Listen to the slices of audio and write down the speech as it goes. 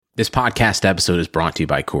This podcast episode is brought to you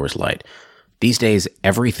by Coors Light. These days,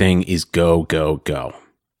 everything is go, go, go.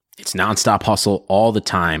 It's nonstop hustle all the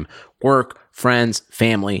time. Work, friends,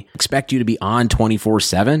 family expect you to be on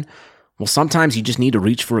 24/7. Well, sometimes you just need to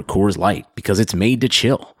reach for a Coors Light because it's made to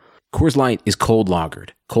chill. Coors Light is cold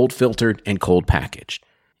lagered, cold filtered, and cold packaged.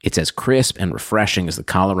 It's as crisp and refreshing as the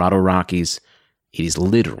Colorado Rockies. It is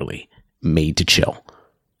literally made to chill.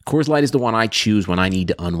 Coors Light is the one I choose when I need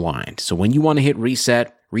to unwind. So when you want to hit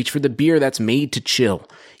reset, reach for the beer that's made to chill.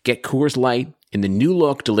 Get Coors Light in the new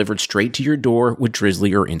look delivered straight to your door with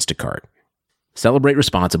Drizzly or Instacart. Celebrate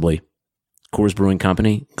responsibly. Coors Brewing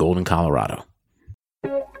Company, Golden, Colorado.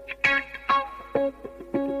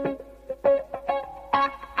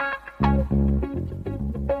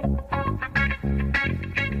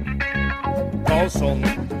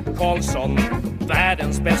 Karlsson,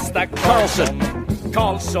 världens bästa Karlsson,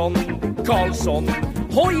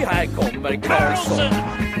 hoj här kommer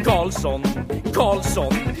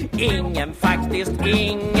Karlsson,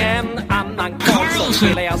 ingen annan Karlsson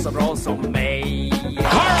spelar jag så bra som mig.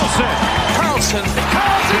 Karlsson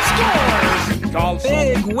scores!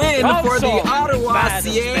 Big win for the Ottawa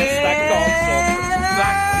Senators!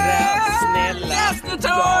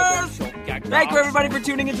 Thank you, everybody, for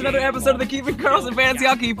tuning into another episode of the Keeping Karlsson Fantasy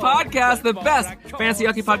Hockey Podcast, the best fantasy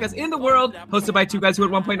hockey podcast in the world, hosted by two guys who at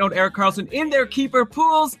one point owned Erik Karlsson in their keeper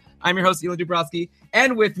pools. I'm your host, Elon Dubrowski,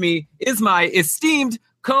 and with me is my esteemed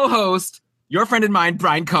co-host, your friend and mine,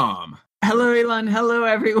 Brian Combe. Hello, Elon. Hello,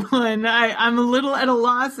 everyone. I'm a little at a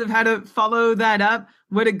loss of how to follow that up.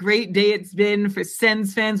 What a great day it's been for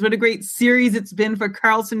Sens fans. What a great series it's been for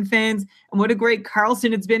Karlsson fans. And what a great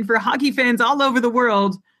Karlsson it's been for hockey fans all over the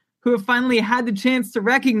world who have finally had the chance to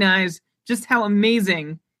recognize just how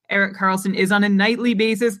amazing Erik Karlsson is on a nightly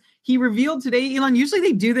basis. He revealed today, Elon, usually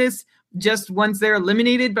they do this just once they're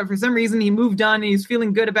eliminated, but for some reason he moved on and he's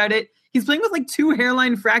feeling good about it. He's playing with like 2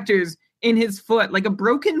 hairline fractures in his foot, like a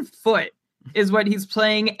broken foot is what he's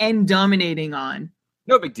playing and dominating on.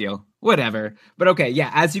 No big deal. Whatever. But okay,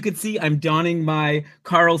 yeah, as you can see, I'm donning my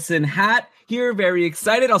Karlsson hat here. Very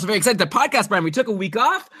excited. Also very excited to podcast, Brian. We took a week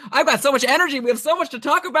off. I've got so much energy. We have so much to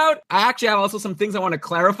talk about. I actually have also some things I want to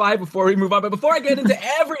clarify before we move on. But before I get into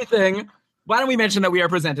everything, why don't we mention that we are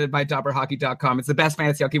presented by DobberHockey.com. It's the best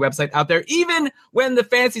fantasy hockey website out there, even when the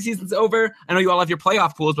fantasy season's over. I know you all have your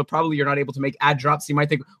playoff pools, but probably you're not able to make ad drops. You might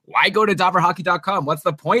think, why go to DobberHockey.com? What's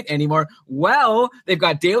the point anymore? Well, they've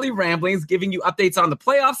got daily ramblings giving you updates on the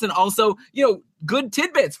playoffs and also, good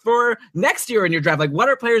tidbits for next year in your draft. Like, what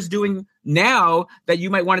are players doing now that you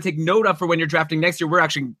might want to take note of for when you're drafting next year? We're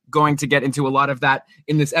actually going to get into a lot of that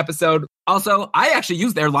in this episode. Also, I actually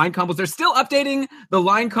use their line combos. They're still updating the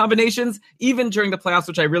line combinations, even during the playoffs,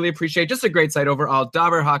 which I really appreciate. Just a great site overall,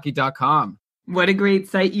 DobberHockey.com. What a great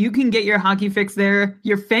site. You can get your hockey fix there,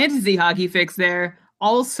 your fantasy hockey fix there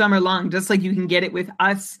all summer long, just like you can get it with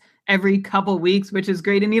us every couple weeks, which is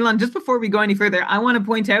great. And Elon, just before we go any further, I want to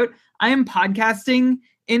point out, I am podcasting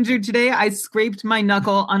injured today. I scraped my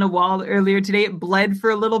knuckle on a wall earlier today. It bled for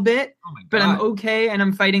a little bit, but I'm okay and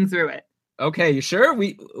I'm fighting through it. Okay, you sure?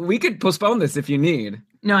 We could postpone this if you need.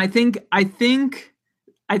 No, I think I'm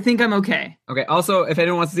okay. Okay. Also, if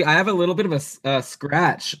anyone wants to see, I have a little bit of a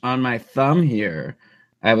scratch on my thumb here.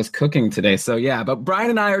 I was cooking today, so yeah. But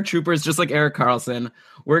Brian and I are troopers, just like Erik Karlsson.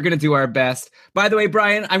 We're going to do our best. By the way,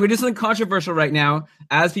 Brian, I'm going to do something controversial right now.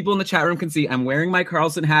 As people in the chat room can see, I'm wearing my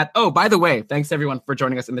Karlsson hat. Oh, by the way, thanks to everyone for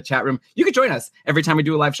joining us in the chat room. You can join us every time we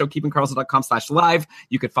do a live show, keepingkarlsson.com/live.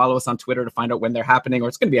 You could follow us on Twitter to find out when they're happening, or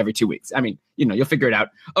it's going to be every 2 weeks. I mean, you'll figure it out.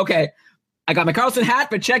 Okay, I got my Karlsson hat,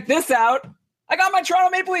 but check this out. I got my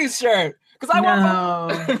Toronto Maple Leafs shirt.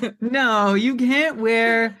 No, you can't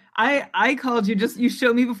wear... I called you, you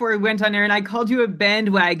showed me before we went on air, and I called you a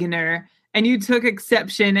bandwagoner, and you took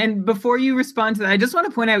exception. And before you respond to that, I just want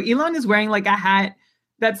to point out, Elon is wearing like a hat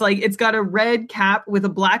that's like, it's got a red cap with a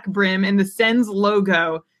black brim, and the Sens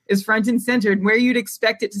logo is front and centered. Where you'd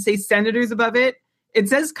expect it to say Senators above it, it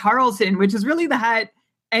says Karlsson, which is really the hat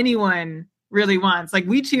anyone really wants. Like,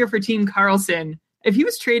 we cheer for Team Karlsson. If he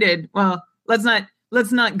was traded, well, let's not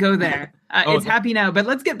go there. It's happy now, but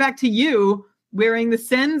let's get back to you wearing the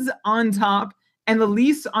Sens on top and the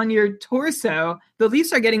Leafs on your torso. The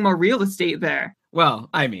Leafs are getting more real estate there. Well,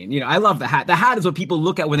 I mean, I love the hat. The hat is what people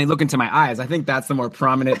look at when they look into my eyes. I think that's the more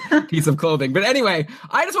prominent piece of clothing. But anyway,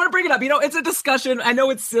 I just want to bring it up. It's a discussion. I know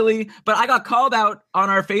it's silly, but I got called out on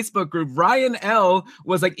our Facebook group. Ryan L.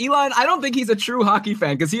 was like, Elon, I don't think he's a true hockey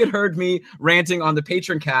fan, because he had heard me ranting on the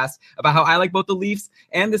Patron cast about how I like both the Leafs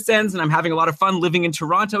and the Sens, and I'm having a lot of fun living in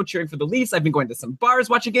Toronto cheering for the Leafs. I've been going to some bars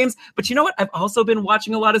watching games, but you know what? I've also been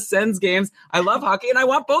watching a lot of Sens games. I love hockey, and I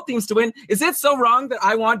want both teams to win. Is it so wrong that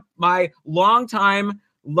I want my longtime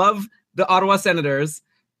love the Ottawa Senators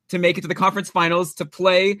to make it to the conference finals to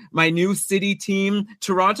play my new city team,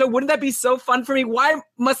 Toronto? Wouldn't that be so fun for me? Why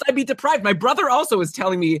must I be deprived? My brother also is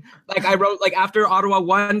telling me, I wrote after Ottawa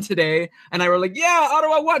won today, and I wrote yeah,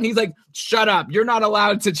 Ottawa won. And he's like, shut up. You're not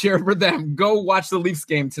allowed to cheer for them. Go watch the Leafs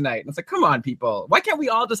game tonight. And it's like, come on, people. Why can't we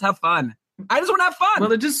all just have fun? I just want to have fun.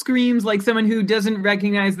 Well, it just screams like someone who doesn't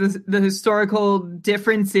recognize the historical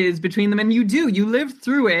differences between them. And you do. You lived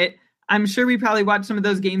through it. I'm sure we probably watched some of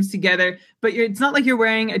those games together, but it's not like you're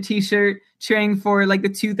wearing a t-shirt cheering for the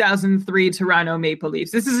 2003 Toronto Maple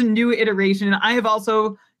Leafs. This is a new iteration. And I have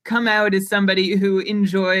also come out as somebody who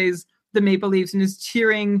enjoys the Maple Leafs and is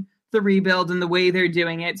cheering the rebuild and the way they're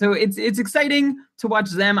doing it. So it's exciting to watch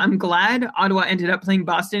them. I'm glad Ottawa ended up playing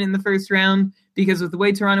Boston in the first round, because with the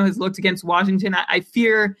way Toronto has looked against Washington, I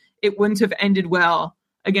fear it wouldn't have ended well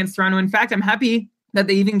against Toronto. In fact, I'm happy that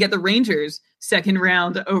they even get the Rangers second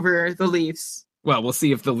round over the Leafs. Well, we'll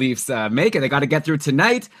see if the Leafs make it. They got to get through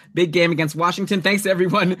tonight. Big game against Washington. Thanks to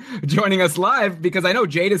everyone joining us live, because I know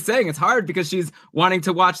Jade is saying it's hard because she's wanting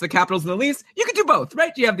to watch the Capitals and the Leafs. You can do both,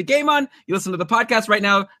 right? You have the game on. You listen to the podcast right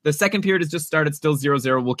now. The second period has just started, still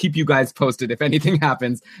 0-0. We'll keep you guys posted if anything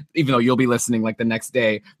happens, even though you'll be listening the next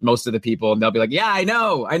day, most of the people, and they'll be like, yeah, I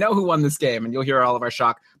know who won this game. And you'll hear all of our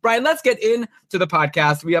shock. Brian, let's get into the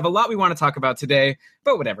podcast. We have a lot we want to talk about today,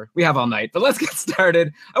 but whatever. We have all night. But let's get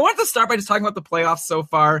started. I wanted to start by just talking about the playoffs so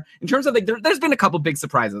far. In terms of there's been a couple big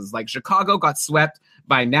surprises. Chicago got swept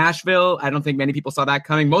by Nashville. I don't think many people saw that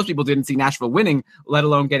coming. Most people didn't see Nashville winning, let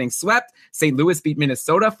alone getting swept. St. Louis beat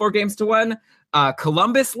Minnesota 4-1.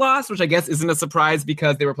 Columbus lost, which I guess isn't a surprise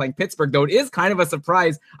because they were playing Pittsburgh, though it is kind of a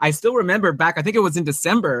surprise. I still remember back, I think it was in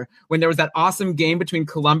December, when there was that awesome game between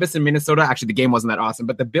Columbus and Minnesota. Actually, the game wasn't that awesome,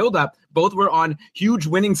 but the build-up, both were on huge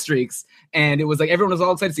winning streaks, and it was everyone was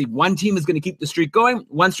all excited to see one team is going to keep the streak going,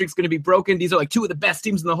 one streak's going to be broken. These are two of the best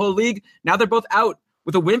teams in the whole league. Now they're both out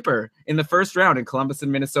with a whimper in the first round in Columbus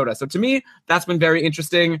and Minnesota. So to me, that's been very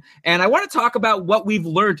interesting. And I want to talk about what we've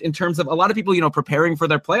learned in terms of a lot of people, preparing for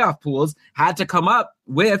their playoff pools had to come up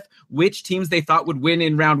with which teams they thought would win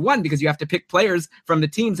in round one, because you have to pick players from the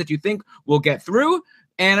teams that you think will get through.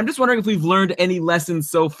 And I'm just wondering if we've learned any lessons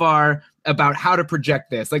so far about how to project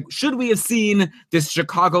this. Should we have seen this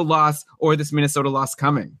Chicago loss or this Minnesota loss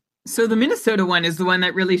coming? So the Minnesota one is the one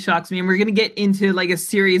that really shocks me, and we're going to get into a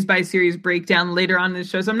series by series breakdown later on in the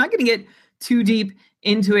show. So I'm not going to get too deep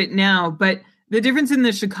into it now, but the difference in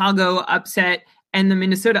the Chicago upset and the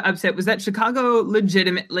Minnesota upset was that Chicago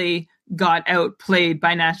legitimately got outplayed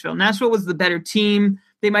by Nashville. Nashville was the better team.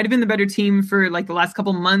 They might have been the better team for the last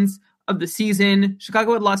couple months of the season.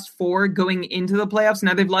 Chicago had lost 4 going into the playoffs.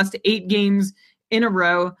 Now they've lost 8 games in a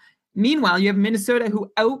row. Meanwhile, you have Minnesota,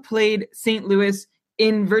 who outplayed St. Louis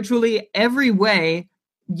in virtually every way,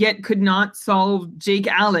 yet could not solve Jake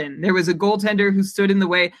Allen. There was a goaltender who stood in the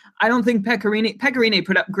way. I don't think Pecorine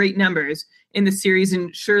put up great numbers in the series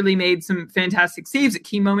and surely made some fantastic saves at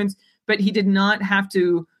key moments, but he did not have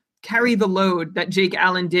to carry the load that Jake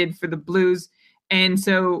Allen did for the Blues. And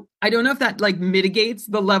so I don't know if that mitigates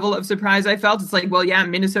the level of surprise I felt. It's well, yeah,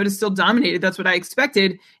 Minnesota still dominated. That's what I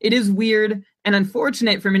expected. It is weird and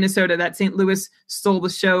unfortunate for Minnesota that St. Louis stole the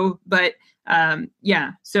show, but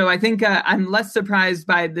so I think I'm less surprised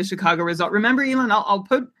by the Chicago result. Remember, Elon, I'll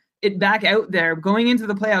put it back out there. Going into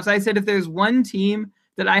the playoffs, I said if there's one team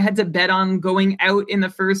that I had to bet on going out in the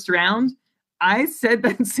first round, I said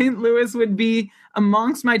that St. Louis would be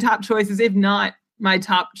amongst my top choices, if not my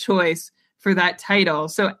top choice for that title.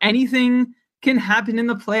 So anything can happen in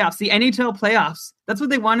the playoffs, the NHL playoffs. That's what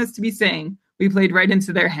they want us to be saying. We played right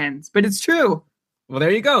into their hands, but it's true. Well,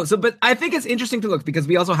 there you go. So, but I think it's interesting to look because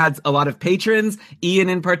we also had a lot of patrons, Ian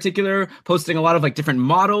in particular, posting a lot of different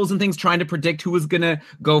models and things, trying to predict who was going to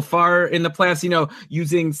go far in the playoffs,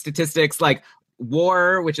 using statistics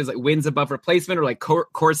WAR, which is like wins above replacement, or like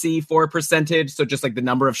Corsi for percentage. So just like the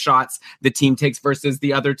number of shots the team takes versus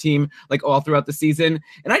the other team, like all throughout the season.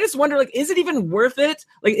 And I just wonder, like, is it even worth it?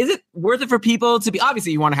 Like, is it worth it for people to be,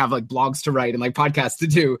 obviously you want to have like blogs to write and like podcasts to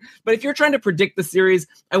do, but if you're trying to predict the series,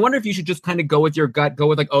 I wonder if you should just kind of go with your gut, go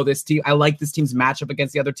with like, oh, this team, I like this team's matchup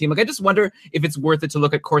against the other team. Like, I just wonder if it's worth it to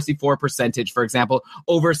look at Corsi for percentage, for example,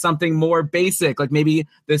 over something more basic, like maybe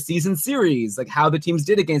the season series, like how the teams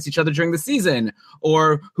did against each other during the season,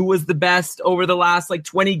 or who was the best over the last like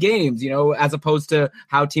 20 games, as opposed to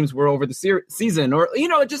how teams were over the season, or,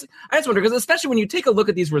 I just wonder, because especially when you take a look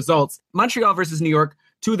at these results, Montreal versus New York,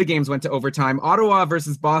 2 of the games went to overtime. Ottawa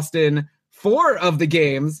versus Boston, 4 of the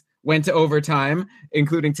games went to overtime,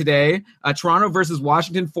 including today. Toronto versus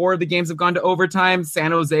Washington, 4 of the games have gone to overtime.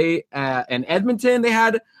 San Jose and Edmonton, they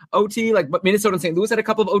had OT. But Minnesota and St. Louis had a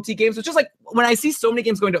couple of OT games. So it's just like, when I see so many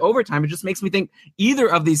games going to overtime, it just makes me think either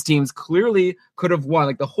of these teams clearly could have won.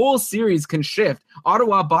 Like, the whole series can shift.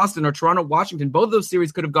 Ottawa, Boston, or Toronto, Washington, both of those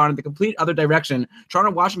series could have gone in the complete other direction.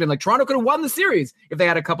 Toronto, Washington, like Toronto could have won the series if they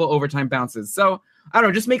had a couple overtime bounces. So I don't know,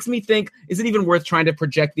 it just makes me think, is it even worth trying to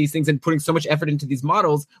project these things and putting so much effort into these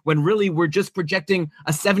models when really we're just projecting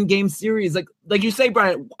a 7-game series? Like you say,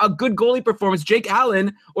 Brian, a good goalie performance, Jake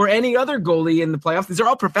Allen or any other goalie in the playoffs, these are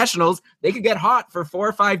all professionals. They could get hot for 4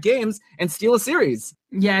 or 5 games and steal a series.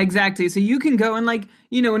 Yeah, exactly. So you can go and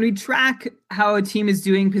when we track how a team is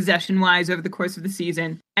doing possession-wise over the course of the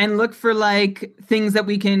season and look for things that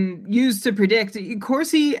we can use to predict.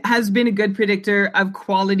 Corsi has been a good predictor of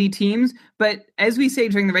quality teams, but as we say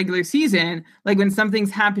during the regular season, like when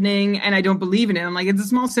something's happening and I don't believe in it, I'm like, it's a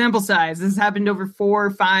small sample size. This has happened over 4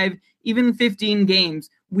 or 5, even 15 games.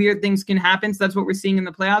 Weird things can happen. So that's what we're seeing in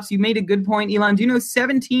the playoffs. You made a good point, Elon. Do you know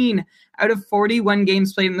 17 out of 41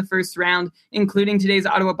 games played in the first round, including today's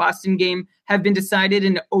Ottawa-Boston game, have been decided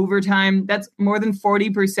in overtime? That's more than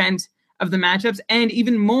 40% of the matchups, and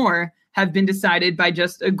even more have been decided by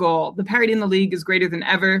just a goal. The parity in the league is greater than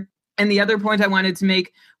ever. And the other point I wanted to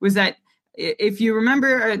make was that if you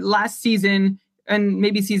remember last season and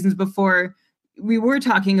maybe seasons before, we were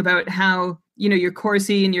talking about how your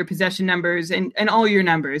Corsi and your possession numbers and all your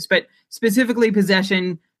numbers, but specifically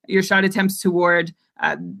possession, your shot attempts toward,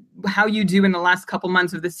 how you do in the last couple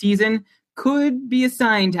months of the season could be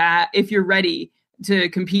assigned to if you're ready to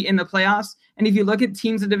compete in the playoffs. And if you look at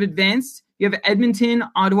teams that have advanced, you have Edmonton,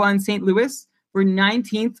 Ottawa, and St. Louis were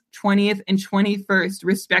 19th, 20th, and 21st,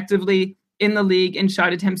 respectively, in the league in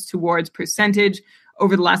shot attempts towards percentage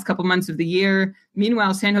over the last couple months of the year.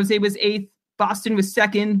 Meanwhile, San Jose was 8th, Boston was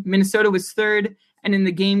 2nd, Minnesota was 3rd, and in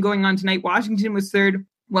the game going on tonight, Washington was 3rd,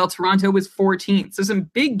 while Toronto was 14th. So some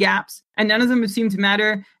big gaps, and none of them have seemed to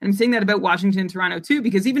matter. And I'm saying that about Washington and Toronto too,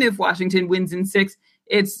 because even if Washington wins in 6,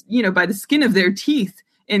 it's, by the skin of their teeth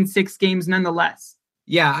in 6 games nonetheless.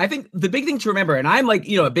 Yeah, I think the big thing to remember, and I'm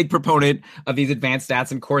a big proponent of these advanced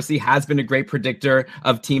stats, and Corsi has been a great predictor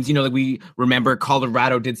of teams. We remember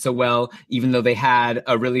Colorado did so well, even though they had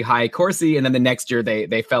a really high Corsi, and then the next year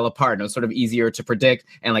they fell apart. And it was sort of easier to predict,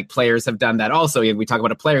 and players have done that also. We talk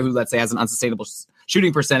about a player who, let's say, has an unsustainable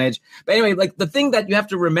shooting percentage. But anyway, the thing that you have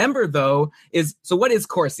to remember, though, is, so what is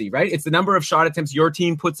Corsi, right? It's the number of shot attempts your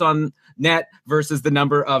team puts on net versus the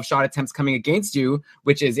number of shot attempts coming against you,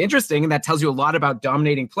 which is interesting. And that tells you a lot about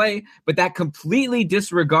dominating play, but that completely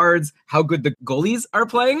disregards how good the goalies are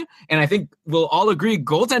playing. And I think we'll all agree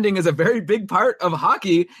goaltending is a very big part of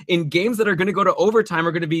hockey. In games that are going to go to overtime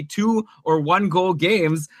are going to be 2 or 1 goal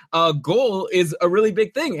games. A goal is a really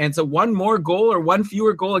big thing. And so one more goal or one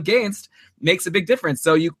fewer goal against makes a big difference.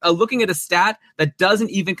 So you looking at a stat that doesn't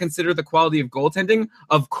even consider the quality of goaltending,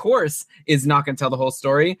 of course, is not going to tell the whole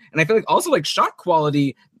story. And I feel also shot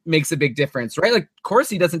quality makes a big difference, right?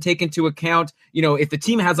 Corsi doesn't take into account, if the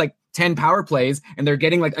team has 10 power plays and they're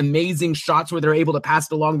getting amazing shots where they're able to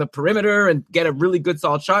pass it along the perimeter and get a really good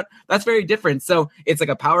solid shot, that's very different. So it's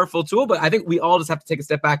a powerful tool, but I think we all just have to take a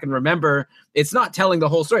step back and remember it's not telling the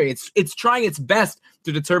whole story. It's trying its best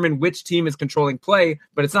to determine which team is controlling play,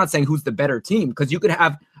 but it's not saying who's the better team, because you could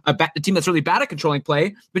have a team that's really bad at controlling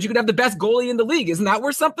play, but you could have the best goalie in the league. Isn't that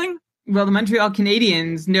worth something? Well, the Montreal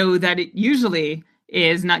Canadiens know that it usually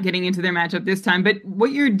is not getting into their matchup this time. But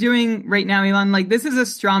what you're doing right now, Elon, this is a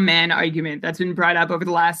straw man argument that's been brought up over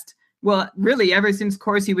the last, really ever since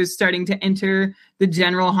Corsi was starting to enter the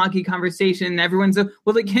general hockey conversation. Everyone's, it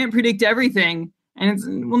can't predict everything. And it's,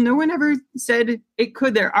 no one ever said it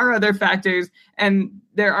could. There are other factors and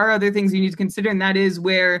there are other things you need to consider. And that is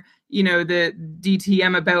where, the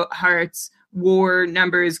DTM about Hearts WAR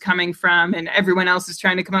numbers coming from, and everyone else is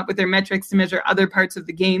trying to come up with their metrics to measure other parts of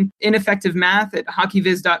the game. Ineffective Math at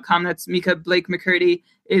hockeyviz.com, that's Mika Blake McCurdy,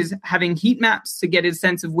 is having heat maps to get a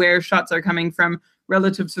sense of where shots are coming from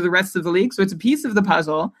relative to the rest of the league. So it's a piece of the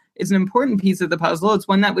puzzle. It's an important piece of the puzzle. It's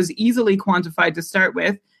one that was easily quantified to start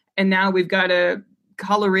with, and now we've got to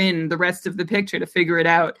color in the rest of the picture to figure it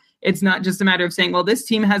out. It's not just a matter of saying, well, this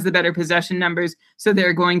team has the better possession numbers, so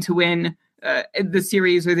they're going to win the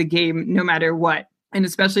series or the game no matter what. And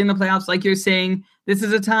especially in the playoffs, like you're saying, this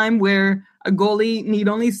is a time where a goalie need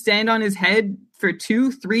only stand on his head for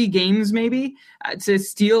 2-3 games maybe to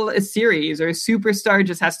steal a series, or a superstar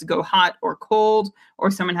just has to go hot or cold, or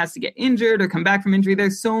someone has to get injured or come back from injury.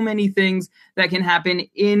 There's so many things that can happen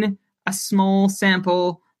in a small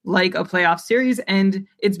sample like a playoff series, and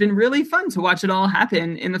it's been really fun to watch it all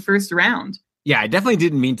happen in the first round. Yeah, I definitely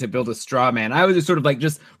didn't mean to build a straw man. I was just sort of like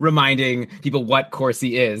just reminding people what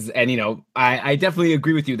Corsi is. And, you know, I definitely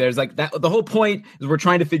agree with you. There's like that. The whole point is we're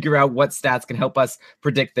trying to figure out what stats can help us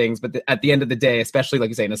predict things. But at the end of the day, especially like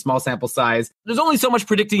you say, in a small sample size, there's only so much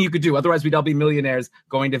predicting you could do. Otherwise, we'd all be millionaires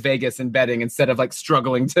going to Vegas and betting instead of like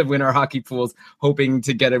struggling to win our hockey pools, hoping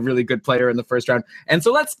to get a really good player in the first round. And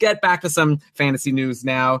so let's get back to some fantasy news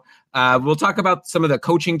now. We'll talk about some of the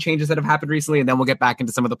coaching changes that have happened recently, and then we'll get back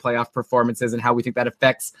into some of the playoff performances and how we think that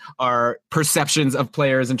affects our perceptions of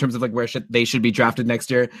players in terms of like where they should be drafted next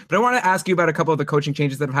year. But I want to ask you about a couple of the coaching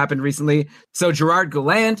changes that have happened recently. So Gerard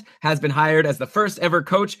Gallant has been hired as the first ever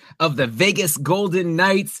coach of the Vegas Golden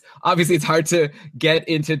Knights. Obviously, it's hard to get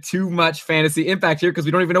into too much fantasy impact here because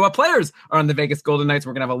we don't even know what players are on the Vegas Golden Knights.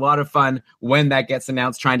 We're going to have a lot of fun when that gets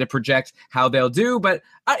announced, trying to project how they'll do. But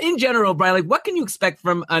in general, Brian, like, what can you expect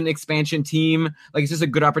from an expansion team? Like, it's just a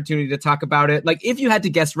good opportunity to talk about it. Like, if you had to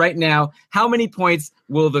guess right now, how many points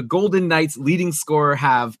will the Golden Knights leading scorer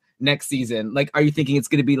have next season? Like, are you thinking it's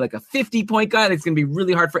going to be like a 50-point guy? Like, it's going to be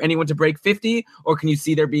really hard for anyone to break 50? Or can you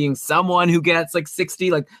see there being someone who gets like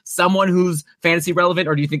 60, like someone who's fantasy relevant?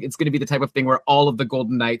 Or do you think it's going to be the type of thing where all of the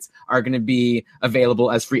Golden Knights are going to be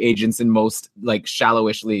available as free agents in most like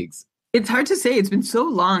shallowish leagues? It's hard to say. It's been so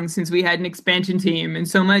long since we had an expansion team, and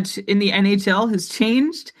so much in the NHL has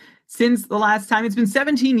changed since the last time. It's been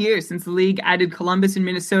 17 years since the league added Columbus and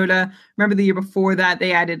Minnesota. Remember, the year before that,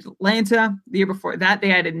 they added Atlanta. The year before that,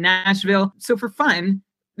 they added Nashville. So for fun,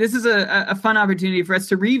 this is a fun opportunity for us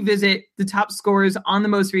to revisit the top scorers on the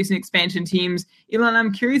most recent expansion teams. Elon,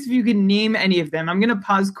 I'm curious if you can name any of them. I'm going to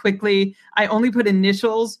pause quickly. I only put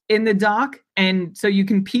initials in the doc, and so you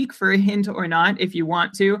can peek for a hint or not if you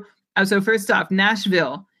want to. So first off,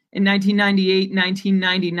 Nashville in 1998,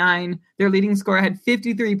 1999, their leading scorer had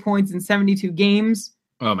 53 points in 72 games.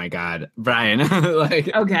 Oh my God, Brian.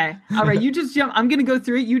 Like, okay. All right. You just jump. I'm going to go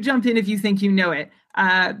through it. You jump in if you think you know it.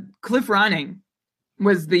 Cliff Ronning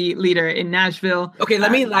was the leader in Nashville. Okay,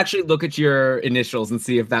 let me actually look at your initials and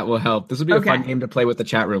see if that will help. This would be a fun game to play with the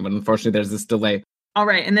chat room, but unfortunately there's this delay. All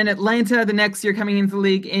right. And then Atlanta, the next year coming into the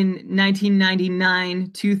league in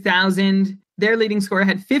 1999, 2000. Their leading scorer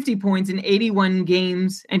had 50 points in 81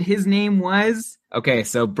 games, and his name was... Okay,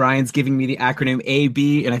 so Brian's giving me the acronym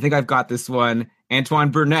AB, and I think I've got this one.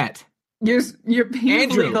 Antoine Burnett. You're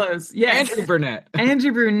painfully close. Yes. Andrew Burnett.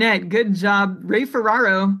 Andrew Burnett. Good job. Ray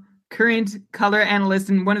Ferraro, current color analyst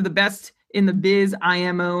and one of the best in the biz,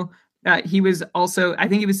 IMO. He was also, I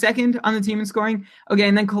think he was second on the team in scoring. Okay,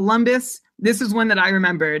 and then Columbus. This is one that I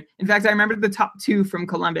remembered. In fact, I remembered the top two from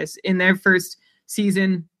Columbus in their first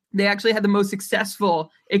season. They actually had the most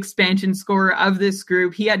successful expansion scorer of this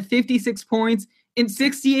group. He had 56 points in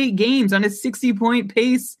 68 games on a 60-point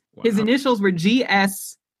pace. Wow. His initials were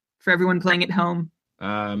GS for everyone playing at home.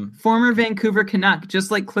 Former Vancouver Canuck,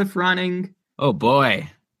 just like Cliff Ronning. Oh, boy.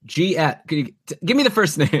 GS. Give me the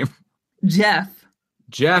first name. Jeff.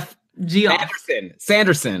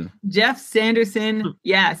 Sanderson. Jeff Sanderson.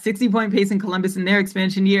 Yeah, 60-point pace in Columbus in their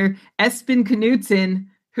expansion year. Espen Knutson,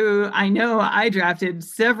 who I know I drafted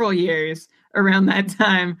several years around that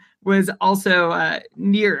time, was also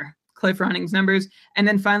near Cliff Ronning's numbers. And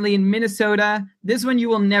then finally in Minnesota, this one you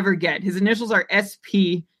will never get. His initials are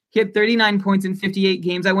SP. He had 39 points in 58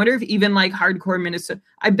 games. I wonder if even like hardcore Minnesota,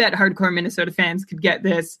 I bet hardcore Minnesota fans could get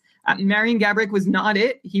this. Marian Gaborik was not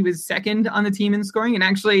it. He was second on the team in scoring and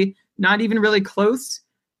actually not even really close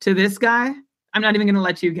to this guy. I'm not even going to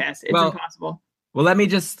let you guess. It's impossible. Well, let me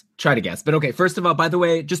just try to guess. But okay, first of all, by the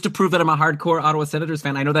way, just to prove that I'm a hardcore Ottawa Senators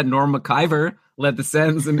fan, I know that Norm McIver led the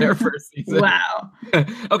Sens in their first season. Wow.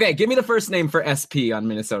 Okay, give me the first name for SP on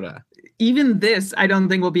Minnesota. Even this, I don't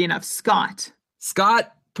think will be enough. Scott.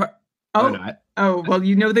 Not. Oh, well,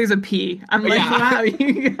 you know there's a P. I'm like, wow.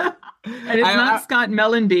 And it's not Scott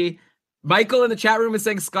Mellenby. Michael in the chat room is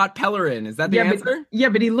saying Scott Pellerin. Is that the answer?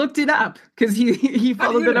 But he looked it up because he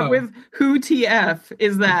followed it up with who TF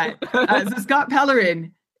is that? So Scott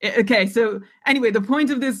Pellerin. Okay, so anyway, the point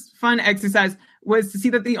of this fun exercise was to see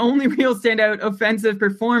that the only real standout offensive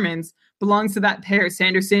performance belongs to that pair,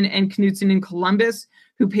 Sanderson and Knutson in Columbus,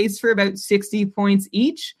 who paced for about 60 points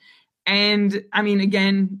each. And I mean,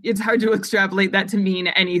 again, it's hard to extrapolate that to mean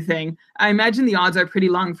anything. I imagine the odds are pretty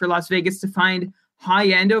long for Las Vegas to find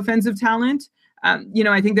high-end offensive talent.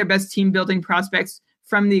 I think their best team-building prospects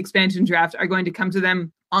from the expansion draft are going to come to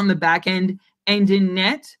them on the back end and in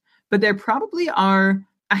net. But there probably are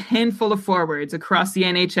a handful of forwards across the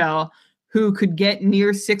NHL who could get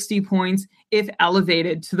near 60 points if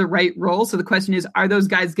elevated to the right role. So the question is, are those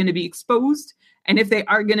guys going to be exposed? And if they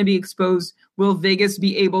are going to be exposed, will Vegas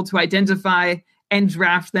be able to identify and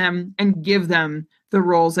draft them and give them the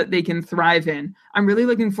roles that they can thrive in? I'm really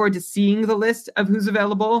looking forward to seeing the list of who's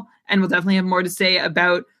available, and we'll definitely have more to say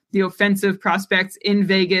about the offensive prospects in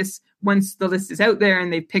Vegas once the list is out there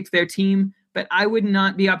and they've picked their team. But I would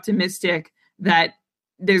not be optimistic that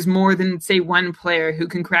there's more than, say, one player who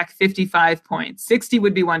can crack 55 points. 60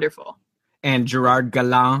 would be wonderful. And Gerard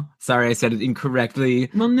Gallant. Sorry, I said it incorrectly.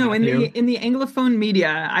 Well, no, in the Anglophone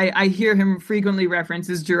media, I hear him frequently referenced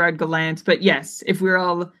as Gerard Gallant. But yes, if we're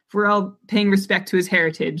all paying respect to his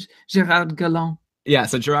heritage, Gerard Gallant. Yeah,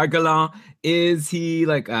 so Gerard Gallant, is he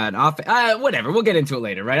like an whatever, we'll get into it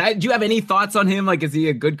later, right? Do you have any thoughts on him? Like, is he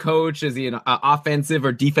a good coach? Is he an offensive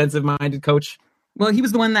or defensive-minded coach? Well, he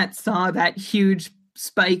was the one that saw that huge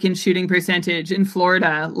spike in shooting percentage in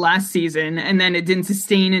Florida last season, and then it didn't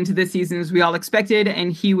sustain into this season as we all expected,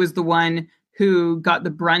 and he was the one who got the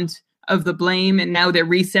brunt of the blame, and now they're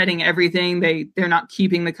resetting everything. They're not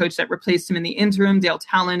keeping the coach that replaced him in the interim. Dale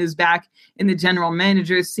Talon is back in the general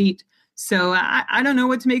manager's seat. So I don't know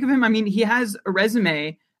what to make of him. I mean, he has a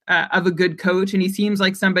resume of a good coach, and he seems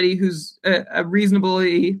like somebody who's a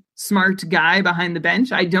reasonably smart guy behind the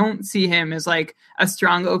bench. I don't see him as like a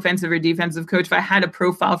strong offensive or defensive coach. If I had a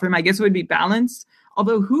profile for him, I guess it would be balanced.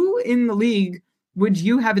 Although who in the league would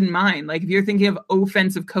you have in mind? Like if you're thinking of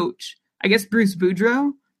offensive coach, I guess Bruce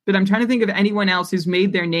Boudreau, but I'm trying to think of anyone else who's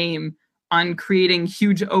made their name on creating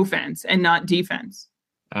huge offense and not defense.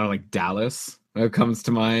 I don't know, like Dallas. That comes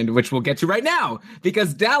to mind, which we'll get to right now,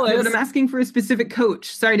 because Dallas... But I'm asking for a specific coach.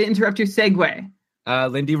 Sorry to interrupt your segue.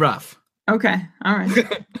 Lindy Ruff. Okay, all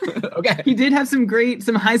right. Okay. He did have some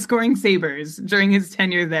high-scoring Sabres during his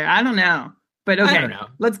tenure there. I don't know. But okay, I don't know.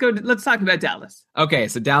 Let's talk about Dallas. Okay,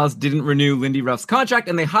 so Dallas didn't renew Lindy Ruff's contract,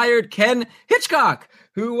 and they hired Ken Hitchcock,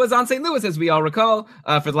 who was on St. Louis, as we all recall,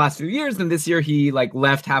 for the last few years. And this year he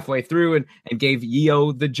left halfway through and gave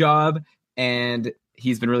Yeo the job, and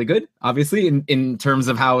he's been really good, obviously, in terms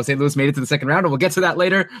of how St. Louis made it to the second round, and we'll get to that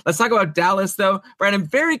later. Let's talk about Dallas, though. Brian, I'm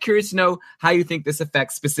very curious to know how you think this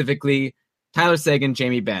affects specifically Tyler Seguin,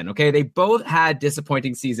 Jamie Benn. Okay, they both had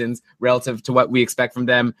disappointing seasons relative to what we expect from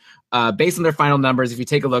them. Based on their final numbers, if you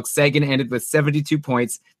take a look, Seguin ended with 72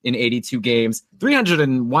 points in 82 games,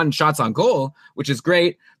 301 shots on goal, which is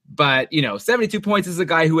great. But, 72 points is a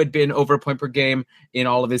guy who had been over a point per game in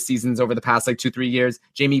all of his seasons over the past 2-3 years.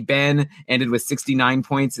 Jamie Benn ended with 69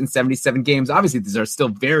 points in 77 games. Obviously, these are still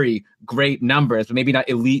very great numbers, but maybe not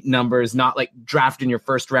elite numbers, not like draft in your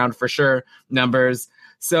first round for sure numbers.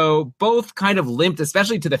 So both kind of limped,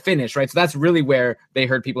 especially to the finish, right? So that's really where they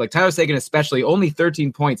hurt people like Tyler Seguin, especially only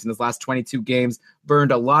 13 points in his last 22 games,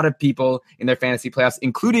 burned a lot of people in their fantasy playoffs,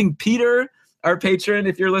 including Peter, our patron,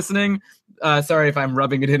 if you're listening. Sorry if I'm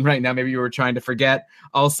rubbing it in right now. Maybe you were trying to forget.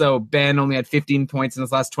 Also, Ben only had 15 points in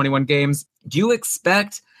his last 21 games. Do you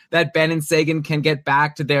expect that Ben and Seguin can get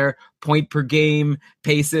back to their point per game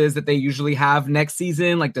paces that they usually have next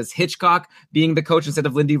season? Like, does Hitchcock being the coach instead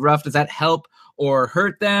of Lindy Ruff, does that help or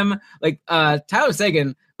hurt them? Tyler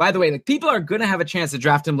Seguin, by the way, people are going to have a chance to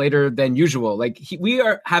draft him later than usual. We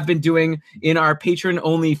have been doing in our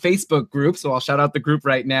patron-only Facebook group, so I'll shout out the group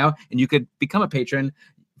right now, and you could become a patron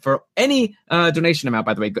for any donation amount.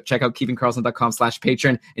 By the way, go check out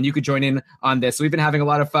keepingkarlsson.com/patron, and you could join in on this. So we've been having a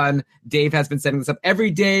lot of fun. Dave has been setting this up every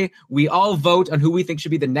day. We all vote on who we think should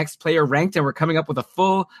be the next player ranked, and we're coming up with a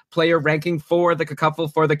full player ranking for the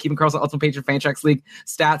Cacupful for the Keeping Karlsson Ultimate Patron Fantrax League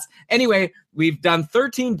stats. Anyway, we've done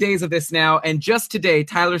 13 days of this now, and just today,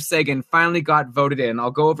 Tyler Seguin finally got voted in. I'll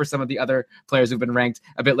go over some of the other players who've been ranked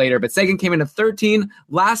a bit later, but Seguin came in at 13.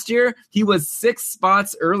 Last year, he was 6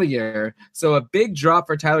 spots earlier, so a big drop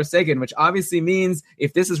for Tyler Tyler Seguin, which obviously means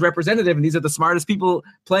if this is representative and these are the smartest people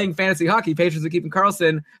playing fantasy hockey, Patriots are keeping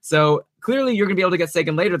Karlsson. So clearly you're going to be able to get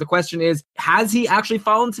Seguin later. The question is, has he actually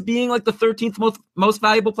fallen to being like the 13th most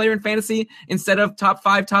valuable player in fantasy instead of top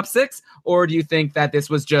 5, top 6? Or do you think that this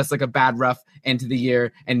was just like a bad, rough end to the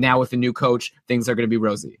year, and now with a new coach, things are going to be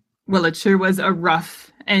rosy? Well, it sure was a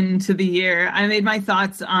rough end to the year. I made my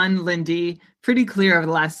thoughts on Lindy pretty clear over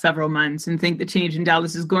the last several months and think the change in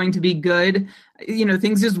Dallas is going to be good. You know,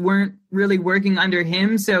 things just weren't really working under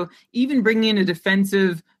him. So even bringing in a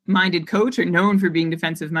defensive-minded coach, or known for being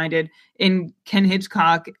defensive-minded, in Ken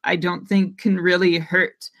Hitchcock, I don't think can really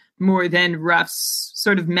hurt more than Ruff's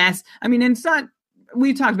sort of mess. I mean, it's not,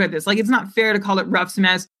 we talked about this, like it's not fair to call it Ruff's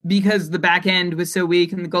mess because the back end was so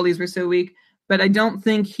weak and the goalies were so weak, but I don't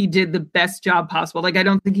think he did the best job possible. Like, I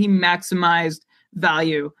don't think he maximized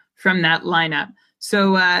value from that lineup.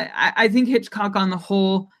 So I think Hitchcock on the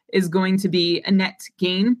whole is going to be a net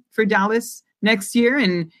gain for Dallas next year.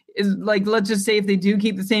 And is like, let's just say if they do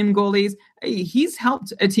keep the same goalies, he's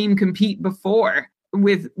helped a team compete before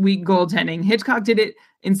with weak goaltending. Hitchcock did it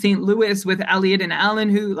in St. Louis with Elliott and Allen,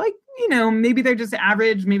 who, like, you know, maybe they're just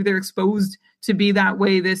average, maybe they're exposed to be that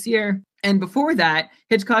way this year. And before that,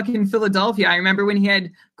 Hitchcock in Philadelphia, I remember when he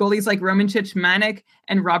had goalies like Roman Cicmanek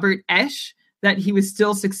and Robert Esch that he was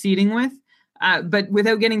still succeeding with. But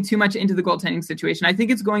without getting too much into the goaltending situation, I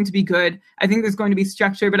think it's going to be good. I think there's going to be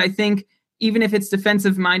structure, but I think even if it's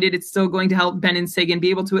defensive-minded, it's still going to help Ben and Seguin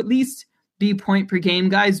be able to at least be point-per-game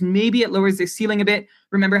guys. Maybe it lowers their ceiling a bit.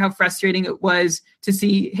 Remember how frustrating it was to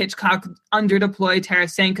see Hitchcock underdeploy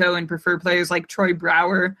Tarasenko and prefer players like Troy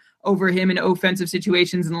Brouwer over him in offensive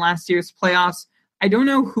situations in last year's playoffs. I don't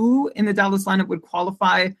know who in the Dallas lineup would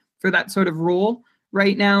qualify for that sort of role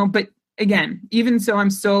right now, but again, even so,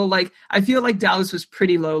 I'm still like, I feel like Dallas was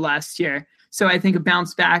pretty low last year. So I think a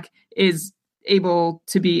bounce back is able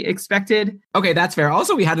to be expected. Okay, that's fair.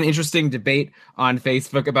 Also, we had an interesting debate on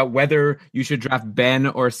Facebook about whether you should draft Ben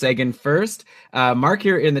or Seguin first. Mark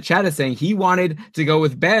here in the chat is saying he wanted to go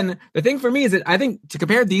with Ben. The thing for me is that I think to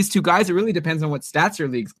compare these two guys, it really depends on what stats your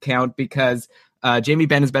leagues count, because Jamie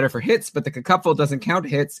Benn is better for hits, but the cupful doesn't count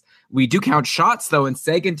hits. We do count shots, though, and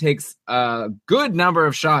Seguin takes a good number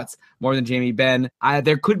of shots, more than Jamie Benn.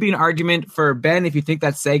 There could be an argument for Ben if you think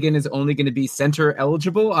that Seguin is only going to be center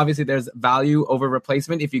eligible. Obviously, there's value over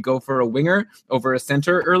replacement if you go for a winger over a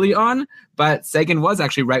center early on, but Seguin was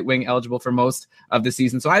actually right wing eligible for most of the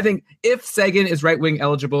season. So I think if Seguin is right wing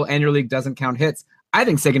eligible and your league doesn't count hits, I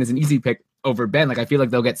think Seguin is an easy pick over Ben. Like, I feel like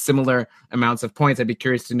they'll get similar amounts of points. I'd be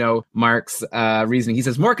curious to know Mark's reasoning. He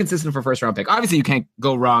says more consistent for first round pick. Obviously, you can't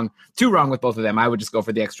go too wrong with both of them. I would just go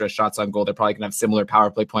for the extra shots on goal. They're probably going to have similar power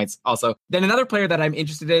play points also. Then another player that I'm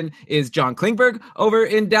interested in is John Klingberg over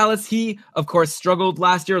in Dallas. He, of course, struggled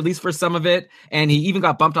last year, at least for some of it, and he even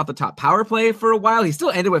got bumped off the top power play for a while. He still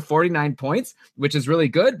ended with 49 points, which is really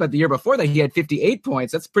good, but the year before that, he had 58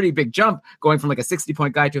 points. That's a pretty big jump, going from like a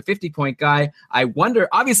 60-point guy to a 50-point guy. I wonder,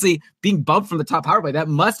 obviously, being bumped from the top power play, that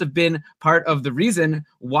must have been part of the reason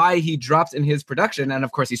why he dropped in his production. And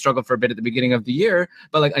of course, he struggled for a bit at the beginning of the year,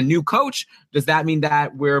 but like a new coach, does that mean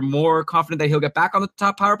that we're more confident that he'll get back on the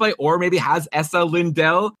top power play, or maybe has Esa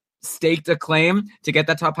Lindell staked a claim to get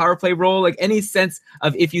that top power play role? Like, any sense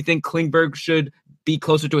of if you think Klingberg should be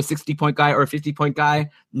closer to a 60-point guy or a 50-point guy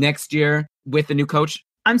next year with the new coach?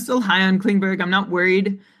 I'm still high on Klingberg. I'm not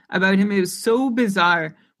worried about him. It was so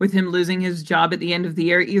bizarre with him losing his job at the end of the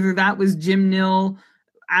year. Either that was Jim Nill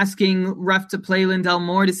asking Ruff to play Lindell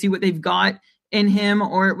more to see what they've got in him,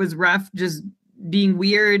 or it was Ruff just being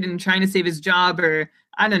weird and trying to save his job, or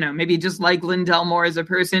I don't know, maybe just like Lindell more as a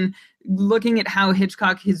person. Looking at how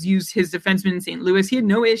Hitchcock has used his defenseman in St. Louis, he had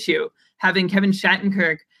no issue having Kevin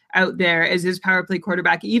Shattenkirk out there as his power play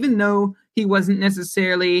quarterback, even though he wasn't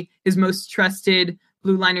necessarily his most trusted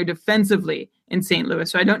blue liner defensively in St. Louis.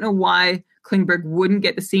 So I don't know why Klingberg wouldn't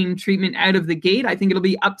get the same treatment out of the gate. I think it'll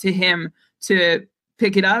be up to him to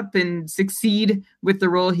pick it up and succeed with the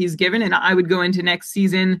role he's given. And I would go into next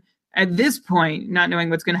season at this point, not knowing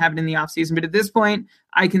what's going to happen in the offseason, but at this point,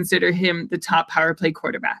 I consider him the top power play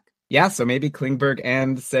quarterback. Yeah, so maybe Klingberg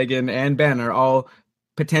and Seguin and Ben are all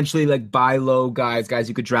potentially like buy low guys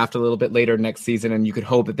you could draft a little bit later next season, and you could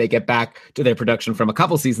hope that they get back to their production from a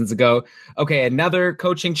couple seasons ago. Okay, another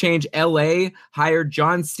coaching change. LA hired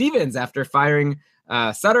John Stevens after firing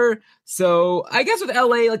Sutter. So I guess with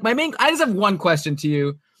LA, like I just have one question to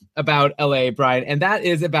you about LA, Brian, and that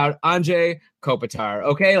is about Anze Kopitar.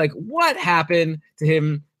 Okay, like what happened to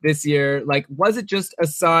him this year? Like, was it just a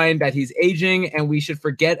sign that he's aging and we should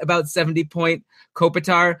forget about 70-point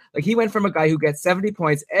Kopitar? Like, he went from a guy who gets 70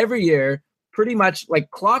 points every year, pretty much like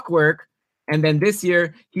clockwork, And then this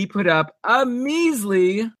year, he put up a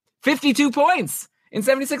measly 52 points in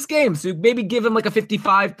 76 games. So maybe give him like a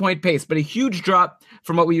 55-point pace, but a huge drop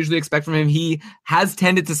from what we usually expect from him. He has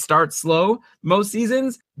tended to start slow most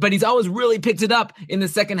seasons, but he's always really picked it up in the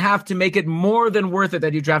second half to make it more than worth it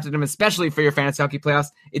that you drafted him, especially for your fantasy hockey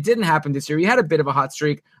playoffs. It didn't happen this year. He had a bit of a hot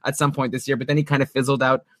streak at some point this year, but then he kind of fizzled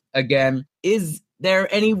out again. Is there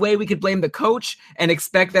any way we could blame the coach and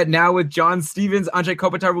expect that now with John Stevens, Anze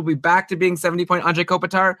Kopitar will be back to being 70-point Anze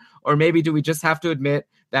Kopitar? Or maybe do we just have to admit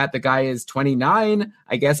that the guy is 29,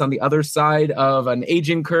 I guess, on the other side of an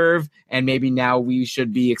aging curve, and maybe now we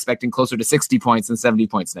should be expecting closer to 60 points than 70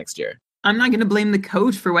 points next year? I'm not going to blame the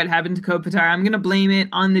coach for what happened to Kopitar. I'm going to blame it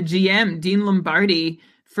on the GM, Dean Lombardi,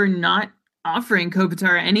 for not offering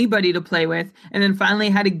Kopitar anybody to play with, and then finally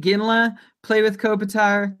had Iginla play with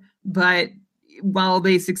Kopitar, but while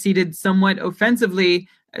they succeeded somewhat offensively,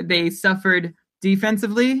 they suffered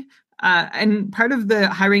defensively. And part of the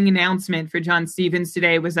hiring announcement for John Stevens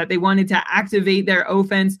today was that they wanted to activate their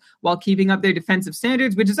offense while keeping up their defensive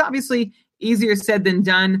standards, which is obviously easier said than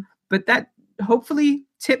done, but that hopefully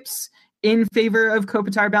tips in favor of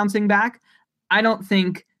Kopitar bouncing back. I don't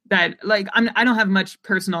think that, I don't have much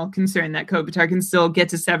personal concern that Kopitar can still get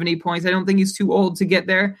to 70 points. I don't think he's too old to get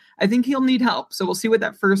there. I think he'll need help. So we'll see what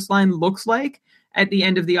that first line looks like at the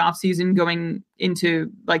end of the offseason going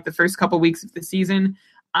into the first couple weeks of the season.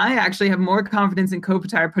 I actually have more confidence in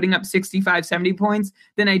Kopitar putting up 65, 70 points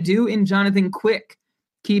than I do in Jonathan Quick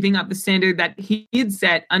keeping up the standard that he had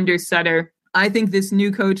set under Sutter. I think this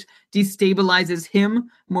new coach destabilizes him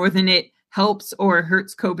more than it helps or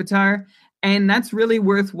hurts Kopitar. And that's really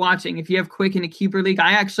worth watching. If you have Quick in a keeper league,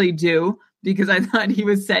 I actually do, because I thought he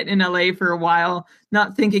was set in LA for a while,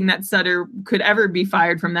 not thinking that Sutter could ever be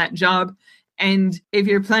fired from that job. And if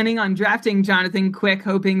you're planning on drafting Jonathan Quick,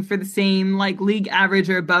 hoping for the same league average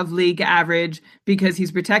or above league average because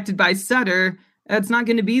he's protected by Sutter, that's not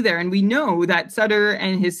going to be there. And we know that Sutter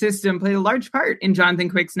and his system played a large part in Jonathan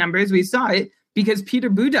Quick's numbers. We saw it because Peter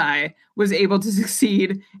Budaj was able to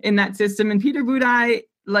succeed in that system. And Peter Budaj,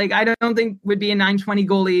 I don't think would be a 920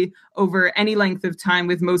 goalie over any length of time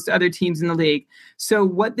with most other teams in the league. So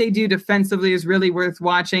what they do defensively is really worth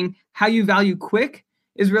watching. How you value Quick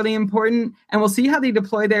is really important. And we'll see how they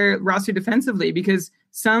deploy their roster defensively, because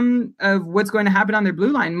some of what's going to happen on their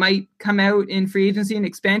blue line might come out in free agency and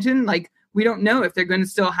expansion. We don't know if they're going to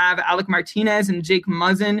still have Alec Martinez and Jake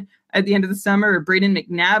Muzzin at the end of the summer, or Braden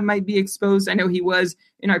McNabb might be exposed. I know he was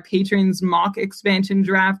in our patrons mock expansion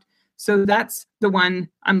draft. So that's the one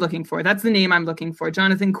I'm looking for. That's the name I'm looking for.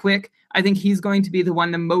 Jonathan Quick. I think he's going to be the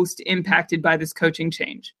one the most impacted by this coaching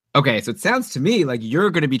change. Okay, so it sounds to me like you're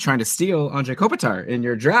going to be trying to steal Anze Kopitar in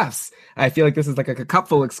your drafts. I feel like this is like a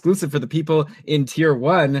cupful exclusive for the people in Tier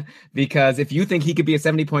 1, because if you think he could be a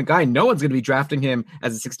 70-point guy, no one's going to be drafting him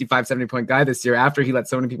as a 65, 70-point guy this year after he let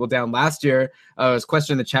so many people down last year. There's a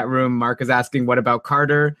question in the chat room. Mark is asking, what about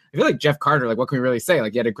Carter? I feel like Jeff Carter, what can we really say?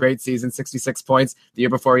 He had a great season, 66 points. The year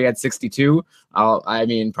before he had 62.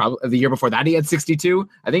 Probably the year before that he had 62.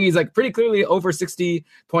 I think he's pretty clearly over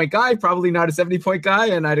 60-point guy, probably not a 70-point guy,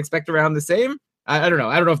 and I'd expect around the same. I don't know.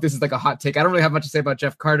 I don't know if this is a hot take. I don't really have much to say about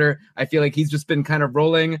Jeff Carter. I feel like he's just been kind of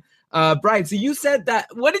rolling. Brian, so you said that,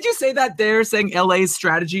 what did you say that they're saying LA's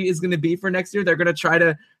strategy is going to be for next year? They're going to try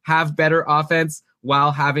to have better offense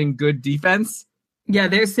while having good defense? Yeah,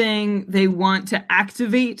 they're saying they want to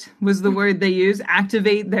activate, was the word they use,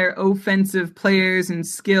 activate their offensive players and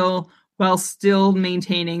skill while still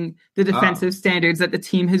maintaining the defensive standards that the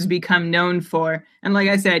team has become known for. And like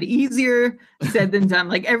I said, easier said than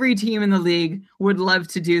done. Every team in the league would love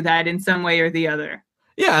to do that in some way or the other.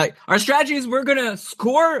 Yeah, our strategy is we're going to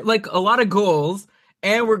score a lot of goals,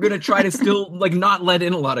 and we're going to try to still not let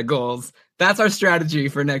in a lot of goals. That's our strategy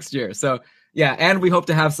for next year. So yeah, and we hope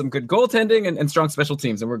to have some good goaltending and strong special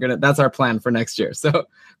teams, and that's our plan for next year. So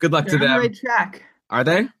good luck to them. On the right track. Are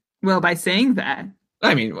they? Well, by saying that.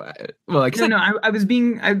 I mean, well, I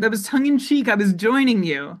was tongue in cheek. I was joining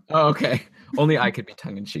you. Oh, okay. Only I could be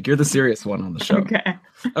tongue in cheek. You're the serious one on the show.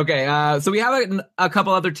 Okay. So we have a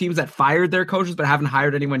couple other teams that fired their coaches but haven't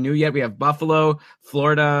hired anyone new yet. We have Buffalo,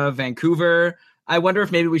 Florida, Vancouver. I wonder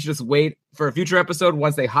if maybe we should just wait for a future episode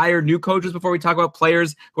once they hire new coaches before we talk about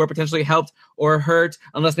players who are potentially helped or hurt,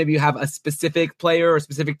 unless maybe you have a specific player or a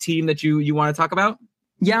specific team that you want to talk about.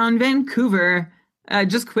 Yeah, on Vancouver.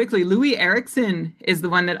 Just quickly, Louis Eriksson is the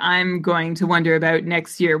one that I'm going to wonder about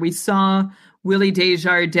next year. We saw Willie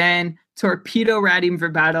Desjardins torpedo Radim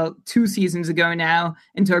Verbatl 2 seasons ago now,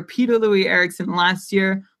 and torpedo Louis Eriksson last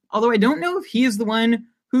year. Although I don't know if he is the one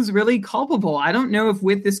who's really culpable. I don't know if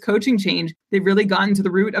with this coaching change, they've really gotten to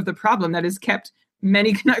the root of the problem that has kept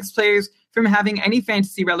many Canucks players from having any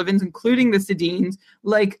fantasy relevance, including the Sedins.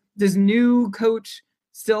 Like, does new coach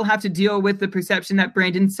still have to deal with the perception that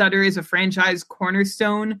Brandon Sutter is a franchise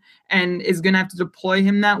cornerstone and is going to have to deploy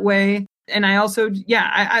him that way? And I also,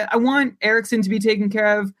 I want Eriksson to be taken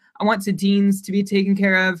care of. I want Sedins to be taken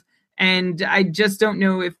care of. And I just don't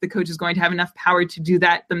know if the coach is going to have enough power to do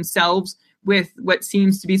that themselves with what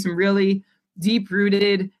seems to be some really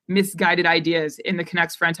deep-rooted, misguided ideas in the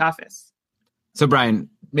Canucks front office. So, Brian,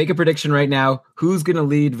 make a prediction right now. Who's going to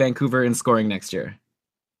lead Vancouver in scoring next year?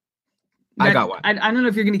 I got one. I don't know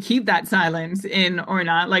if you're going to keep that silence in or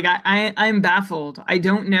not. Like, I'm baffled. I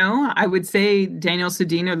don't know. I would say Daniel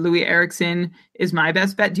Sedin or Louis Eriksson is my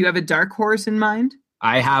best bet. Do you have a dark horse in mind?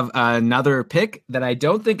 I have another pick that I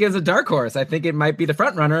don't think is a dark horse. I think it might be the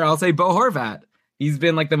front runner. I'll say Bo Horvat. He's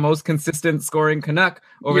been like the most consistent scoring Canuck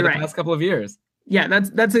over past couple of years. Yeah,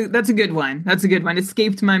 that's a good one. That's a good one.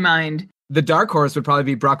 Escaped my mind. The dark horse would probably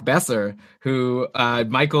be Brock Besser, who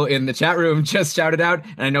Michael in the chat room just shouted out.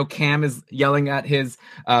 And I know Cam is yelling at his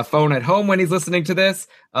phone at home when he's listening to this.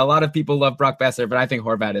 A lot of people love Brock Besser, but I think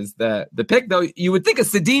Horvat is the pick, though. You would think a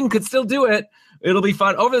Sedin could still do it. It'll be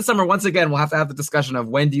fun. Over the summer, once again, we'll have to have the discussion of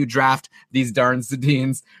when do you draft these darn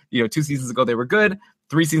Sedins. 2 seasons ago, they were good.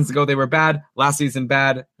 3 seasons ago, they were bad. Last season,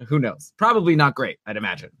 bad. Who knows? Probably not great, I'd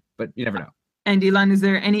imagine. But you never know. And Elon, is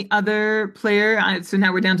there any other player, so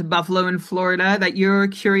now we're down to Buffalo and Florida, that you're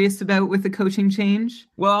curious about with the coaching change?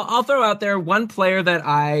 Well, I'll throw out there one player that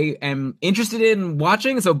I am interested in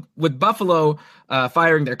watching. So with Buffalo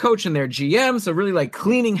firing their coach and their GM, so really like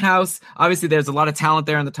cleaning house. Obviously, there's a lot of talent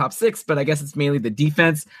there in the top 6, but I guess it's mainly the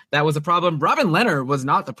defense that was a problem. Robin Lehner was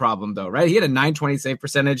not the problem, though, right? He had a .920 save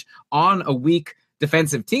percentage on a weak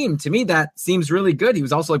defensive team. To me, that seems really good. He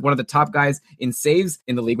was also like one of the top guys in saves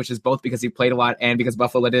in the league, which is both because he played a lot and because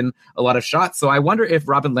Buffalo let in a lot of shots. So I wonder if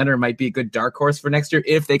Robin Lehner might be a good dark horse for next year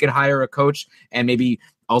if they could hire a coach and maybe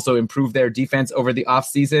also improve their defense over the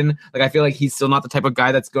offseason. Like, I feel like he's still not the type of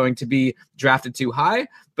guy that's going to be drafted too high.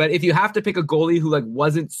 But if you have to pick a goalie who like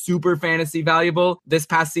wasn't super fantasy valuable this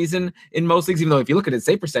past season in most leagues, even though if you look at his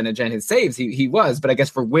save percentage and his saves, he was. But I guess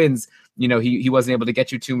for wins, he wasn't able to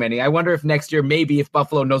get you too many. I wonder if next year, maybe if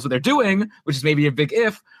Buffalo knows what they're doing, which is maybe a big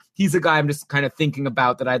if, he's a guy I'm just kind of thinking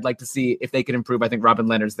about that I'd like to see if they can improve. I think Robin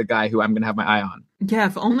Lehner's the guy who I'm going to have my eye on. Yeah,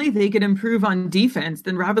 if only they could improve on defense,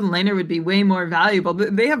 then Robin Lehner would be way more valuable.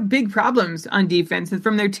 They have big problems on defense. And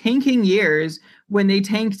from their tanking years, when they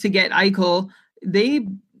tanked to get Eichel, they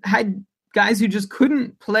had guys who just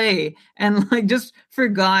couldn't play and like just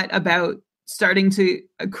forgot about starting to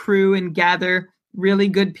accrue and gather really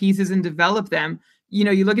good pieces and develop them.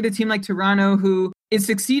 You look at a team like Toronto who is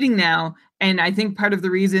succeeding now. And I think part of the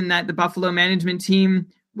reason that the Buffalo management team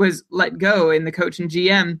was let go and the coach and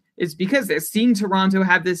GM is because they're seeing Toronto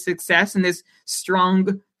have this success and this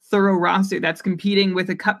strong, thorough roster that's competing with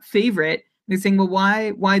a cup favorite. They're saying, well,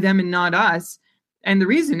 why them and not us? And the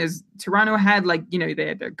reason is Toronto had they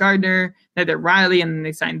had their Gardner, they had their Riley, and then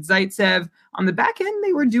they signed Zaitsev. On the back end,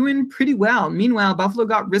 they were doing pretty well. Meanwhile, Buffalo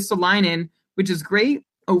got Ristolainen, which is great.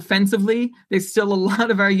 Offensively, there's still a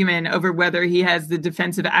lot of argument over whether he has the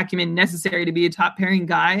defensive acumen necessary to be a top pairing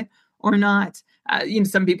guy or not.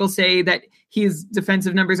 Some people say that his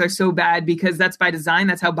defensive numbers are so bad because that's by design.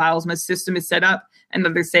 That's how Bylsma's system is set up. And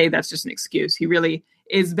others say that's just an excuse. He really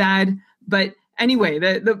is bad. But anyway,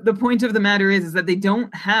 the point of the matter is that they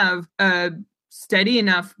don't have a steady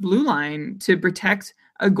enough blue line to protect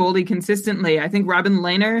a goalie consistently. I think Robin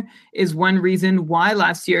Lehner is one reason why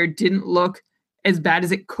last year didn't look as bad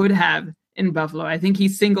as it could have in Buffalo. I think he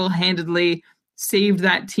single-handedly saved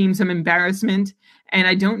that team some embarrassment, and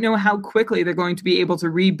I don't know how quickly they're going to be able to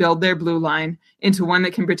rebuild their blue line into one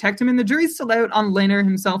that can protect him, and the jury's still out on Lehner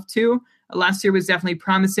himself too. Last year was definitely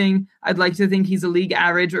promising. I'd like to think he's a league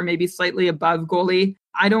average or maybe slightly above goalie.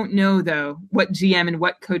 I don't know, though, what GM and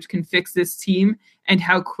what coach can fix this team and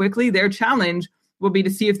how quickly their challenge will be to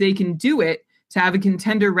see if they can do it to have a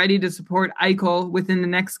contender ready to support Eichel within the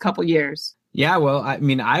next couple years. Yeah, well, I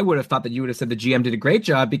mean, I would have thought that you would have said the GM did a great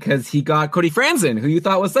job because he got Cody Franzen, who you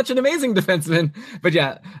thought was such an amazing defenseman. But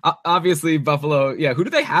yeah, obviously Buffalo, who do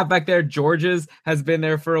they have back there? Georges has been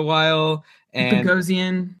there for a while. And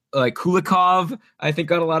Bogosian. Like Kulikov, I think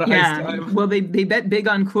got a lot of ice time. Well, they bet big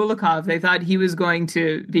on Kulikov. They thought he was going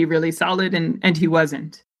to be really solid, and he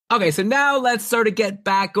wasn't. Okay, so now let's sort of get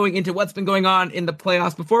back going into what's been going on in the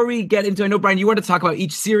playoffs. Before we get into, I know, Brian, you wanted to talk about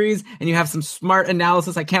each series, and you have some smart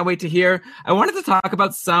analysis I can't wait to hear. I wanted to talk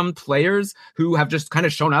about some players who have just kind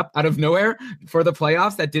of shown up out of nowhere for the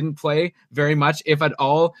playoffs that didn't play very much, if at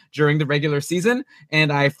all, during the regular season.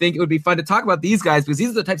 And I think it would be fun to talk about these guys because these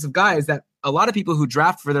are the types of guys that a lot of people who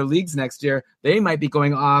draft for their leagues next year, they might be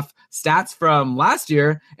going off stats from last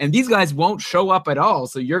year, and these guys won't show up at all.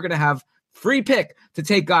 So you're going to have free pick to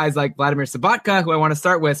take guys like Vladimir Sabatka, who I want to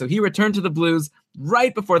start with. So he returned to the Blues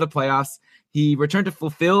right before the playoffs. He returned to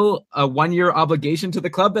fulfill a 1-year obligation to the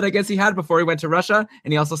club that I guess he had before he went to Russia.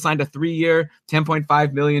 And he also signed a 3-year,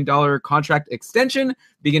 $10.5 million contract extension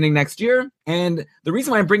beginning next year. And the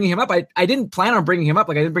reason why I'm bringing him up, I didn't plan on bringing him up.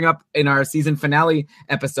 Like, I didn't bring up in our season finale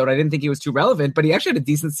episode. I didn't think he was too relevant, but he actually had a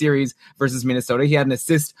decent series versus Minnesota. He had an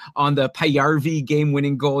assist on the Pajärvi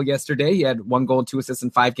game-winning goal yesterday. He had 1 goal and 2 assists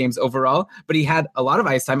in 5 games overall, but he had a lot of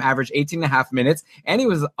ice time, averaged 18.5 minutes, and he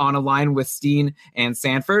was on a line with Steen and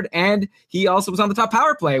Sanford, and he also was on the top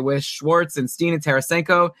power play with Schwartz and Steen and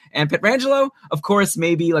Tarasenko and Pietrangelo. Of course,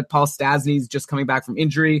 maybe like Paul Stastny's just coming back from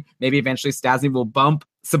injury. Maybe eventually Stastny will bump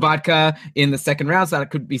Sabatka in the second round, so that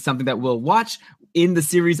could be something that we'll watch in the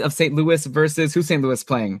series of St. Louis versus who's St. Louis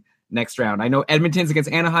playing next round. I know Edmonton's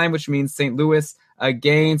against Anaheim, which means St. Louis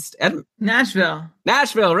against Nashville.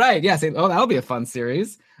 Nashville, right? Yeah. That'll be a fun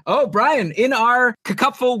series. Oh, Brian, in our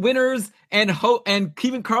Cupful winners and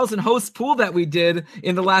Kevin Karlsson host pool that we did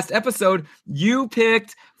in the last episode, you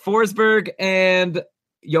picked Forsberg and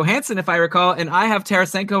Johansson, if I recall, and I have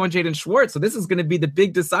Tarasenko and Jaden Schwartz. So this is going to be the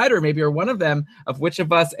big decider, maybe, or one of them, of which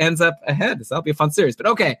of us ends up ahead. So that'll be a fun series. But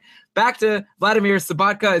okay, back to Vladimir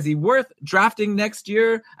Sabatka. Is he worth drafting next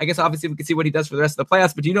year? I guess obviously we can see what he does for the rest of the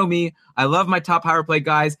playoffs, but you know me, I love my top power play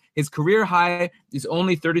guys. His career high is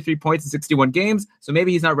only 33 points in 61 games, so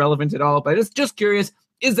maybe he's not relevant at all, but just curious,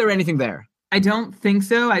 is there anything there? I don't think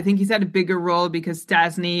so. I think he's had a bigger role because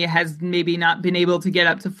Stastny has maybe not been able to get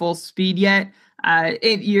up to full speed yet.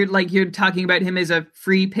 You're talking about him as a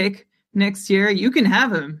free pick next year. You can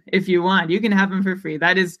have him if you want. You can have him for free.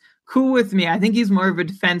 That is cool with me. I think he's more of a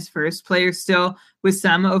defense first player still with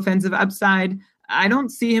some offensive upside. I don't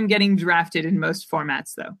see him getting drafted in most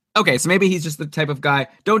formats, though. Okay, so maybe he's just the type of guy,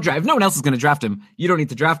 don't draft. If no one else is going to draft him, you don't need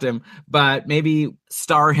to draft him, but maybe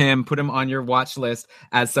star him, put him on your watch list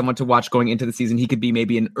as someone to watch going into the season. He could be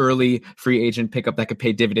maybe an early free agent pickup that could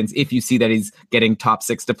pay dividends if you see that he's getting top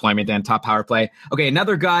 6 deployment and top power play. Okay,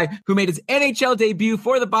 another guy who made his NHL debut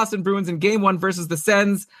for the Boston Bruins in Game 1 versus the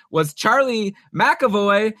Sens was Charlie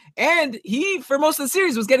McAvoy, and he, for most of the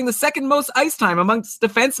series, was getting the second most ice time amongst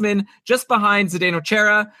defensemen, just behind Zdeno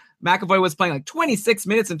Chara. McAvoy was playing like 26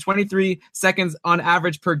 minutes and 23 seconds on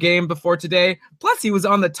average per game before today. Plus, he was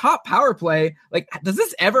on the top power play. Like, does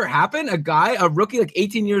this ever happen? A rookie, like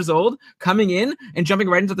 18 years old, coming in and jumping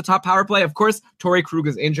right into the top power play? Of course, Torrey Krug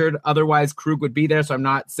is injured. Otherwise, Krug would be there. So I'm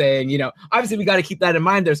not saying, obviously we got to keep that in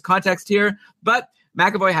mind. There's context here. But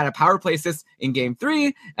McAvoy had a power play assist in Game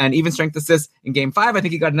 3 and even strength assist in Game 5. I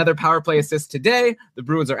think he got another power play assist today. The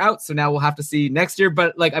Bruins are out, so now we'll have to see next year.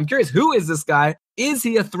 But I'm curious, who is this guy? Is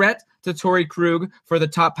he a threat to Torrey Krug for the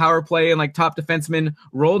top power play and top defenseman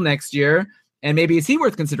role next year? And maybe is he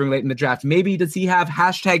worth considering late in the draft? Maybe does he have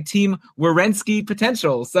 #Team Werenski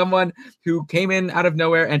potential? Someone who came in out of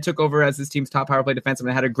nowhere and took over as his team's top power play defenseman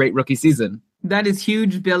and had a great rookie season. That is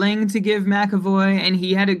huge billing to give McAvoy, and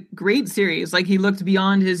he had a great series. He looked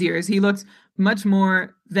beyond his years. He looked much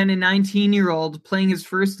more than a 19-year-old playing his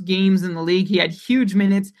first games in the league. He had huge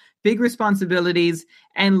minutes, big responsibilities,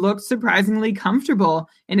 and looked surprisingly comfortable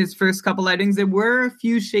in his first couple outings. There were a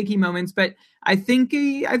few shaky moments, but I think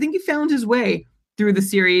he found his way through the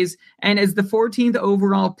series. And as the 14th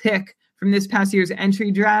overall pick from this past year's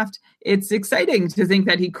entry draft, it's exciting to think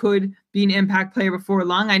that he could be an impact player before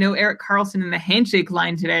long. I know Erik Karlsson in the handshake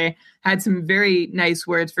line today had some very nice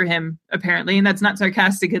words for him, apparently, and that's not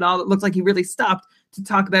sarcastic at all. It looked like he really stopped to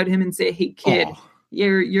talk about him and say, "Hey, kid,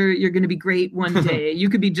 you're going to be great one day. You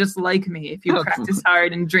could be just like me if you practice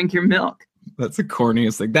hard and drink your milk." That's the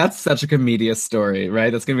corniest thing. That's such a Comedia story,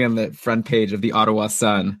 right? That's going to be on the front page of the Ottawa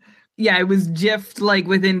Sun. Yeah, it was gifed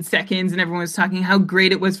within seconds, and everyone was talking how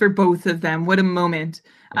great it was for both of them. What a moment.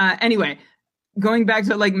 Anyway, going back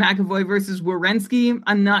to McAvoy versus Werenski,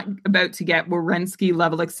 I'm not about to get Werenski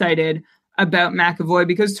level excited about McAvoy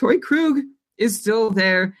because Torrey Krug is still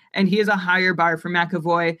there, and he has a higher bar for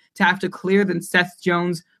McAvoy to have to clear than Seth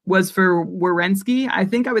Jones was for Werenski. I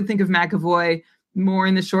think I would think of McAvoy more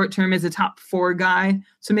in the short term as a top 4 guy.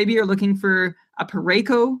 So maybe you're looking for a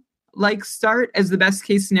Parayko-like start as the best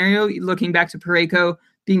case scenario, looking back to Parayko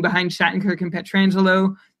being behind Shattenkirk and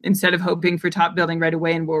Pietrangelo instead of hoping for top building right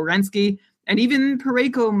away in Werenski. And even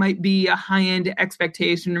Parayko might be a high-end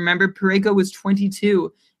expectation. Remember, Parayko was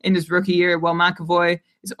 22 in his rookie year, while McAvoy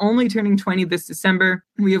is only turning 20 this December.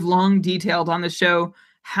 We have long detailed on the show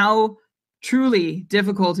how truly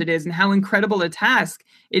difficult it is and how incredible a task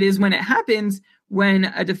it is when it happens, when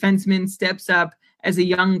a defenseman steps up as a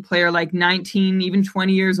young player, like 19, even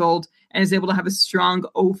 20 years old, and is able to have a strong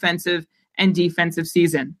offensive and defensive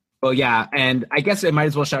season. Well, yeah, and I guess I might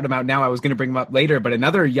as well shout him out now. I was going to bring him up later, but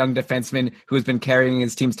another young defenseman who has been carrying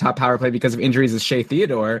his team's top power play because of injuries is Shea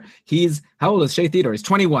Theodore. How old is Shea Theodore? He's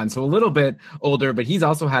 21, so a little bit older, but he's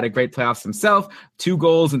also had a great playoffs himself. 2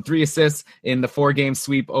 goals and 3 assists in the 4-game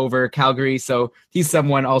sweep over Calgary, so he's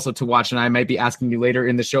someone also to watch, and I might be asking you later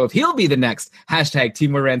in the show if he'll be the next hashtag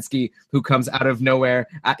Team Werenski who comes out of nowhere.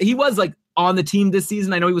 He was like on the team this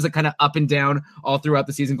season. I know he was kind of up and down all throughout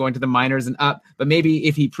the season, going to the minors and up, but maybe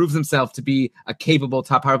if he proves himself to be a capable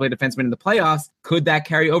top power play defenseman in the playoffs, could that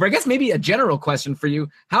carry over? I guess maybe a general question for you.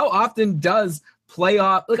 How often does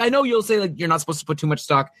playoff, like I know you'll say like you're not supposed to put too much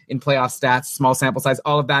stock in playoff stats, small sample size,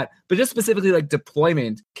 all of that, but just specifically like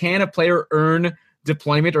deployment, can a player earn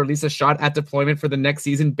deployment or at least a shot at deployment for the next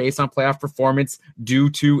season based on playoff performance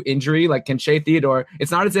due to injury? Like, can Shea Theodore,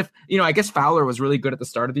 it's not as if, I guess Fowler was really good at the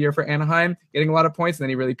start of the year for Anaheim, getting a lot of points, and then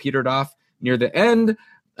he really petered off near the end.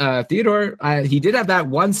 Theodore, he did have that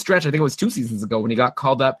one stretch, I think it was 2 seasons ago, when he got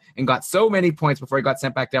called up and got so many points before he got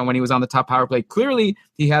sent back down when he was on the top power play. Clearly,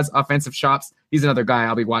 he has offensive chops. He's another guy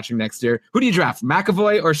I'll be watching next year. Who do you draft,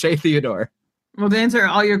 McAvoy or Shea Theodore? Well, to answer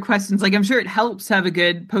all your questions, like I'm sure it helps have a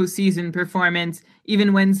good postseason performance,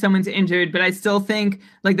 even when someone's injured. But I still think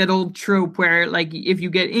like that old trope where like if you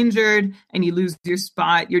get injured and you lose your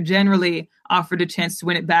spot, you're generally offered a chance to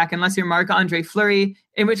win it back, unless you're Marc-Andre Fleury,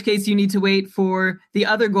 in which case you need to wait for the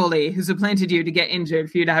other goalie who supplanted you to get injured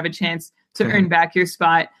for you to have a chance to earn back your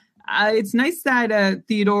spot. It's nice that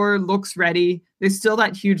Theodore looks ready. There's still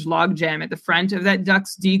that huge logjam at the front of that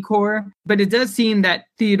Ducks D-core, but it does seem that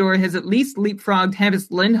Theodore has at least leapfrogged Hampus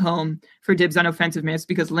Lindholm for dibs on offensive minutes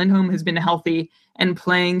because Lindholm has been healthy and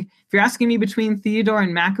playing. If you're asking me between Theodore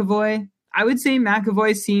and McAvoy, I would say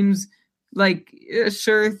McAvoy seems like a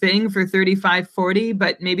sure thing for 35-40,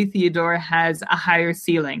 but maybe Theodore has a higher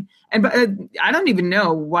ceiling. And but I don't even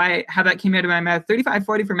know how that came out of my mouth. 35-40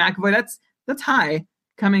 for McAvoy, that's high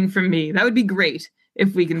coming from me. That would be great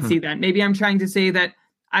if we can see that. Maybe I'm trying to say that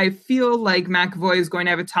I feel like McAvoy is going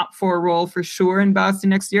to have a top 4 role for sure in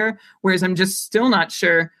Boston next year, whereas I'm just still not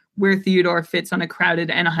sure where Theodore fits on a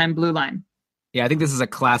crowded Anaheim blue line. Yeah, I think this is a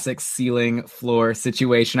classic ceiling floor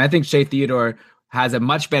situation. I think Shea Theodore has a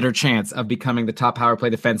much better chance of becoming the top power play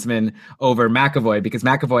defenseman over McAvoy, because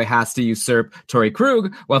McAvoy has to usurp Torrey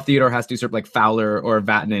Krug, while Theodore has to usurp like Fowler or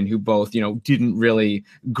Vatanen, who both, didn't really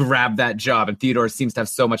grab that job. And Theodore seems to have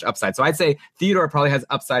so much upside. So I'd say Theodore probably has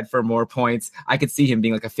upside for more points. I could see him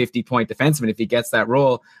being like a 50-point defenseman if he gets that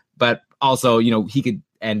role. But also, he could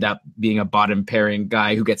end up being a bottom pairing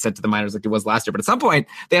guy who gets sent to the minors like he was last year. But at some point,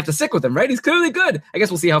 they have to stick with him, right? He's clearly good. I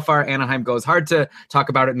guess we'll see how far Anaheim goes. Hard to talk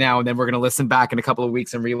about it now, and then we're going to listen back in a couple of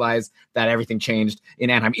weeks and realize that everything changed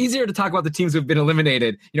in Anaheim. Easier to talk about the teams who've been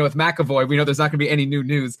eliminated. With McAvoy, we know there's not going to be any new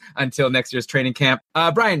news until next year's training camp.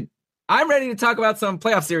 Brian, I'm ready to talk about some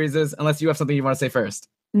playoff series, unless you have something you want to say first.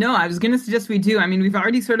 No, I was going to suggest we do. I mean, we've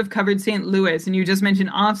already sort of covered St. Louis, and you just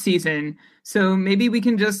mentioned off-season. So maybe we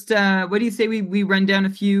can just, what do you say we run down a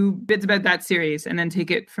few bits about that series and then take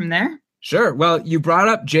it from there? Sure. Well, you brought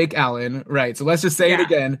up Jake Allen, right? So let's just say it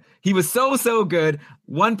again. He was so good.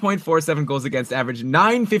 1.47 goals against average,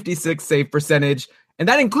 956 save percentage. And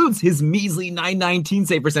that includes his measly 919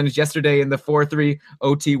 save percentage yesterday in the 4-3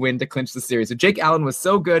 OT win to clinch the series. So Jake Allen was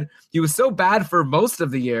so good. He was so bad for most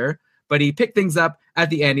of the year, but he picked things up at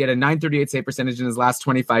the end. He had a 938 save percentage in his last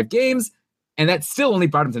 25 games, and that still only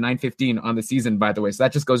brought him to 915 on the season, by the way. So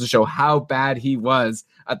that just goes to show how bad he was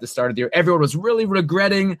at the start of the year. Everyone was really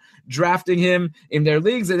regretting drafting him in their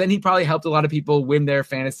leagues, and then he probably helped a lot of people win their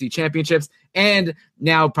fantasy championships. And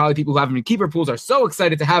now probably people who have him in keeper pools are so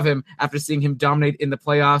excited to have him after seeing him dominate in the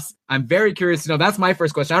playoffs. I'm very curious to know. That's my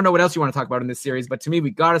first question. I don't know what else you want to talk about in this series, but to me,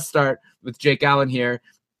 we got to start with Jake Allen here.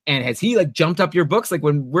 And has he jumped up your books? Like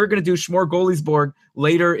when we're going to do Schmore Goalies board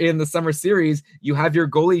later in the summer series, you have your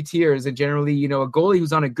goalie tiers, and generally, a goalie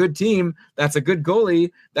who's on a good team, that's a good goalie.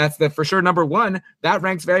 That's the for sure number 1. That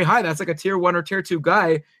ranks very high. That's like a tier 1 or tier 2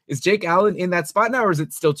 guy. Is Jake Allen in that spot now, or is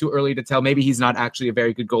it still too early to tell? Maybe he's not actually a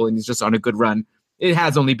very good goalie and he's just on a good run. It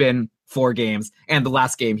has only been 4 games, and the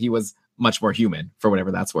last game he was much more human, for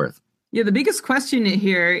whatever that's worth. Yeah, the biggest question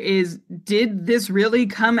here is, did this really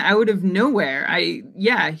come out of nowhere?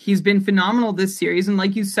 He's been phenomenal this series. And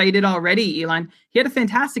like you cited already, Elon, he had a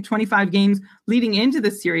fantastic 25 games leading into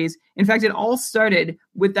the series. In fact, it all started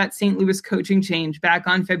with that St. Louis coaching change back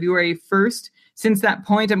on February 1st. Since that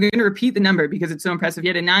point, I'm going to repeat the number because it's so impressive. He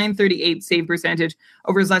had a 938 save percentage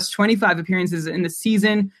over his last 25 appearances in the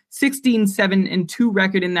season, 16-7-2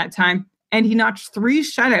 record in that time. And he notched 3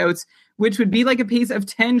 shutouts, which would be like a pace of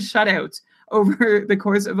 10 shutouts over the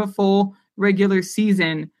course of a full regular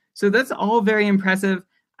season. So that's all very impressive.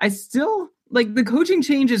 I still like the coaching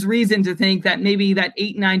change is reason to think that maybe that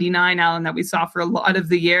 899 Allen that we saw for a lot of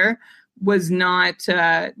the year was not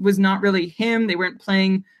really him. They weren't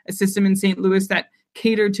playing a system in St. Louis that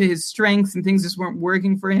catered to his strengths and things just weren't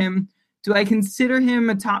working for him. Do I consider him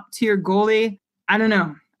a top tier goalie? I don't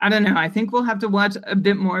know. I think we'll have to watch a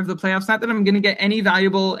bit more of the playoffs. Not that I'm going to get any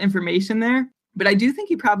valuable information there, but I do think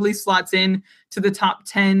he probably slots in to the top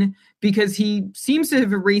 10 because he seems to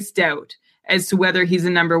have erased doubt as to whether he's a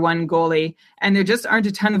number one goalie. And there just aren't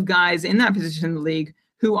a ton of guys in that position in the league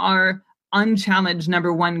who are unchallenged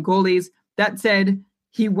number one goalies. That said,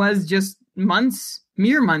 he was just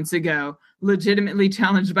mere months ago, legitimately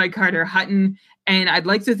challenged by Carter Hutton. And I'd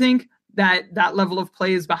like to think that level of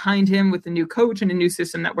play is behind him with a new coach and a new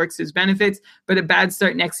system that works his benefits. But a bad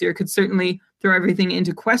start next year could certainly throw everything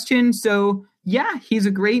into question. So yeah, he's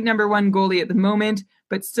a great number one goalie at the moment,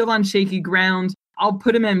 but still on shaky ground. I'll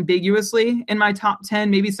put him ambiguously in my top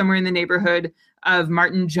 10, maybe somewhere in the neighborhood of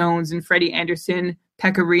Martin Jones and Freddie Anderson,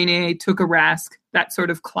 Pekka Rinne, Tuukka Rask, that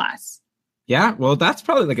sort of class. Yeah, well, that's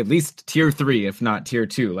probably like at least tier 3, if not tier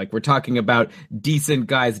 2. Like we're talking about decent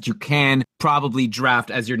guys that you can probably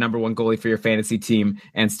draft as your number one goalie for your fantasy team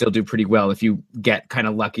and still do pretty well if you get kind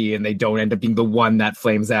of lucky and they don't end up being the one that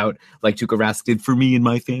flames out like Tuukka Rask did for me in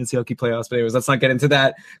my fantasy hockey playoffs. But anyways, let's not get into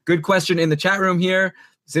that. Good question in the chat room here.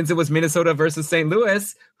 Since it was Minnesota versus St.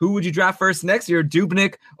 Louis, who would you draft first next year,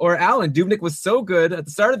 Dubnyk or Allen? Dubnyk was so good at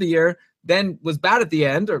the start of the year, then was bad at the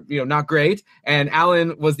end, or not great. And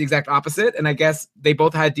Allen was the exact opposite. And I guess they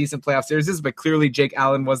both had decent playoff series, but clearly Jake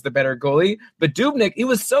Allen was the better goalie. But Dubnyk, he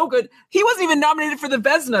was so good. He wasn't even nominated for the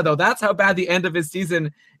Vezina, though. That's how bad the end of his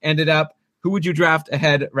season ended up. Who would you draft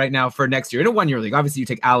ahead right now for next year in a one-year league? Obviously, you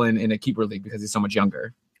take Allen in a keeper league because he's so much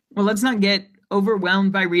younger. Well, let's not get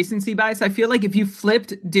overwhelmed by recency bias. I feel like if you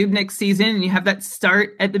flipped Dubnyk's season and you have that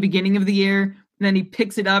start at the beginning of the year, and then he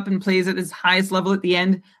picks it up and plays at his highest level at the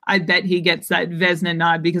end, I bet he gets that Vezina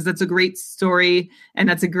nod because that's a great story and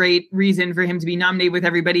that's a great reason for him to be nominated with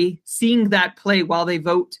everybody seeing that play while they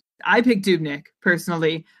vote. I picked Dubnyk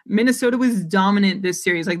personally. Minnesota was dominant this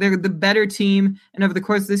series. Like they're the better team. And over the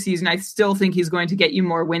course of the season, I still think he's going to get you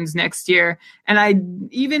more wins next year. And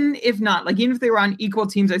even if they were on equal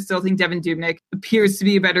teams, I still think Devan Dubnyk appears to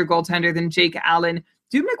be a better goaltender than Jake Allen.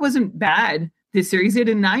 Dubnyk wasn't bad this series. He had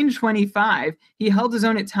a .925. He held his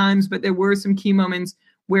own at times, but there were some key moments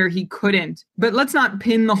where he couldn't. But let's not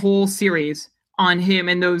pin the whole series on him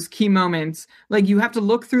in those key moments. Like you have to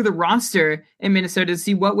look through the roster in Minnesota to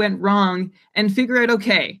see what went wrong and figure out,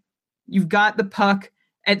 okay, you've got the puck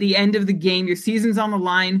at the end of the game. Your season's on the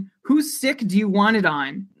line. Whose stick do you want it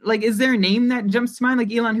on? Like, is there a name that jumps to mind?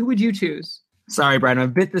 Like, Elon, who would you choose? Sorry, Brian, I'm a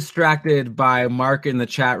bit distracted by Mark in the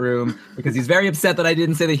chat room because he's very upset that I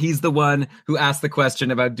didn't say that he's the one who asked the question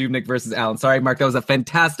about Dubnyk versus Allen. Sorry, Mark, that was a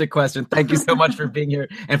fantastic question. Thank you so much for being here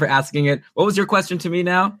and for asking it. What was your question to me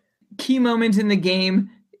now? Key moment in the game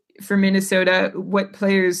for Minnesota. What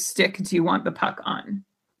player's stick do you want the puck on?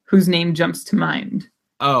 Whose name jumps to mind?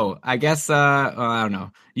 Oh, I guess, I don't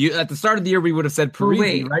know. You at the start of the year, we would have said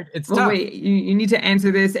Parise, right? It's tough. Wait, you need to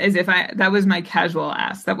answer this as if that was my casual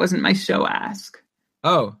ask. That wasn't my show ask.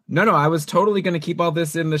 Oh, no, I was totally going to keep all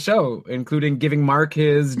this in the show, including giving Mark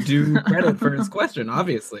his due credit for his question,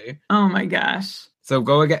 obviously. Oh my gosh. So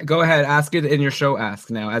go ahead, ask it in your show ask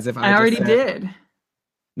now, as if I already did.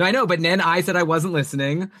 No, I know, but then I said I wasn't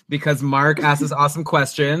listening because Mark asked this awesome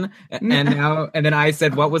question, and then I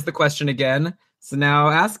said, what was the question again? So now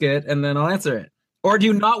ask it, and then I'll answer it. Or do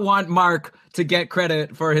you not want Mark to get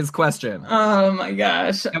credit for his question? Oh my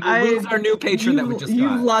gosh. And we'll lose our new patron that we just got.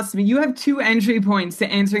 You've lost me. You have 2 entry points to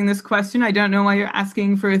answering this question. I don't know why you're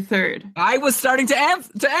asking for a third. I was starting to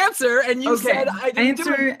answer, and you said I didn't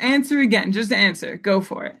do it. Answer again. Just answer. Go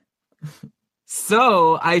for it.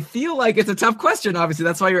 So I feel like it's a tough question. Obviously,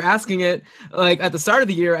 that's why you're asking it. Like at the start of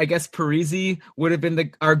the year, I guess Parise would have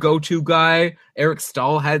been our go-to guy. Eric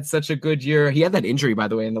Stahl had such a good year. He had that injury, by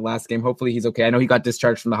the way, in the last game. Hopefully, he's okay. I know he got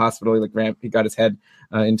discharged from the hospital. He got his head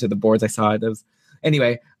into the boards. I saw it.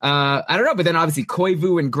 Anyway, I don't know. But then obviously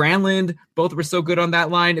Koivu and Granlund both were so good on that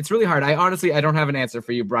line. It's really hard. I don't have an answer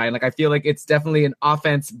for you, Brian. Like I feel like it's definitely an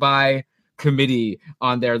offense by committee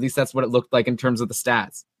on there. At least that's what it looked like in terms of the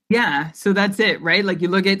stats. Yeah, so that's it, right? Like you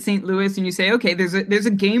look at St. Louis and you say, okay, there's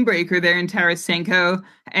a game breaker there in Tarasenko,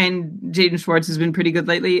 and Jaden Schwartz has been pretty good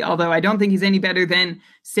lately, although I don't think he's any better than,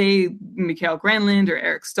 say, Mikael Granlund or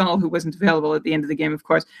Eric Stahl, who wasn't available at the end of the game, of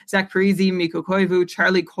course, Zach Parise, Mikko Koivu,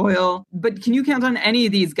 Charlie Coyle. But can you count on any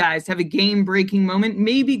of these guys to have a game-breaking moment?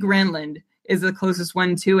 Maybe Granlund is the closest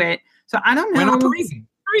one to it. So I don't know. Why not Parise?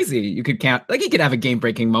 Parise. You could count, like, he could have a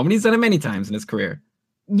game-breaking moment. He's done it many times in his career.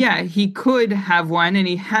 Yeah, he could have one, and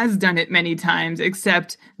he has done it many times,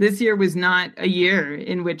 except this year was not a year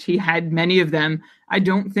in which he had many of them. I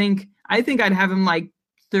think I'd have him like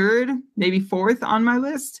third, maybe fourth on my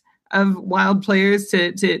list of Wild players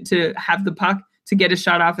to have the puck, to get a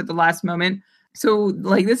shot off at the last moment. So,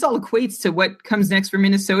 like, this all equates to what comes next for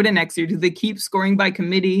Minnesota next year. Do they keep scoring by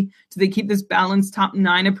committee? Do they keep this balanced top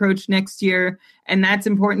 9 approach next year? And that's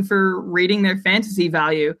important for rating their fantasy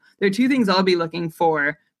value. There are two things I'll be looking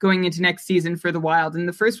for going into next season for the Wild. And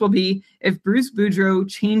the first will be if Bruce Boudreau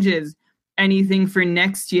changes anything for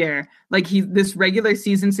next year. Like, this regular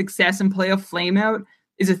season success and playoff flameout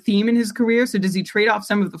is a theme in his career. So does he trade off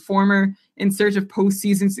some of the former in search of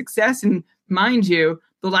postseason success? And mind you,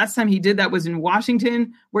 the last time he did that was in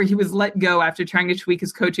Washington, where he was let go after trying to tweak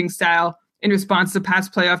his coaching style in response to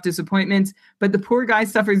past playoff disappointments. But the poor guy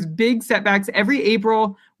suffers big setbacks every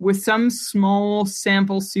April with some small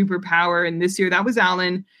sample superpower. And this year that was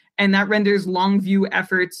Allen. And that renders long view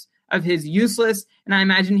efforts of his useless. And I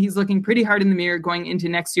imagine he's looking pretty hard in the mirror going into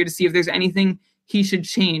next year to see if there's anything he should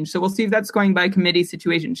change. So we'll see if that scoring by committee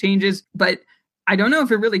situation changes. But I don't know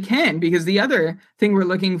if it really can, because the other thing we're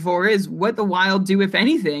looking for is what the Wild do, if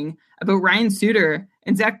anything, about Ryan Suter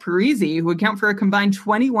and Zach Parise, who account for a combined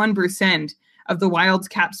 21% of the Wild's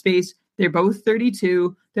cap space. They're both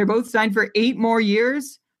 32. They're both signed for 8 more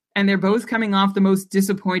years, and they're both coming off the most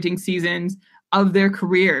disappointing seasons of their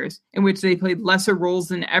careers, in which they played lesser roles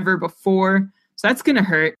than ever before. So that's going to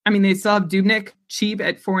hurt. I mean, they still have Dubnyk cheap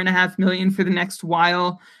at $4.5 million for the next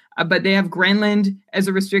while. But they have Granlund as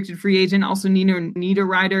a restricted free agent, also Nino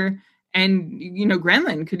Niederreiter. And,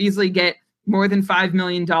 Granlund could easily get more than $5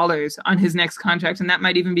 million on his next contract, and that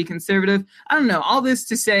might even be conservative. I don't know. All this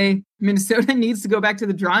to say, Minnesota needs to go back to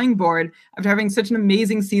the drawing board after having such an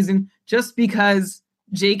amazing season just because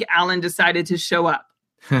Jake Allen decided to show up.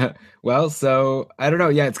 Well, so I don't know.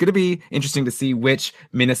 Yeah, it's going to be interesting to see which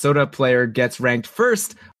Minnesota player gets ranked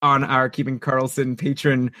first on our Keeping Karlsson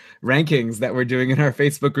patron rankings that we're doing in our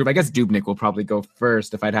Facebook group. I guess Dubnyk will probably go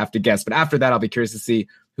first if I'd have to guess. But after that, I'll be curious to see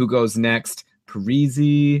who goes next.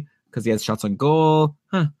 Parise, because he has shots on goal.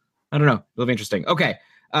 I don't know. It'll be interesting. Okay.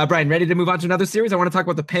 Brian, ready to move on to another series? I want to talk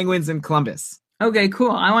about the Penguins in Columbus. Okay,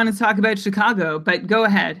 cool. I want to talk about Chicago, but go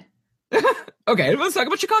ahead. Okay, let's talk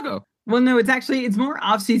about Chicago. Well, no, it's more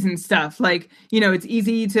off-season stuff. Like, it's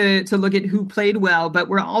easy to look at who played well, but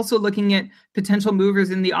we're also looking at potential movers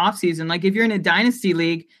in the off-season. Like, if you're in a dynasty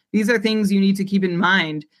league, these are things you need to keep in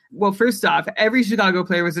mind. Well, first off, every Chicago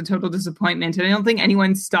player was a total disappointment, and I don't think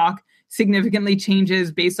anyone's stock significantly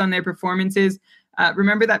changes based on their performances.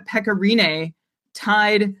 Remember that Pekka Rinne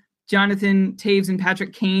tied Jonathan Toews and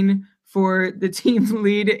Patrick Kane for the team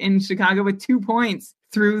lead in Chicago with 2 points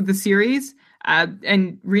through the series.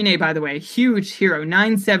 And Rinne, by the way, huge hero,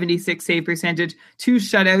 976 save percentage, 2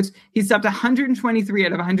 shutouts. He stopped 123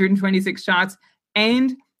 out of 126 shots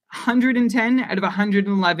and 110 out of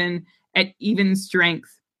 111 at even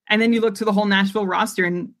strength. And then you look to the whole Nashville roster,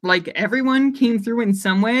 and like everyone came through in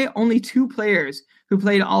some way. Only 2 players who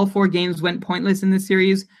played all 4 games went pointless in the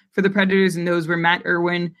series for the Predators, and those were Matt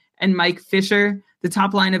Irwin and Mike Fisher. The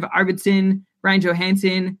top line of Arvidsson, Ryan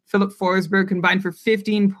Johansson, Philip Forsberg combined for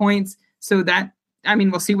 15 points. So that,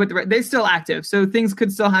 we'll see what they're still active. So things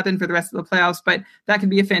could still happen for the rest of the playoffs, but that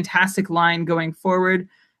could be a fantastic line going forward.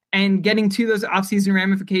 And getting to those offseason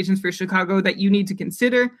ramifications for Chicago that you need to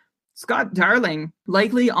consider, Scott Darling,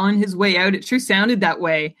 likely on his way out. It sure sounded that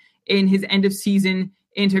way in his end of season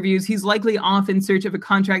interviews. He's likely off in search of a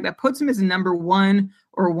contract that puts him as a number 1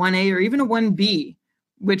 or 1A or even a 1B,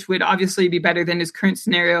 which would obviously be better than his current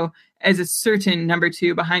scenario as a certain number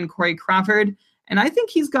 2 behind Corey Crawford. And I think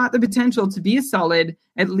he's got the potential to be a solid,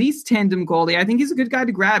 at least tandem goalie. I think he's a good guy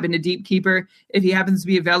to grab in a deep keeper if he happens to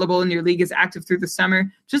be available and your league is active through the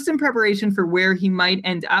summer, just in preparation for where he might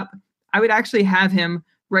end up. I would actually have him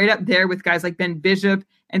right up there with guys like Ben Bishop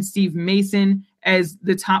and Steve Mason as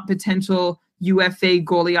the top potential UFA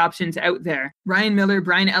goalie options out there. Ryan Miller,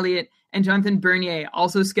 Brian Elliott, and Jonathan Bernier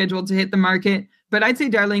also scheduled to hit the market. But I'd say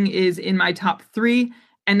Darling is in my top 3.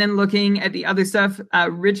 And then looking at the other stuff,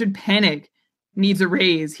 Richard Panik needs a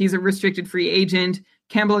raise. He's a restricted free agent.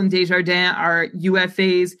 Campbell and Desjardins are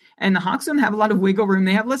UFAs, and the Hawks don't have a lot of wiggle room.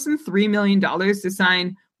 They have less than $3 million to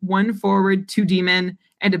sign 1 forward, 2 D-men,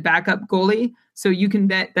 and a backup goalie. So you can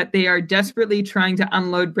bet that they are desperately trying to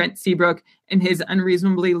unload Brent Seabrook and his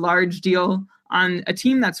unreasonably large deal on a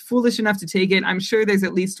team that's foolish enough to take it. I'm sure there's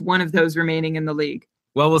at least one of those remaining in the league.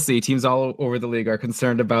 Well, we'll see. Teams all over the league are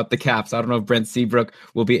concerned about the Caps. I don't know if Brent Seabrook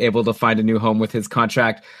will be able to find a new home with his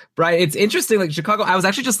contract. Brian, it's interesting. Like Chicago, I was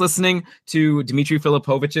actually just listening to Dmitry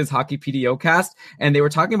Filipovich's Hockey PDO cast, and they were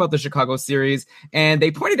talking about the Chicago series, and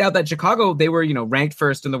they pointed out that Chicago, they were, ranked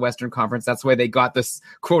first in the Western Conference. That's why they got this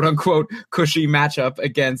quote unquote cushy matchup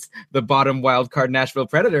against the bottom wildcard Nashville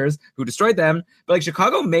Predators, who destroyed them. But like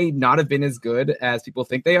Chicago may not have been as good as people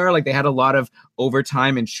think they are. Like they had a lot of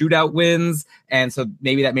overtime and shootout wins, and so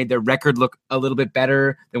maybe that made their record look a little bit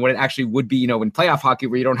better than what it actually would be, in playoff hockey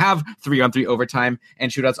where you don't have 3-on-3 overtime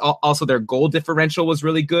and shootouts. Also, their goal differential was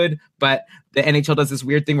really good, but the NHL does this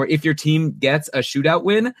weird thing where if your team gets a shootout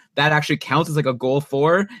win, that actually counts as like a goal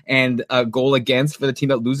for and a goal against for the team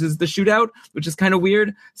that loses the shootout, which is kind of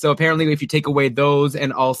weird. So apparently if you take away those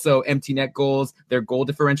and also empty net goals, their goal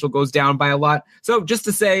differential goes down by a lot. So just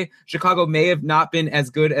to say, Chicago may have not been as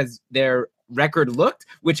good as their record looked,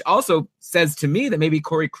 which also says to me that maybe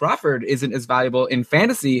Corey Crawford isn't as valuable in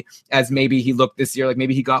fantasy as maybe he looked this year. Like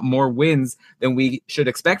maybe he got more wins than we should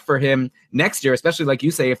expect for him next year, especially like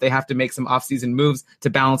you say, if they have to make some offseason moves to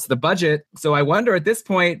balance the budget. So I wonder at this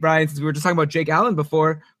point, Brian, since we were just talking about Jake Allen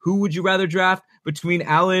before, who would you rather draft between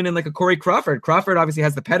Allen and like a Corey Crawford? Crawford obviously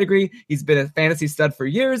has the pedigree. He's been a fantasy stud for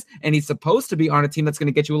years, and he's supposed to be on a team that's going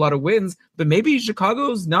to get you a lot of wins, but maybe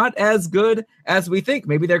Chicago's not as good as we think.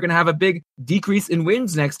 Maybe they're going to have a big decrease in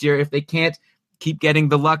wins next year if they can't keep getting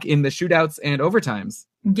the luck in the shootouts and overtimes.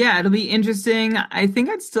 Yeah, it'll be interesting. I think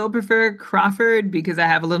I'd still prefer Crawford because I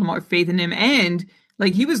have a little more faith in him. And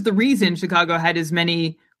like he was the reason Chicago had as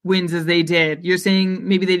many wins as they did. You're saying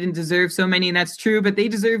maybe they didn't deserve so many, and that's true, but they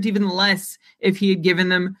deserved even less if he had given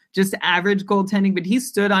them just average goaltending. But he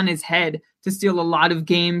stood on his head to steal a lot of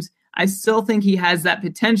games. I still think he has that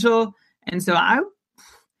potential. And so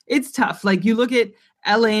it's tough. Like you look at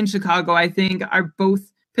LA and Chicago, I think are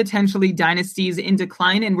both potentially dynasties in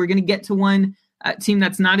decline. And we're going to get to one team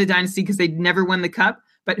that's not a dynasty because they never won the cup,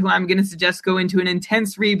 but who I'm going to suggest go into an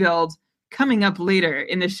intense rebuild coming up later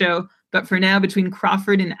in the show. But for now, between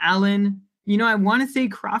Crawford and Allen, I want to say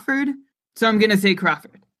Crawford, so I'm going to say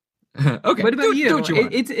Crawford. Okay. What about you? Do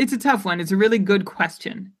It's a tough one. It's a really good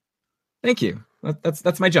question. Thank you.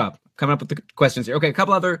 That's my job, coming up with the questions here. Okay, a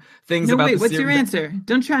couple other things about the what's series. your answer?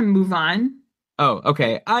 Don't try and move on. Oh,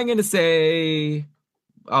 okay. I'm going to say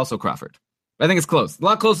also Crawford. I think it's close. A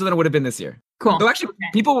lot closer than it would have been this year. Cool. So actually,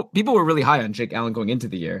 people were really high on Jake Allen going into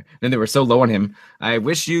the year. Then they were so low on him. I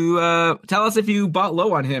wish you tell us if you bought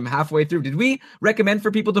low on him halfway through. Did we recommend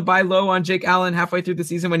for people to buy low on Jake Allen halfway through the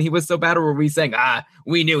season when he was so bad, or were we saying,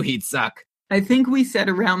 we knew he'd suck? I think we said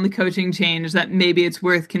around the coaching change that maybe it's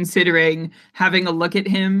worth considering having a look at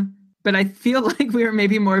him. But I feel like we were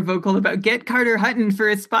maybe more vocal about get Carter Hutton for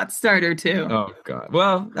a spot start or two. Oh, God.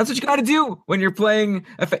 Well, that's what you got to do when you're playing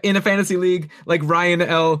in a fantasy league. Like Ryan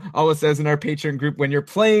L. always says in our Patreon group, when you're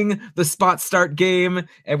playing the spot start game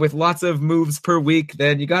and with lots of moves per week,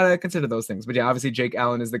 then you got to consider those things. But yeah, obviously Jake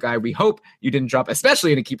Allen is the guy we hope you didn't drop,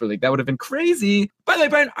 especially in a keeper league. That would have been crazy. By the way,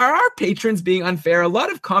 Brian, are our patrons being unfair? A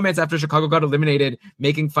lot of comments after Chicago got eliminated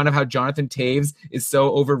making fun of how Jonathan Toews is so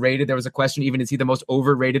overrated. There was a question, even, is he the most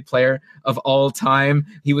overrated player of all time?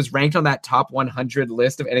 He was ranked on that top 100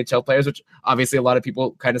 list of NHL players, which obviously a lot of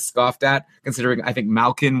people kind of scoffed at, considering I think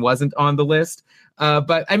Malkin wasn't on the list.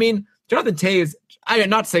 But I mean, Jonathan Toews, I'm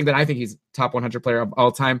not saying that I think he's top 100 player of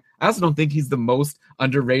all time. I also don't think he's the most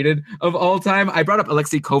underrated of all time. I brought up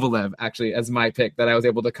Alexei Kovalev actually as my pick that I was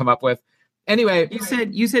able to come up with. Anyway,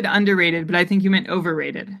 you said underrated, but I think you meant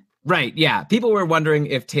overrated. Right, yeah. People were wondering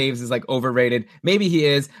if Toews is like overrated. Maybe he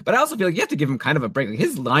is, but I also feel like you have to give him kind of a break. Like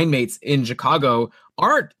his line mates in Chicago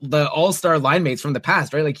aren't the all-star line mates from the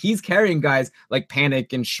past, right? Like he's carrying guys like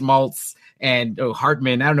Panik and Schmaltz and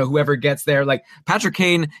Hartman. I don't know, whoever gets there. Like Patrick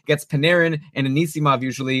Kane gets Panarin and Anisimov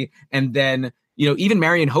usually, and then even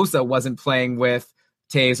Marian Hossa wasn't playing with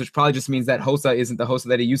Toews, which probably just means that Hossa isn't the Hossa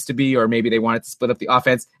that he used to be, or maybe they wanted to split up the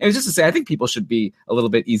offense. And it was just to say, I think people should be a little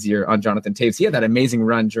bit easier on Jonathan Toews. He had that amazing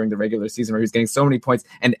run during the regular season where he was getting so many points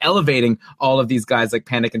and elevating all of these guys like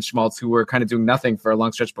Panik and Schmaltz, who were kind of doing nothing for a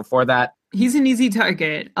long stretch before that. He's an easy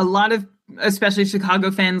target. A lot of, especially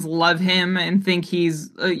Chicago fans, love him and think he's,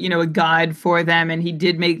 a god for them. And he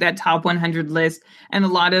did make that top 100 list. And a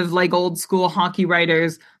lot of like old school hockey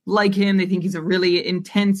writers like him. They think he's a really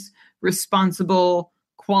intense, responsible,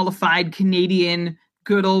 qualified Canadian,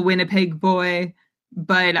 good old Winnipeg boy.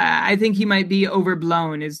 But I think he might be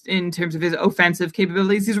overblown in terms of his offensive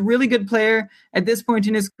capabilities. He's a really good player at this point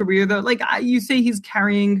in his career, though. Like you say, he's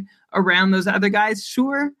carrying around those other guys.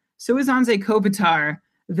 Sure. So is Anze Kopitar,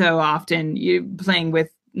 though, often playing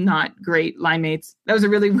with not great line mates. That was a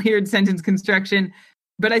really weird sentence construction.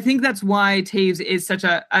 But I think that's why Toews is such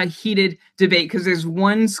a heated debate, because there's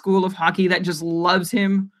one school of hockey that just loves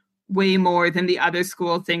him way more than the other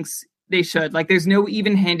school thinks they should. Like, there's no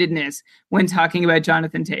even-handedness when talking about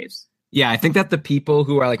Jonathan Toews. Yeah, I think that the people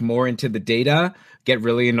who are like more into the data get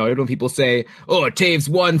really annoyed when people say, oh, Toews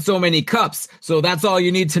won so many cups, so that's all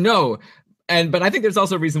you need to know. But I think there's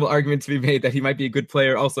also a reasonable argument to be made that he might be a good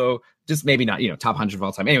player, also just maybe not, top 100 of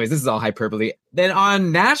all time. Anyways, this is all hyperbole. Then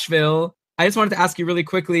on Nashville, I just wanted to ask you really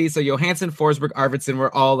quickly. So Johansson, Forsberg, Arvidsson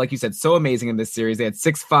were all, like you said, so amazing in this series. They had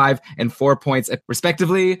 6, 5, and 4 points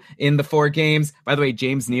respectively in the 4 games. By the way,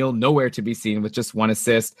 James Neal, nowhere to be seen with just 1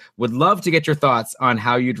 assist. Would love to get your thoughts on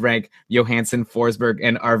how you'd rank Johansson, Forsberg,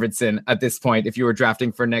 and Arvidsson at this point if you were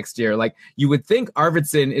drafting for next year. Like, you would think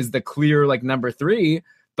Arvidsson is the clear, number 3.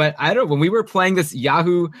 But I don't know, when we were playing this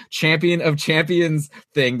Yahoo Champion of Champions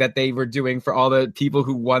thing that they were doing for all the people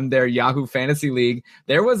who won their Yahoo Fantasy League,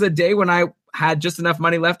 there was a day when I had just enough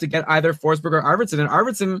money left to get either Forsberg or Arvidsson, and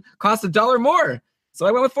Arvidsson cost $1 more. So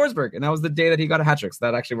I went with Forsberg, and that was the day that he got a hat trick. So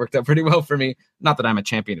that actually worked out pretty well for me. Not that I'm a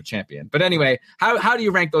champion of champion. But anyway, how do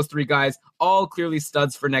you rank those 3 guys? All clearly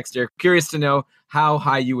studs for next year. Curious to know how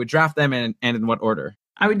high you would draft them and in what order.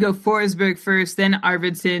 I would go Forsberg first, then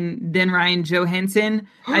Arvidsson, then Ryan Johansson.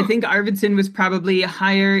 I think Arvidsson was probably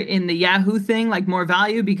higher in the Yahoo thing, like more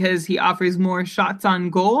value because he offers more shots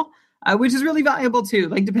on goal, which is really valuable too.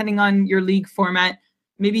 Like, depending on your league format,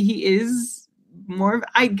 maybe he is more.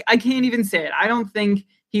 I can't even say it. I don't think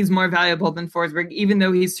he's more valuable than Forsberg, even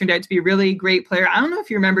though he's turned out to be a really great player. I don't know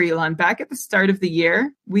if you remember, Elon, back at the start of the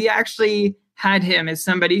year, we actually had him as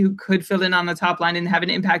somebody who could fill in on the top line and have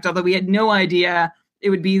an impact, although we had no idea it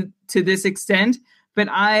would be to this extent. But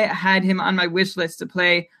I had him on my wish list to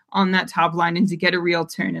play on that top line and to get a real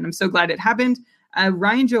turn. And I'm so glad it happened.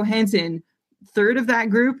 Ryan Johansson, third of that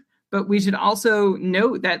group, but we should also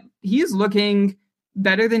note that he is looking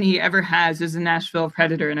better than he ever has as a Nashville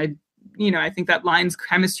Predator. And I think that line's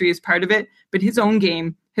chemistry is part of it, but his own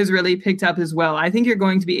game has really picked up as well. I think you're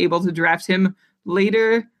going to be able to draft him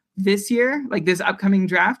later this year, like this upcoming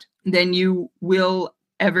draft, than you will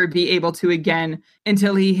ever be able to again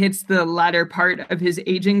until he hits the latter part of his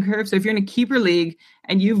aging curve. So if you're in a keeper league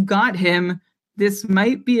and you've got him, this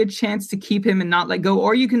might be a chance to keep him and not let go,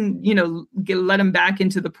 or you can, let him back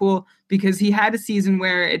into the pool, because he had a season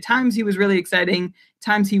where at times he was really exciting,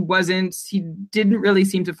 times he wasn't. He didn't really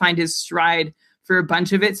seem to find his stride for a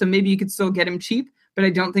bunch of it. So maybe you could still get him cheap, but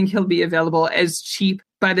I don't think he'll be available as cheap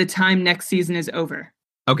by the time next season is over.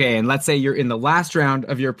 Okay, and let's say you're in the last round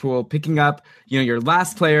of your pool, picking up, your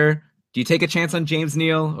last player. Do you take a chance on James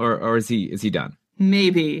Neal, or is he done?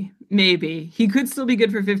 Maybe. He could still be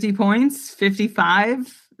good for 50 points,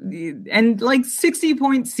 55, and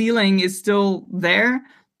 60-point ceiling is still there,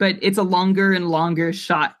 but it's a longer and longer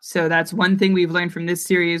shot. So that's one thing we've learned from this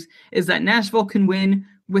series, is that Nashville can win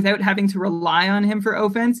without having to rely on him for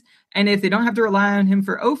offense. And if they don't have to rely on him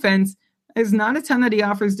for offense, there's not a ton that he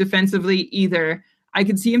offers defensively either. I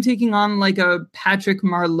could see him taking on a Patrick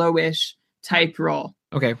Marleau-ish type role.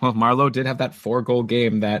 Okay, well, Marleau did have that 4-goal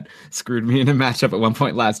game that screwed me in a matchup at one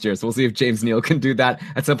point last year, so we'll see if James Neal can do that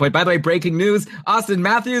at some point. By the way, breaking news, Auston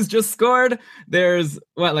Matthews just scored. There's,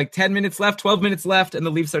 10 minutes left, 12 minutes left, and the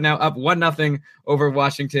Leafs are now up 1-0 over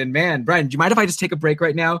Washington. Man, Brian, do you mind if I just take a break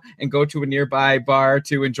right now and go to a nearby bar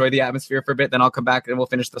to enjoy the atmosphere for a bit? Then I'll come back and we'll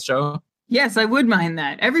finish the show. Yes, I would mind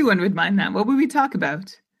that. Everyone would mind that. What would we talk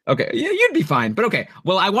about? Okay, yeah, you'd be fine, but okay.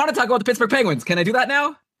 Well, I want to talk about the Pittsburgh Penguins. Can I do that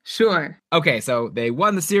now? Sure. Okay, so they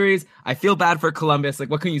won the series. I feel bad for Columbus.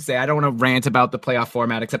 What can you say? I don't want to rant about the playoff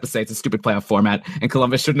format, except to say it's a stupid playoff format, and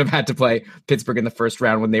Columbus shouldn't have had to play Pittsburgh in the first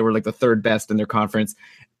round when they were the third best in their conference.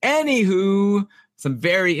 Anywho, some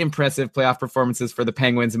very impressive playoff performances for the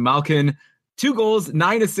Penguins. Malkin, 2 goals,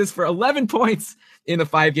 9 assists for 11 points in the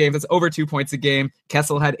 5 games. That's over 2 points a game.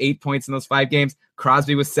 Kessel had 8 points in those 5 games.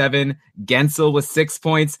 Crosby was 7. Gensel was 6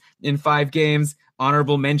 points in 5 games.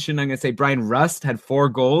 Honorable mention, I'm going to say Brian Rust had 4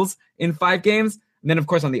 goals in 5 games. And then, of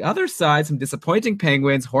course, on the other side, some disappointing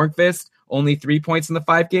Penguins. Hornqvist, only 3 points in the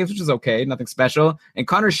 5 games, which is okay, nothing special. And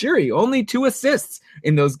Connor Sheary, only 2 assists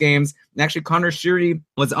in those games. And actually, Connor Sheary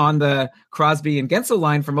was on the Crosby and Gensel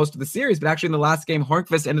line for most of the series, but actually in the last game,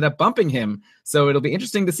 Hornqvist ended up bumping him. So it'll be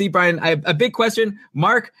interesting to see, Brian. I have a big question.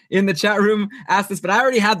 Mark in the chat room asked this, but I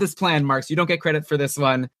already had this plan, Mark, so you don't get credit for this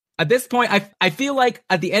one. At this point, I feel like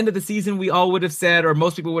at the end of the season, we all would have said, or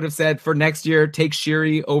most people would have said, for next year, take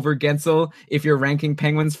Sheary over Gensel if you're ranking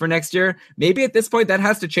Penguins for next year. Maybe at this point that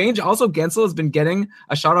has to change. Also, Gensel has been getting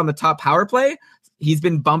a shot on the top power play. He's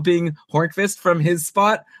been bumping Hornqvist from his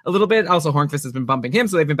spot a little bit. Also, Hornqvist has been bumping him,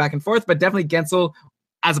 so they've been back and forth. But definitely Gensel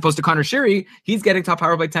as opposed to Connor Sheary, he's getting top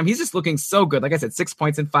power play time. He's just looking so good. Like I said, 6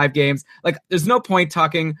 points in 5 games. Like, there's no point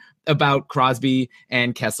talking about Crosby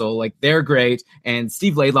and Kessel. Like, they're great. And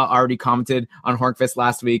Steve Laidlaw already commented on Hornqvist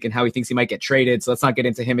last week and how he thinks he might get traded. So let's not get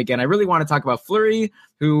into him again. I really want to talk about Fleury,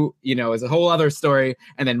 who, is a whole other story.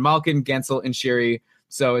 And then Malkin, Gensel, and Sheary.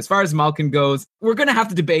 So as far as Malkin goes, we're going to have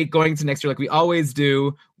to debate going into next year like we always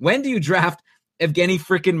do. When do you draft Evgeny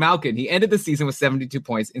freaking Malkin? He ended the season with 72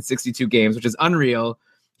 points in 62 games, which is unreal.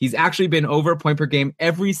 He's actually been over a point per game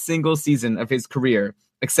every single season of his career,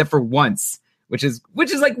 except for once, which is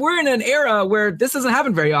like, we're in an era where this doesn't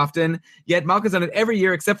happen very often, yet Malkin's done it every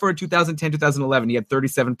year except for in 2010, 2011. He had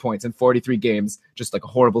 37 points in 43 games, just like a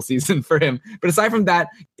horrible season for him. But aside from that,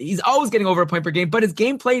 he's always getting over a point per game, but his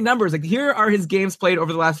gameplay numbers, like here are his games played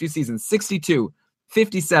over the last few seasons: 62,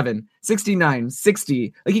 57, 69,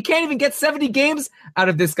 60. Like, he can't even get 70 games out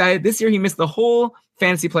of this guy. This year, he missed the whole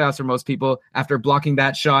fantasy playoffs for most people after blocking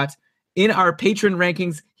that shot. In our patron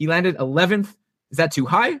rankings, he landed 11th. Is that too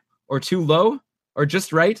high or too low or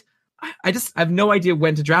just right? I have no idea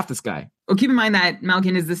when to draft this guy. Well, keep in mind that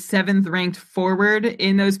Malkin is the 7th ranked forward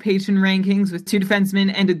in those patron rankings with 2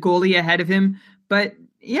 defensemen and a goalie ahead of him. But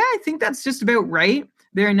yeah, I think that's just about right.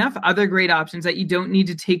 There are enough other great options that you don't need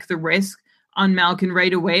to take the risk on Malkin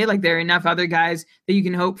right away. Like, there are enough other guys that you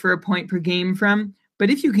can hope for a point per game from. But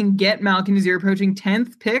if you can get Malkin as you're approaching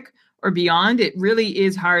 10th pick or beyond, it really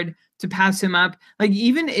is hard to pass him up. Like,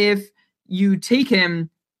 even if you take him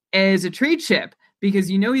as a trade chip, because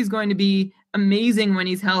he's going to be amazing when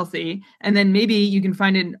he's healthy, and then maybe you can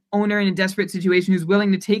find an owner in a desperate situation who's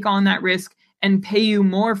willing to take on that risk and pay you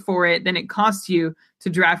more for it than it costs you to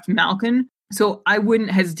draft Malkin. So I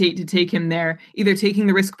wouldn't hesitate to take him there, either taking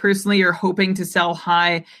the risk personally or hoping to sell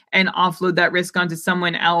high and offload that risk onto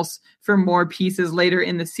someone else for more pieces later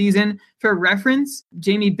in the season. For reference,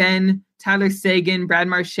 Jamie Benn, Tyler Seguin, Brad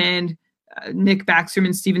Marchand, Nick Backstrom,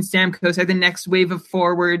 and Steven Stamkos are the next wave of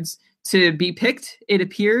forwards to be picked, it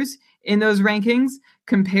appears, in those rankings,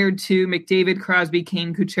 compared to McDavid, Crosby,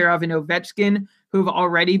 Kane, Kucherov, and Ovechkin, who have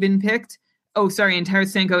already been picked. And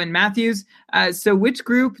Tarasenko and Matthews. So which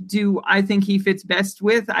group do I think he fits best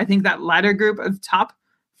with? I think that latter group of top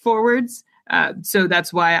forwards. So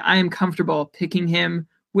that's why I am comfortable picking him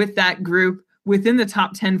with that group within the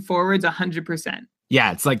top 10 forwards 100%.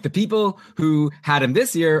 Yeah, it's like the people who had him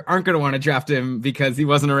this year aren't going to want to draft him because he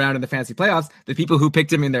wasn't around in the fantasy playoffs. The people who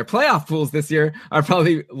picked him in their playoff pools this year are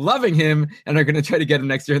probably loving him and are going to try to get him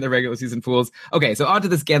next year in their regular season pools. Okay, so on to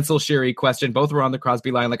this Gensel-Sheary question. Both were on the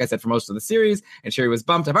Crosby line, like I said, for most of the series, and Sheary was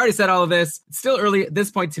bumped. I've already said all of this. It's still early at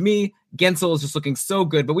this point to me. Gensel is just looking so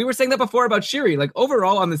good. But we were saying that before about Sheary. Like,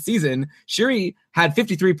 overall on the season, Sheary had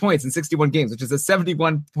 53 points in 61 games, which is a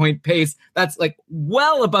 71-point pace. That's like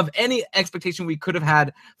well above any expectation we could have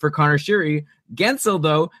had for Connor Sheary. Gensel,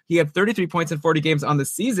 though, he had 33 points in 40 games on the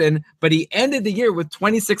season, but he ended the year with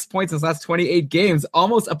 26 points in his last 28 games,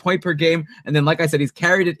 almost a point per game. And then, like I said, he's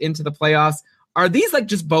carried it into the playoffs. Are these like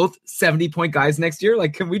just both 70-point guys next year?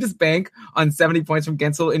 Like, can we just bank on 70 points from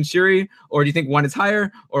Gensel and Sheary? Or do you think one is higher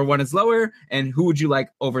or one is lower? And who would you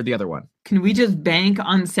like over the other one? Can we just bank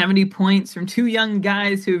on 70 points from 2 young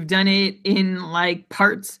guys who've done it in like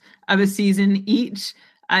parts of a season each?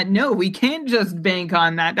 No, we can't just bank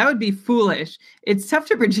on that. That would be foolish. It's tough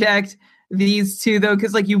to project these two, though,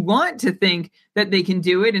 because like you want to think that they can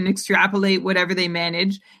do it and extrapolate whatever they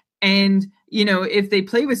manage. And if they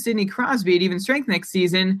play with Sidney Crosby at even strength next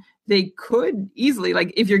season, they could easily,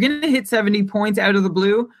 like, if you're going to hit 70 points out of the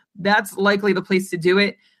blue, that's likely the place to do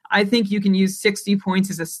it. I think you can use 60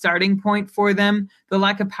 points as a starting point for them. The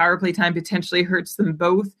lack of power play time potentially hurts them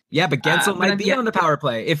both. Yeah, but Gensel might be on the power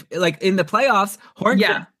play. If, like, in the playoffs,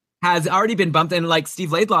 Hornqvist has already been bumped, and like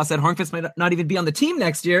Steve Laidlaw said, Hornqvist might not even be on the team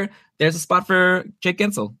next year. There's a spot for Jake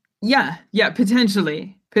Gensel. Yeah,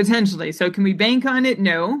 potentially. So can we bank on it?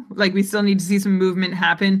 No. Like, we still need to see some movement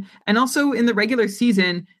happen. And also in the regular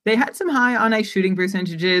season, they had some high on-ice shooting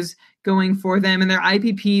percentages going for them, and their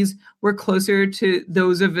IPPs were closer to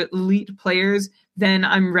those of elite players than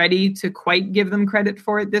I'm ready to quite give them credit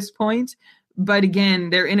for at this point. But again,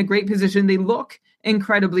 they're in a great position. They look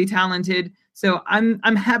incredibly talented. So I'm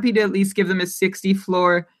happy to at least give them a 60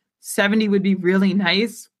 floor. 70 would be really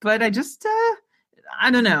nice, but I just... I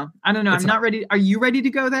don't know. I'm not ready. Are you ready to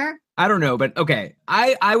go there? I don't know, but okay.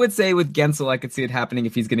 I would say with Gensel, I could see it happening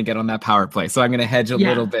if he's going to get on that power play. So I'm going to hedge a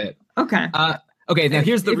little bit. Okay. Okay. Now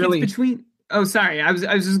here's the really between. Oh, sorry. I was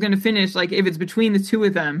just going to finish. Like, if it's between the two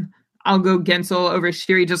of them, I'll go Gensel over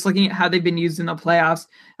Sheary. Just looking at how they've been used in the playoffs,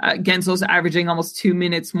 Gensel's averaging almost 2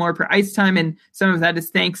 minutes more per ice time, and some of that is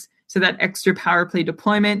thanks So that extra power play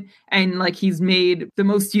deployment, and like he's made the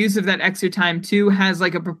most use of that extra time too, has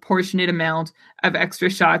like a proportionate amount of extra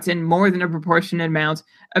shots and more than a proportionate amount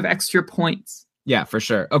of extra points. Yeah, for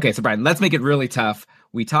sure. Okay, so Brian, let's make it really tough.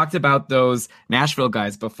 We talked about those Nashville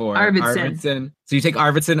guys before. Arvidsson. So you take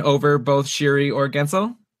Arvidsson over both Sheary or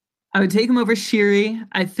Gensel? I would take him over Sheary.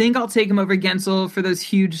 I think I'll take him over Gensel for those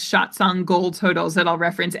huge shots on goal totals that I'll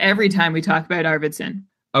reference every time we talk about Arvidsson.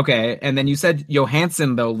 Okay, and then you said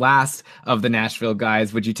Johansson, though, last of the Nashville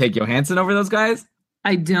guys. Would you take Johansson over those guys?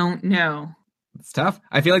 I don't know. It's tough.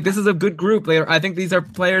 I feel like this is a good group. I think these are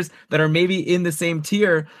players that are maybe in the same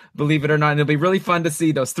tier, believe it or not. And it'll be really fun to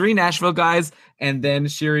see those three Nashville guys and then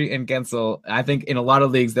Sheary and Gensel. I think in a lot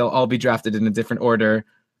of leagues, they'll all be drafted in a different order.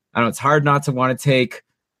 I don't know. It's hard not to want to take...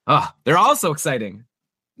 they're all so exciting.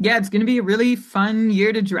 Yeah, it's going to be a really fun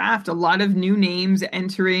year to draft. A lot of new names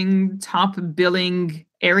entering top billing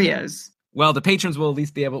areas. Well, the patrons will at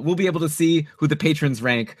least we'll be able to see who the patrons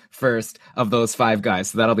rank first of those five guys.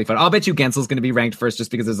 So that'll be fun. I'll bet you Gensel's going to be ranked first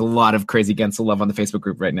just because there's a lot of crazy Gensel love on the Facebook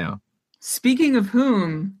group right now. Speaking of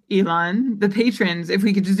whom, Elon, the patrons, if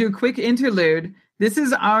we could just do a quick interlude. This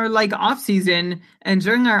is our off season. And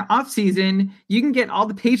during our off season, you can get all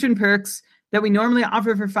the patron perks that we normally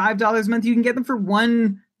offer for $5 a month. You can get them for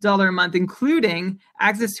 $1 a month, including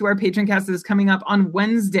access to our patron cast that is coming up on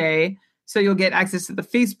Wednesday. So you'll get access to the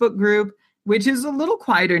Facebook group, which is a little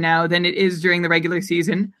quieter now than it is during the regular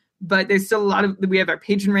season. But there's still we have our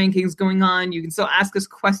patron rankings going on. You can still ask us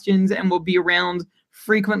questions and we'll be around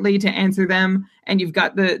frequently to answer them. And you've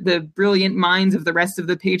got the brilliant minds of the rest of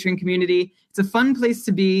the patron community. It's a fun place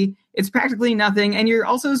to be. It's practically nothing. And you're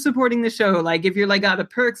also supporting the show. Like if you're the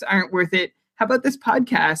perks aren't worth it, how about this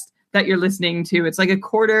podcast that you're listening to? It's like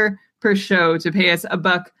 $0.25 per show to pay us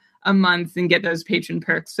 $1 a month and get those patron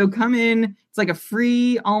perks. So come in. It's like a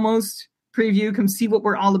free almost preview. Come see what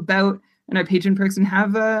we're all about and our patron perks and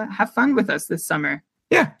have fun with us this summer.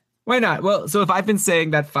 Yeah, why not? Well, so if I've been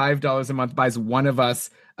saying that $5 a month buys one of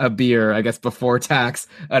us a beer, I guess before tax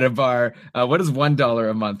at a bar, what does $1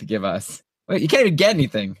 a month give us? Wait, you can't even get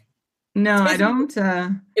anything. No, I don't.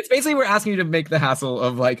 It's basically we're asking you to make the hassle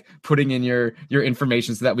of putting in your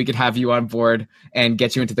information so that we could have you on board and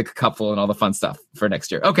get you into the cupful and all the fun stuff for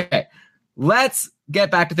next year. Okay, let's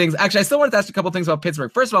get back to things. Actually, I still wanted to ask you a couple things about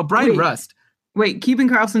Pittsburgh. First of all, Brian Rust. Wait,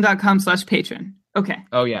 keepingkarlsson.com/patron. Okay.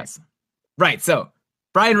 Oh, yes. Right. So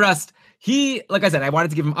Brian Rust, he, like I said, I wanted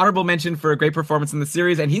to give him honorable mention for a great performance in the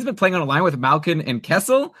series, and he's been playing on a line with Malkin and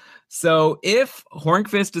Kessel. So if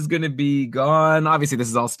Hornqvist is going to be gone, obviously this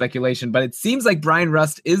is all speculation, but it seems like Brian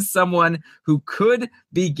Rust is someone who could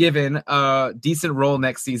be given a decent role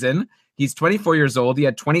next season. He's 24 years old. He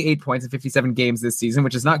had 28 points in 57 games this season,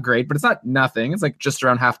 which is not great, but it's not nothing. It's just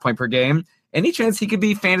around half point per game. Any chance he could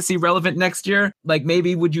be fantasy relevant next year?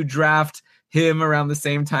 Maybe would you draft him around the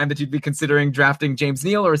same time that you'd be considering drafting James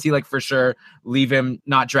Neal, or is he for sure leave him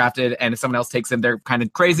not drafted, and if someone else takes him, they're kind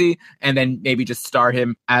of crazy, and then maybe just star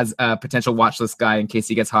him as a potential watch list guy in case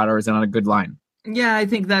he gets hot or is on a good line? Yeah, I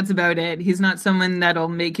think that's about it. He's not someone that'll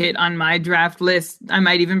make it on my draft list. I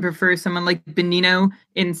might even prefer someone like Bonino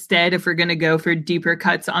instead if we're going to go for deeper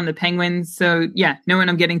cuts on the Penguins. So yeah, no one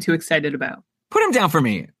I'm getting too excited about. Put him down for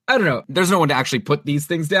me. I don't know. There's no one to actually put these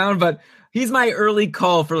things down, but he's my early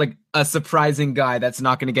call for a surprising guy that's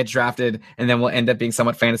not going to get drafted and then will end up being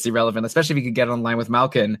somewhat fantasy relevant, especially if he could get on line with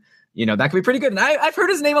Malkin. That could be pretty good. And I've heard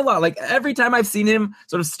his name a lot. Every time I've seen him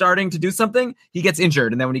sort of starting to do something, he gets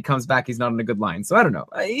injured. And then when he comes back, he's not on a good line. So I don't know.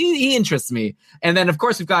 He interests me. And then, of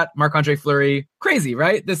course, we've got Marc-Andre Fleury. Crazy,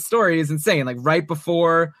 right? This story is insane. Right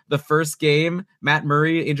before the first game, Matt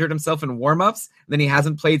Murray injured himself in warmups. Then he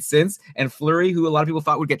hasn't played since. And Fleury, who a lot of people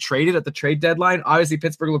thought would get traded at the trade deadline, obviously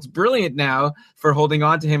Pittsburgh looks brilliant now for holding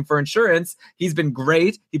on to him for insurance. He's been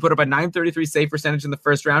great. He put up a .933 save percentage in the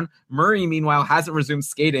first round. Murray, meanwhile, hasn't resumed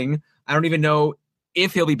skating. I don't even know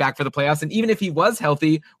if he'll be back for the playoffs. And even if he was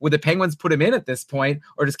healthy, would the Penguins put him in at this point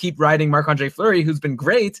or just keep riding Marc-Andre Fleury, who's been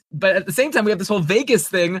great? But at the same time, we have this whole Vegas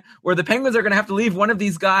thing where the Penguins are going to have to leave one of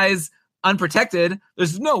these guys unprotected.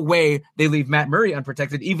 There's no way they leave Matt Murray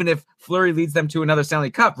unprotected, even if Fleury leads them to another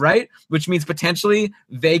Stanley Cup, right? Which means potentially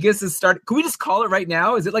Vegas is starting. Can we just call it right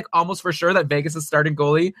now? Is it almost for sure that Vegas' starting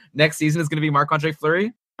goalie next season is going to be Marc-Andre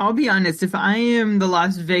Fleury? I'll be honest. If I am the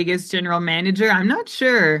Las Vegas general manager, I'm not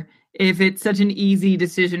sure if it's such an easy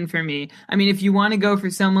decision for me. I mean, if you want to go for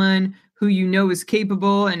someone who is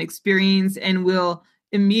capable and experienced and will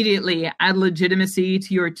immediately add legitimacy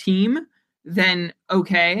to your team, then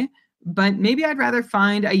okay. But maybe I'd rather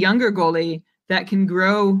find a younger goalie that can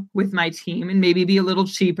grow with my team and maybe be a little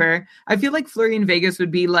cheaper. I feel like Fleury in Vegas would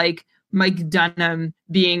be like Mike Dunham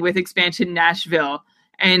being with expansion Nashville.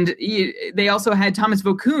 And they also had Thomas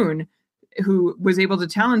Vokoun, who was able to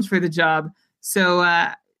challenge for the job. So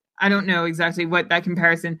I don't know exactly what that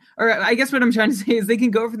comparison, or I guess what I'm trying to say is they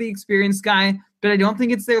can go for the experienced guy, but I don't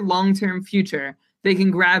think it's their long-term future. They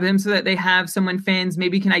can grab him so that they have someone fans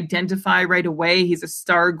maybe can identify right away. He's a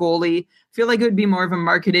star goalie. I feel like it would be more of a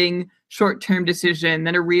marketing short-term decision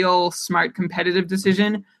than a real smart competitive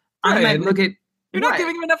decision. Right. I might look at You're not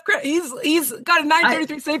giving him enough credit. He's got a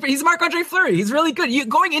 933 save. He's Marc-Andre Fleury. He's really good.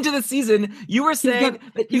 Going into the season, you were saying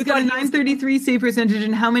he's got a 933 save percentage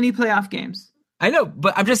in how many playoff games? I know,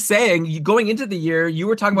 but I'm just saying, going into the year, you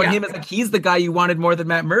were talking about him as like he's the guy you wanted more than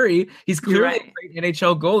Matt Murray. He's clearly a great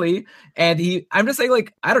NHL goalie, and I'm just saying,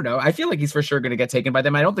 like, I don't know. I feel like he's for sure going to get taken by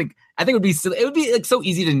them. I think it would be silly. It would be like so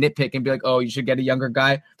easy to nitpick and be like, oh, you should get a younger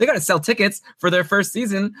guy. They got to sell tickets for their first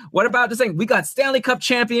season. What about just saying we got Stanley Cup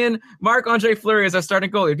champion Marc-Andre Fleury as our starting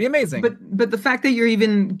goalie? It'd be amazing. But the fact that you're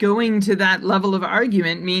even going to that level of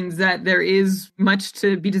argument means that there is much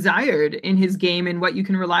to be desired in his game and what you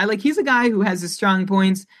can rely. Like, he's a guy who has his strong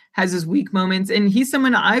points, has his weak moments, and he's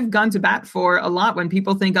someone I've gone to bat for a lot when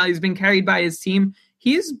people think, oh, he's been carried by his team.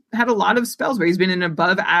 He's had a lot of spells where he's been an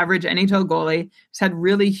above average NHL goalie. He's had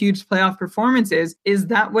really huge playoff performances. Is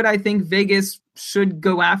that what I think Vegas should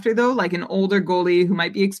go after, though? Like an older goalie who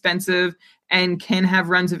might be expensive and can have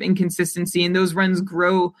runs of inconsistency, and those runs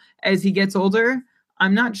grow as he gets older?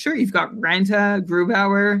 I'm not sure. You've got Ranta,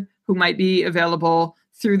 Grubauer, who might be available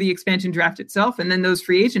through the expansion draft itself. And then those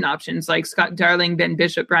free agent options like Scott Darling, Ben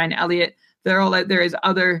Bishop, Brian Elliott, they're all out there as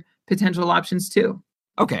other potential options too.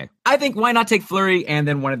 Okay. I think why not take Fleury and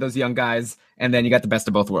then one of those young guys, and then you got the best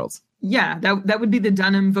of both worlds. Yeah, that would be the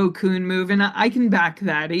Dunham Vokoun move, and I can back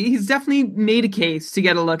that. He's definitely made a case to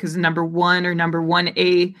get a look as a number 1 or number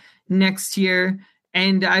 1A next year.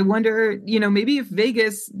 And I wonder, maybe if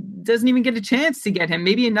Vegas doesn't even get a chance to get him,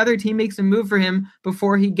 maybe another team makes a move for him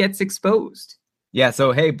before he gets exposed. Yeah,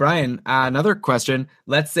 so hey, Brian, another question.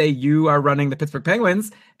 Let's say you are running the Pittsburgh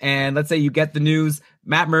Penguins, and let's say you get the news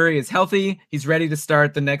Matt Murray is healthy. He's ready to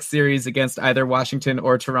start the next series against either Washington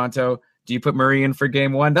or Toronto. Do you put Murray in for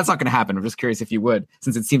game 1? That's not going to happen. I'm just curious if you would,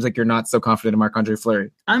 since it seems like you're not so confident in Marc-Andre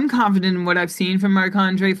Fleury. I'm confident in what I've seen from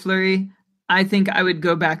Marc-Andre Fleury. I think I would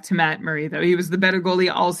go back to Matt Murray, though. He was the better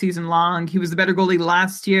goalie all season long. He was the better goalie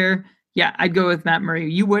last year. Yeah, I'd go with Matt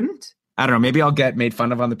Murray. You wouldn't? I don't know, maybe I'll get made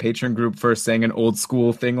fun of on the Patreon group for saying an old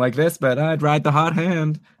school thing like this, but I'd ride the hot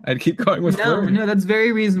hand. I'd keep going with Fleury. No, that's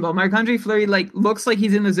very reasonable. Marc-Andre Fleury looks like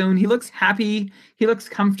he's in the zone. He looks happy. He looks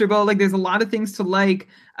comfortable. Like, there's a lot of things to like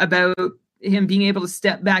about him being able to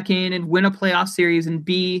step back in and win a playoff series and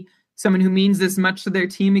be someone who means this much to their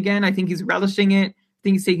team again. I think he's relishing it. I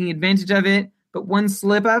think he's taking advantage of it. But one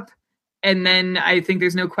slip up, and then I think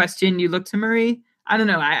there's no question you look to Murray. I don't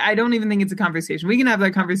know. I don't even think it's a conversation. We can have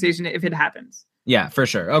that conversation if it happens. Yeah, for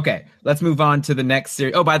sure. Okay, let's move on to the next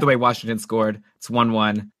series. Oh, by the way, Washington scored. It's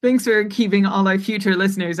 1-1. Thanks for keeping all our future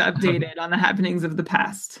listeners updated on the happenings of the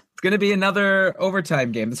past. It's going to be another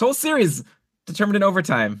overtime game. This whole series determined in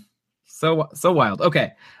overtime. So wild.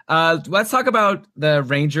 Okay, let's talk about the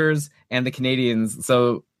Rangers and the Canadiens.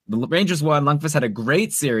 So the Rangers won. Lundqvist had a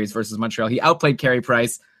great series versus Montreal. He outplayed Carey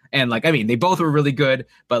Price. And they both were really good,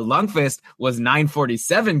 but Lundqvist was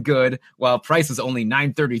 947 good, while Price was only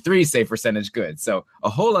 933 save percentage good. So a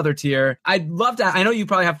whole other tier. I'd love to, I know you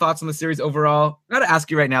probably have thoughts on the series overall. I got to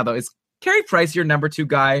ask you right now, though, is Carey Price your number 2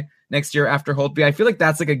 guy next year after Holtby? I feel like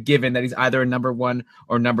that's like a given that he's either a number 1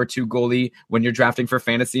 or number 2 goalie when you're drafting for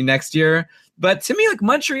fantasy next year. But to me,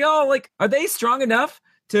 Montreal, are they strong enough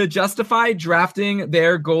to justify drafting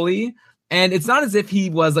their goalie? And it's not as if he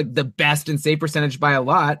was the best in save percentage by a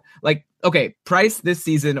lot. Price this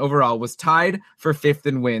season overall was tied for 5th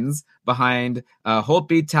in wins behind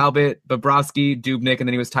Holtby, Talbot, Bobrovsky, Dubnyk, and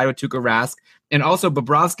then he was tied with Tuukka Rask. And also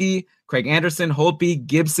Bobrovsky, Craig Anderson, Holtby,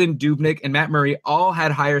 Gibson, Dubnyk, and Matt Murray all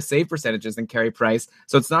had higher save percentages than Carey Price.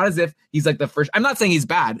 So it's not as if he's the first. I'm not saying he's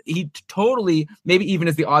bad. He totally, maybe even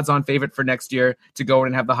is the odds-on favorite for next year to go in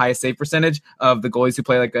and have the highest save percentage of the goalies who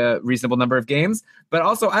play a reasonable number of games. But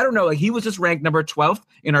also, I don't know, he was just ranked number 12th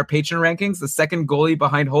in our patron rankings, the second goalie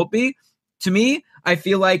behind Holtby. To me, I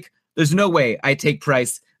feel like there's no way I take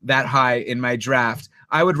Price that high in my draft.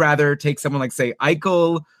 I would rather take someone say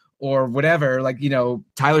Eichel or whatever,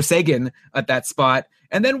 Tyler Seguin at that spot,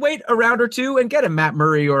 and then wait a round or two and get a Matt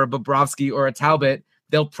Murray or a Bobrovsky or a Talbot.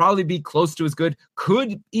 They'll probably be close to as good,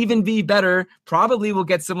 could even be better, probably will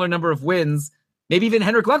get similar number of wins. maybe even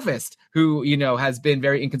Henrik Lundqvist, who, has been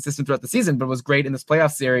very inconsistent throughout the season, but was great in this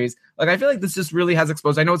playoff series. Like, I feel like this just really has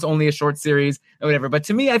exposed. I know it's only a short series or whatever, but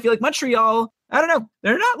to me, I feel like Montreal, I don't know,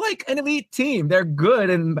 they're not like an elite team. They're good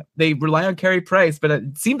and they rely on Carey Price, but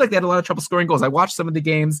it seemed like they had a lot of trouble scoring goals. I watched some of the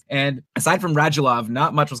games, and aside from Radulov,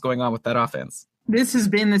 not much was going on with that offense. This has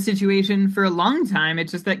been the situation for a long time.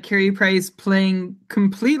 It's just that Carey Price playing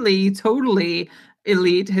completely, totally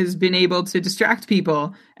elite has been able to distract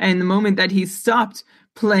people. And the moment that he stopped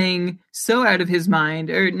playing so out of his mind,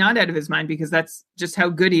 or not out of his mind because that's just how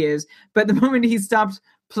good he is, but the moment he stopped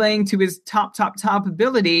playing to his top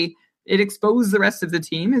ability, it exposed the rest of the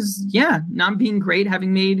team as, not being great,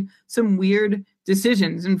 having made some weird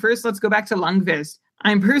decisions. And first, let's go back to Lundqvist.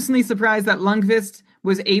 I'm personally surprised that Lundqvist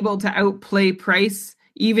was able to outplay Price,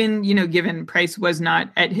 even, given Price was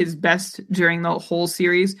not at his best during the whole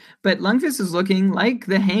series. But Lundqvist is looking like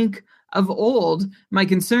the Hank of old. My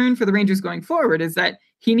concern for the Rangers going forward is that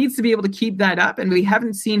he needs to be able to keep that up, and we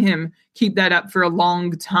haven't seen him keep that up for a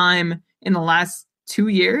long time in the last 2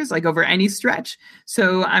 years, like over any stretch.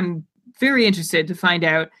 So I'm very interested to find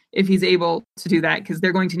out if he's able to do that, because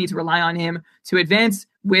they're going to need to rely on him to advance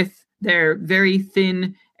with their very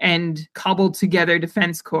thin and cobbled together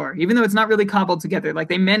defense core, even though it's not really cobbled together. Like,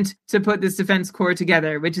 they meant to put this defense core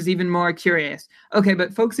together, which is even more curious. Okay,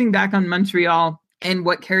 but focusing back on Montreal and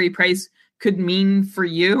what Carey Price could mean for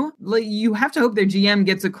you, like, you have to hope their GM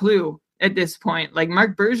gets a clue at this point. Like,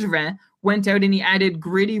 Marc Bergevin went out and he added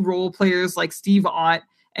gritty role players like Steve Ott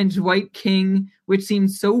and Dwight King, which seemed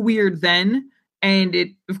so weird then. And it,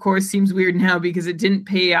 of course, seems weird now because it didn't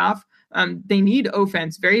pay off. They need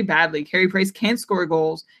offense very badly. Carey Price can't score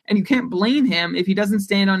goals, and you can't blame him if he doesn't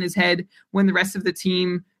stand on his head when the rest of the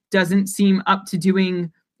team doesn't seem up to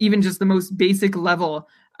doing even just the most basic level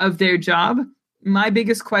of their job. My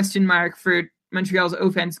biggest question mark for Montreal's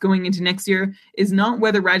offense going into next year is not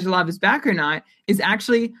whether Radulov is back or not, is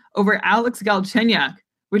actually over Alex Galchenyuk,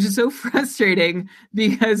 which is so frustrating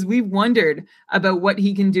because we've wondered about what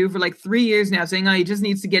he can do for like 3 years now, saying, he just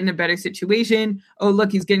needs to get in a better situation. Oh,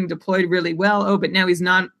 look, he's getting deployed really well. Oh, but now he's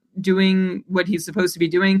not doing what he's supposed to be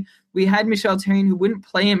doing. We had Michel Therrien, who wouldn't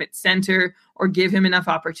play him at center or give him enough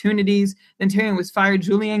opportunities. Then Therrien was fired.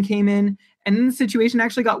 Julien came in, and then the situation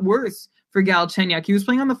actually got worse for Galchenyuk. He was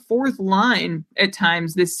playing on the fourth line at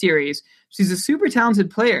times this series. She's a super talented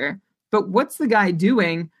player, but what's the guy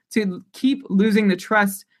doing to keep losing the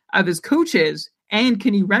trust of his coaches? And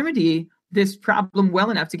can he remedy this problem well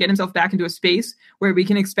enough to get himself back into a space where we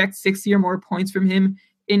can expect 60 or more points from him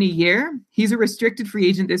in a year? He's a restricted free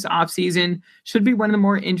agent this offseason. Should be one of the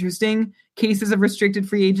more interesting cases of restricted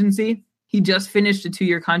free agency. He just finished a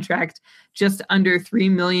 2-year contract, just under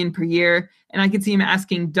 $3 million per year. And I could see him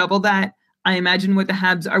asking double that. I imagine what the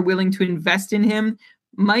Habs are willing to invest in him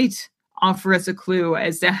might offer us a clue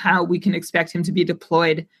as to how we can expect him to be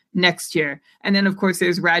deployed next year. And then, of course,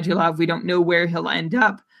 there's Radulov. We don't know where he'll end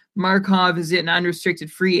up. Markov is an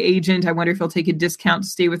unrestricted free agent. I wonder if he'll take a discount to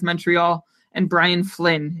stay with Montreal. And Brian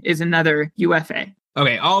Flynn is another UFA.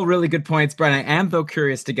 Okay, all really good points, Brian. I am, though,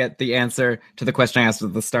 curious to get the answer to the question I asked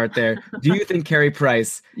at the start there. Do you think Carey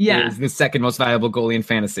Price is the second most valuable goalie in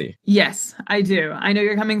fantasy? Yes, I do. I know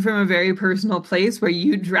you're coming from a very personal place where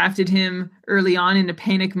you drafted him early on in a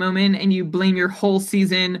panic moment and you blame your whole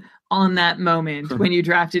season on that moment when you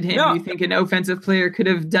drafted him. No. You think an offensive player could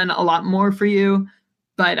have done a lot more for you,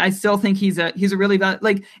 but I still think he's a really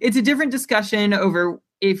it's a different discussion over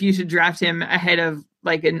if you should draft him ahead of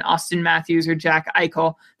like an Austin Matthews or Jack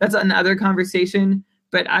Eichel. That's another conversation,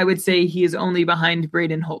 but I would say he is only behind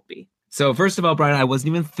Braden Holtby. So first of all, Brian, I wasn't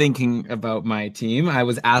even thinking about my team. I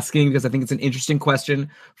was asking because I think it's an interesting question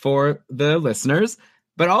for the listeners.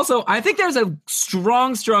 But also, I think there's a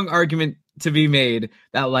strong argument to be made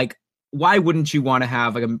that, like, why wouldn't you want to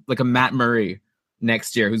have like a Matt Murray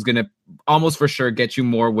next year who's going to almost for sure get you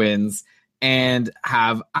more wins and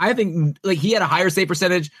have, I think, like, he had a higher save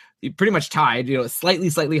percentage. He pretty much tied,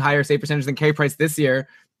 slightly higher save percentage than Carey Price this year.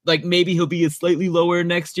 Like, maybe he'll be a slightly lower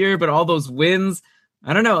next year, but all those wins,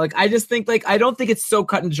 I don't know. Like, I just think, like, I don't think it's so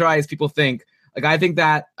cut and dry as people think. Like, I think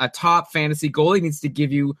that a top fantasy goalie needs to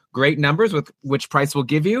give you great numbers, with which Price will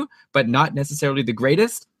give you, but not necessarily the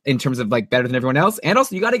greatest in terms of, like, better than everyone else. And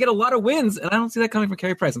also, you got to get a lot of wins, and I don't see that coming from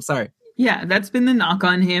Carey Price. I'm sorry. Yeah, that's been the knock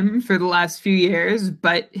on him for the last few years,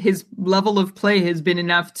 but his level of play has been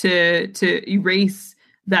enough to erase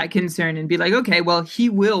that concern and be like, okay, well, he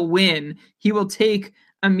will win. He will take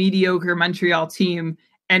a mediocre Montreal team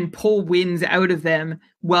and pull wins out of them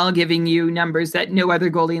while giving you numbers that no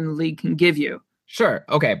other goalie in the league can give you. Sure.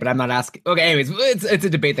 Okay. But I'm not asking. Okay. Anyways, it's a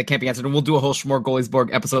debate that can't be answered. And we'll do a whole Schmore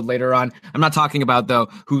Goaliesborg episode later on. I'm not talking about, though,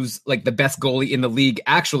 who's like the best goalie in the league.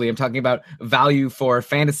 Actually, I'm talking about value for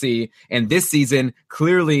fantasy. And this season,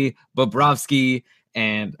 clearly Bobrovsky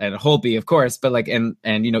and Holtby, of course, but like, and,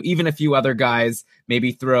 you know, even a few other guys,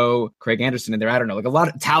 maybe throw Craig Anderson in there. I don't know, like a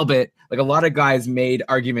lot of Talbot, like a lot of guys made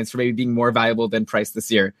arguments for maybe being more valuable than Price this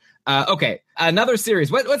year. Okay, another series.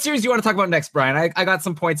 What series do you want to talk about next, Brian? I got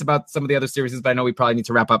some points about some of the other series, but I know we probably need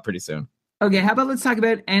to wrap up pretty soon. Okay, how about let's talk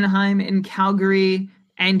about Anaheim and Calgary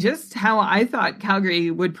and just how I thought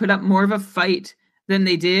Calgary would put up more of a fight than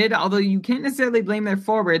they did, although you can't necessarily blame their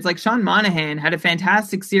forwards. Like Sean Monahan had a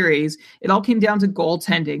fantastic series. It all came down to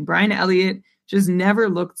goaltending. Brian Elliott just never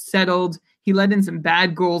looked settled. He let in some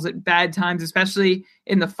bad goals at bad times, especially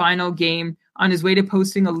in the final game, on his way to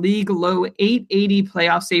posting a league-low .880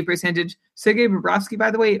 playoff save percentage. Sergei Bobrovsky,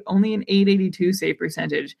 by the way, only an .882 save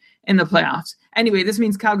percentage in the playoffs. Anyway, this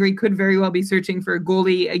means Calgary could very well be searching for a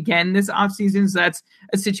goalie again this offseason, so that's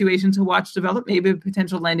a situation to watch develop, maybe a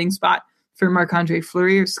potential landing spot for Marc-Andre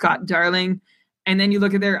Fleury or Scott Darling. And then you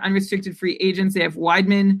look at their unrestricted free agents. They have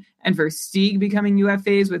Weidman and Versteeg becoming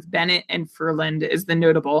UFAs, with Bennett and Furland as the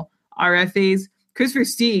notable RFAs. Chris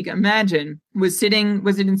Versteeg, imagine, was it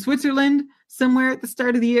in Switzerland somewhere at the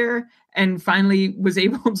start of the year and finally was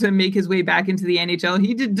able to make his way back into the NHL.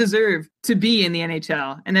 He did deserve to be in the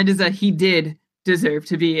NHL, and that is he did deserve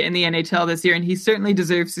to be in the NHL this year, and he certainly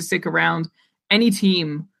deserves to stick around. Any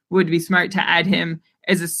team would be smart to add him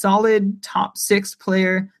as a solid top 6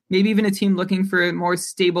 player, maybe even a team looking for a more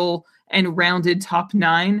stable and rounded top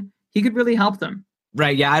 9. He could really help them.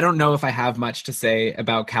 Right. Yeah. I don't know if I have much to say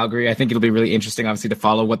about Calgary. I think it'll be really interesting, obviously, to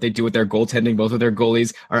follow what they do with their goaltending. Both of their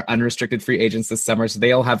goalies are unrestricted free agents this summer, so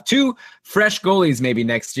they'll have 2 fresh goalies maybe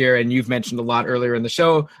next year. And you've mentioned a lot earlier in the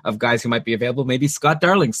show of guys who might be available. Maybe Scott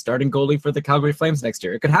Darling starting goalie for the Calgary Flames next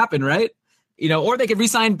year. It could happen, right? You know, or they could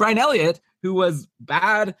re-sign Brian Elliott, who was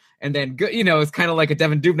bad and then good. You know, it's kind of like a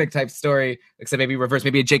Devin Dubnyk type story, except maybe reverse,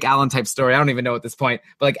 maybe a Jake Allen type story. I don't even know at this point.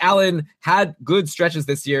 But like Allen had good stretches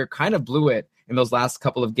this year, kind of blew it in those last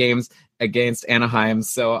couple of games against Anaheim.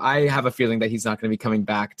 So I have a feeling that he's not going to be coming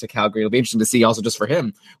back to Calgary. It'll be interesting to see also just for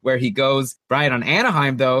him where he goes. Brian, on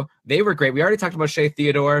Anaheim, though, they were great. We already talked about Shea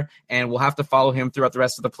Theodore, and we'll have to follow him throughout the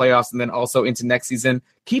rest of the playoffs and then also into next season.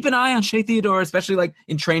 Keep an eye on Shea Theodore, especially like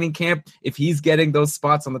in training camp. If he's getting those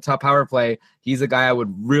spots on the top power play, he's a guy I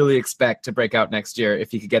would really expect to break out next year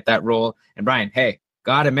if he could get that role. And Brian, hey,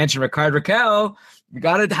 got to mention Rickard Rakell. We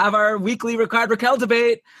got to have our weekly Rickard Rakell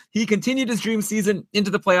debate. He continued his dream season into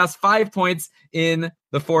the playoffs, 5 points in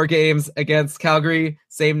the 4 games against Calgary,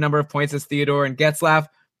 same number of points as Theodore and Getzlaf.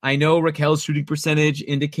 I know Rakell's shooting percentage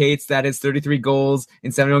indicates that his 33 goals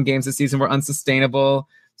in 71 games this season were unsustainable.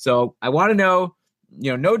 So I want to know,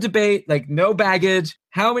 you know, no debate, like no baggage.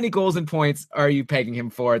 How many goals and points are you pegging him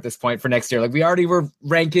for at this point for next year? Like we already were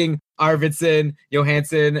ranking Arvidsson,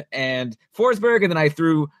 Johansson, and Forsberg, and then I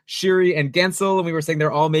threw Sheary and Gensel, and we were saying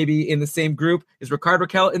they're all maybe in the same group. Is Rickard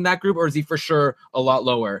Rakell in that group, or is he for sure a lot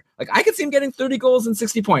lower? Like I could see him getting 30 goals and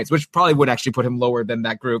 60 points, which probably would actually put him lower than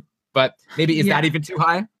that group. But maybe is that even too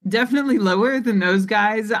high? Definitely lower than those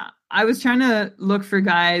guys. I was trying to look for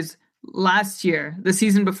guys last year, the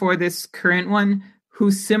season before this current one, who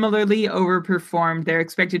similarly overperformed their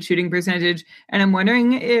expected shooting percentage. And I'm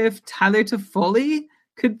wondering if Tyler Toffoli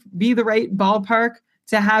could be the right ballpark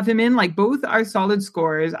to have him in. Like both are solid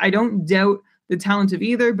scorers. I don't doubt the talent of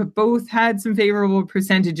either, but both had some favorable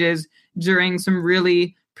percentages during some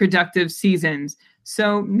really productive seasons.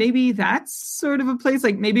 So maybe that's sort of a place,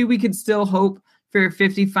 like maybe we could still hope for a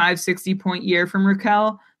 55, 60 point year from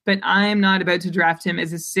Rakell, but I'm not about to draft him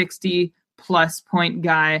as a 60 plus point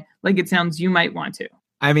guy like it sounds you might want to.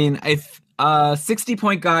 I mean, if 60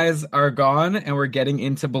 point guys are gone and we're getting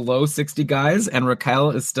into below 60 guys and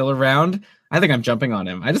Rakell is still around, I think I'm jumping on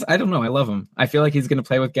him. I don't know. I love him. I feel like he's going to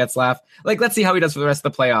play with Getzlaf. Like, let's see how he does for the rest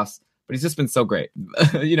of the playoffs. But he's just been so great.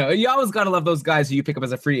 You know, you always got to love those guys who you pick up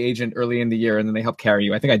as a free agent early in the year and then they help carry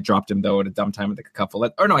you. I think I dropped him, though, at a dumb time with a couple.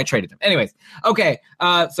 Or no, I traded him. Anyways, okay.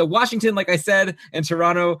 So Washington, like I said, and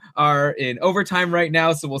Toronto are in overtime right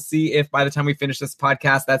now. So we'll see if by the time we finish this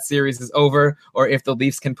podcast, that series is over or if the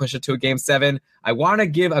Leafs can push it to a Game 7. I want to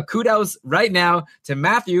give a kudos right now to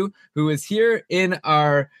Matthew, who is here in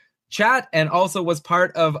our chat and also was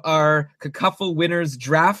part of our Cacuffle Winners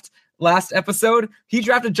draft last episode. He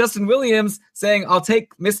drafted Justin Williams saying, I'll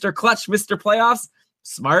take Mr. Clutch, Mr. Playoffs.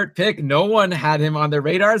 Smart pick. No one had him on their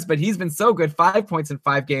radars, but he's been so good. 5 points in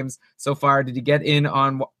 5 games so far. Did he get in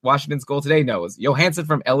on Washington's goal today? No, it was Johansson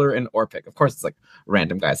from Eller and Orpik. Of course, it's like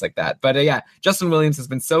random guys like that. But yeah, Justin Williams has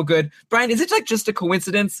been so good. Brian, is it like just a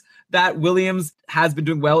coincidence that Williams has been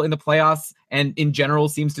doing well in the playoffs and in general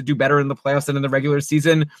seems to do better in the playoffs than in the regular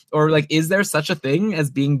season? Or like, is there such a thing as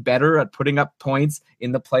being better at putting up points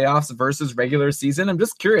in the playoffs versus regular season? I'm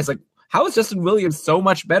just curious, like, how is Justin Williams so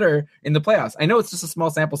much better in the playoffs? I know it's just a small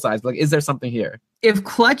sample size, but like, is there something here? If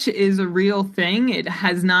clutch is a real thing, it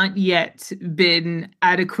has not yet been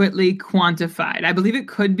adequately quantified. I believe it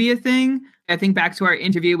could be a thing. I think back to our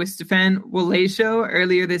interview with Stefan Wolecho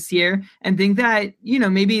earlier this year and think that,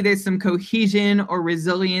 maybe there's some cohesion or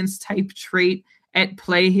resilience type trait at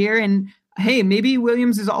play here. And hey, maybe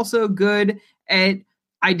Williams is also good at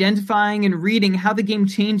identifying and reading how the game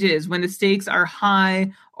changes when the stakes are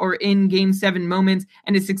high or in game 7 moments,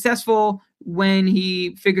 and is successful when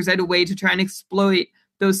he figures out a way to try and exploit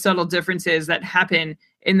those subtle differences that happen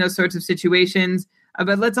in those sorts of situations.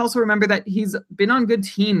 But let's also remember that he's been on good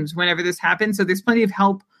teams whenever this happens, so there's plenty of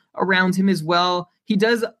help around him as well. He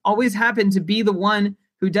does always happen to be the one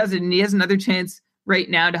who does it, and he has another chance right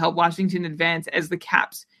now to help Washington advance as the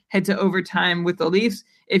Caps head to overtime with the Leafs.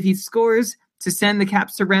 If he scores to send the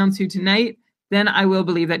Caps to round 2 tonight, then I will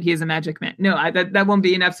believe that he is a magic man. No, that won't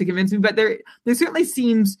be enough to convince me, but there certainly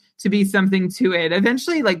seems to be something to it.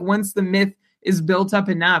 Eventually, like once the myth is built up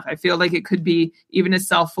enough, I feel like it could be even a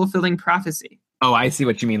self-fulfilling prophecy. Oh, I see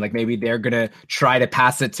what you mean. Like maybe they're going to try to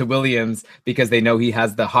pass it to Williams because they know he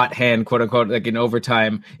has the hot hand, quote unquote, like in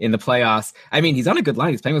overtime in the playoffs. I mean, he's on a good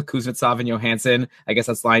line. He's playing with Kuznetsov and Johansson. I guess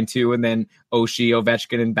that's line 2. And then Oshie,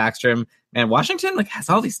 Ovechkin, and Backstrom. And Washington like has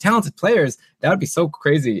all these talented players. That would be so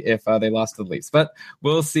crazy if they lost to the Leafs. But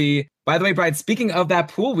we'll see. By the way, Brian, speaking of that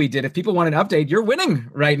pool we did, if people want an update, you're winning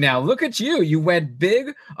right now. Look at you. You went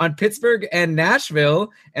big on Pittsburgh and Nashville,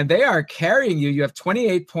 and they are carrying you. You have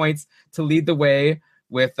 28 points to lead the way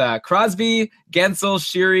with Crosby, Gensel,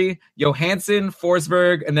 Sheary, Johansson,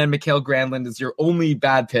 Forsberg, and then Mikael Granlund is your only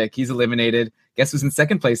bad pick. He's eliminated. Guess who's in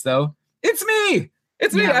second place, though? It's me.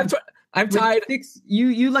 It's me. I'm tied.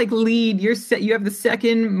 You like lead. You have the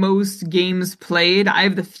second most games played. I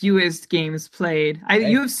have the fewest games played.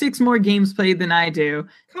 You have 6 more games played than I do,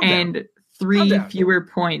 and 3 fewer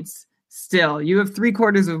points. Still, you have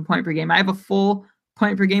 3/4 of a point per game. I have a full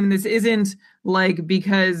point per game. And this isn't like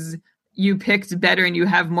because you picked better and you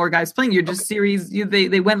have more guys playing. You're just series.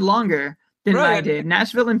 They went longer than I did.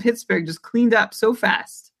 Nashville and Pittsburgh just cleaned up so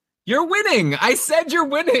fast. You're winning. I said you're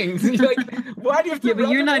winning. Like, why do you have to? Yeah, but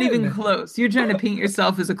you're not even close. You're trying to paint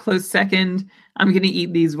yourself as a close second. I'm going to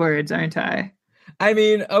eat these words, aren't I? I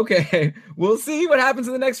mean, okay, we'll see what happens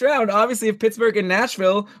in the next round. Obviously, if Pittsburgh and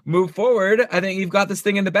Nashville move forward, I think you've got this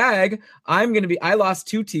thing in the bag. I lost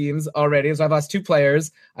 2 teams already, so I've lost 2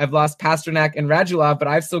 players. I've lost Pasternak and Radulov, but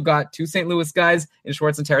I've still got 2 St. Louis guys in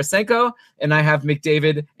Schwartz and Tarasenko, and I have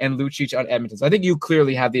McDavid and Lucic on Edmonton. So I think you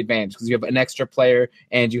clearly have the advantage because you have an extra player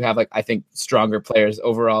and you have, like, I think, stronger players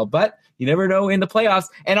overall. But you never know in the playoffs.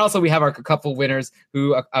 And also we have our couple winners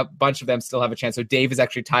who a bunch of them still have a chance. So Dave is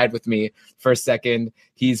actually tied with me for a second.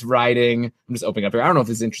 He's riding. I'm just opening up here. I don't know if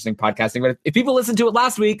this is interesting podcasting, but if people listened to it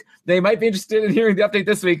last week, they might be interested in hearing the update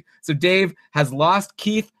this week. So Dave has lost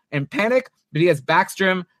Keith and Panik, but he has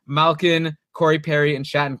Backstrom, Malkin, Corey Perry, and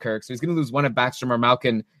Shattenkirk. So he's going to lose one of Backstrom or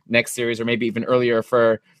Malkin next series, or maybe even earlier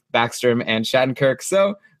for Backstrom and Shattenkirk.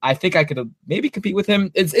 So I think I could maybe compete with him.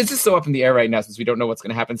 It's just so up in the air right now since we don't know what's going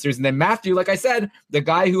to happen in series. And then Matthew, like I said, the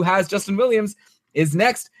guy who has Justin Williams is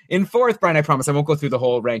next in 4th. Brian, I promise I won't go through the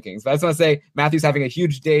whole rankings, but I just want to say Matthew's having a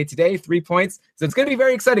huge day today, 3 points. So it's going to be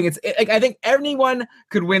very exciting. I think anyone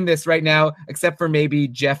could win this right now, except for maybe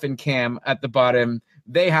Jeff and Cam at the bottom.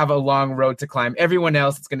 They have a long road to climb. Everyone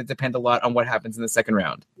else, it's going to depend a lot on what happens in the second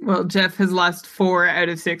round. Well, Jeff has lost 4 out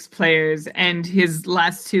of 6 players, and his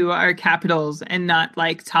last 2 are Capitals and not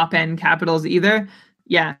like top end Capitals either.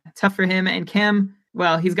 Yeah, tough for him. And Cam,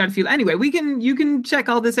 well, he's got a few. Anyway, you can check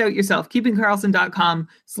all this out yourself.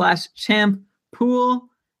 keepingkarlsson.com/champpool.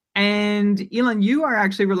 And Elon, you are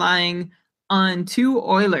actually relying on 2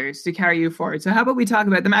 Oilers to carry you forward. So how about we talk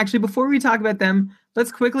about them? Actually, before we talk about them,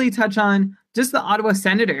 let's quickly touch on just the Ottawa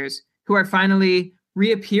Senators, who are finally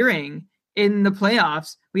reappearing in the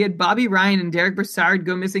playoffs. We had Bobby Ryan and Derek Brassard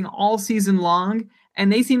go missing all season long,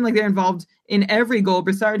 and they seem like they're involved in every goal.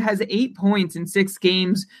 Brassard has 8 points in 6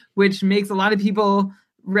 games, which makes a lot of people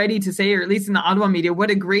ready to say, or at least in the Ottawa media,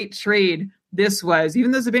 what a great trade this was.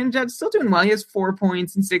 Even though Zibanejad's still doing well, he has 4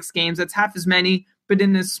 points in 6 games. That's half as many, but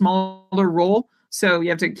in a smaller role. So you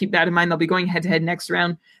have to keep that in mind. They'll be going head-to-head next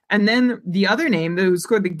round. And then the other name who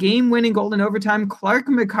scored the game-winning goal in overtime, Clark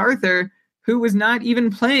MacArthur, who was not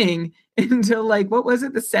even playing until,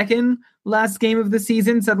 the second last game of the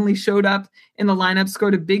season, suddenly showed up in the lineup,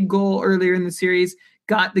 scored a big goal earlier in the series,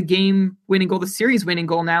 got the game-winning goal, the series-winning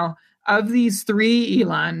goal now. Of these three,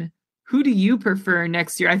 Elon, who do you prefer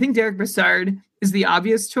next year? I think Derek Brassard is the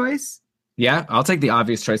obvious choice. Yeah, I'll take the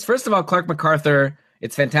obvious choice. First of all, Clark MacArthur,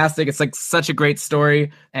 it's fantastic. It's such a great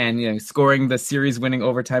story, and scoring the series-winning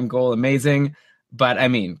overtime goal, amazing. But I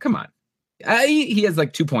mean, come on. He has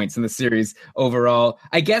 2 points in the series overall.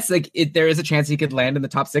 I guess there is a chance he could land in the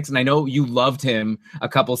top 6. And I know you loved him a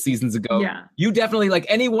couple seasons ago. Yeah. You definitely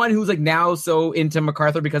anyone who's now so into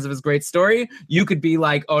MacArthur because of his great story. You could be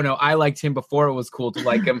oh no, I liked him before it was cool to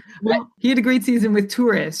like him. Well, he had a great season with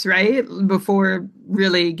Tourists, right? Before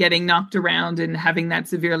really getting knocked around and having that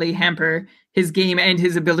severely hamper his game and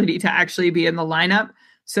his ability to actually be in the lineup.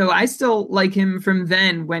 So I still like him from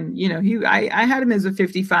then when, I had him as a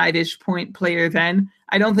 55-ish point player then.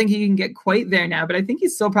 I don't think he can get quite there now, but I think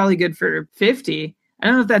he's still probably good for 50. I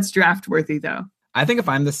don't know if that's draft worthy though. I think if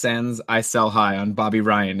I'm the Sens, I sell high on Bobby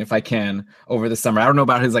Ryan if I can over the summer. I don't know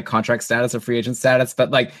about his contract status or free agent status,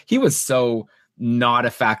 but he was so not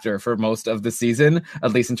a factor for most of the season,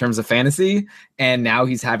 at least in terms of fantasy. And now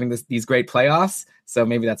he's having these great playoffs. So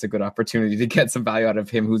maybe that's a good opportunity to get some value out of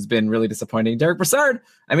him, who's been really disappointing. Derek Brassard,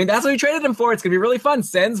 I mean, that's what we traded him for. It's going to be really fun.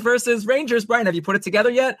 Sens versus Rangers. Brian, have you put it together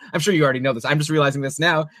yet? I'm sure you already know this. I'm just realizing this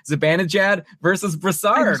now. Zibanejad versus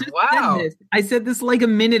Brassard. Wow. I said this a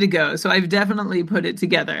minute ago, so I've definitely put it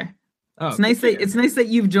together. Oh, it's nice that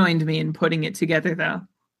you've joined me in putting it together, though.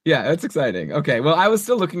 Yeah, that's exciting. Okay, well, I was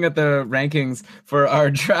still looking at the rankings for our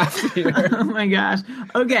draft here. Oh, my gosh.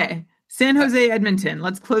 Okay, San Jose, Edmonton.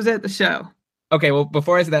 Let's close out the show. Okay, well,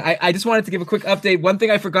 before I say that, I just wanted to give a quick update. One thing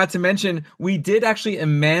I forgot to mention, we did actually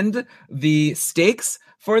amend the stakes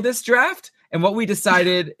for this draft. And what we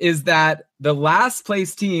decided is that the last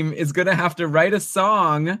place team is going to have to write a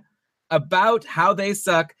song about how they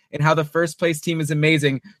suck and how the first place team is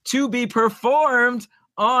amazing to be performed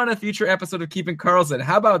on a future episode of Keeping Karlsson.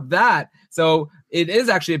 How about that? So it is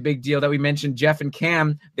actually a big deal that we mentioned Jeff and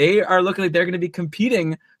Cam. They are looking like they're going to be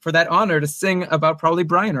competing for that honor to sing about probably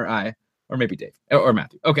Brian or I. Or maybe Dave or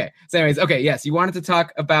Matthew. Okay. So anyways, yes, you wanted to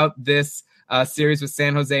talk about this series with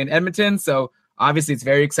San Jose and Edmonton. So obviously it's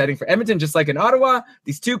very exciting for Edmonton, just like in Ottawa.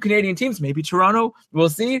 These two Canadian teams, maybe Toronto, we'll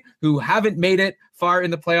see, who haven't made it far in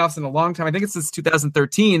the playoffs in a long time. I think it's since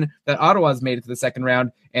 2013 that Ottawa's made it to the second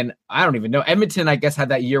round. And I don't even know. Edmonton, I guess, had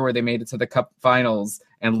that year where they made it to the Cup finals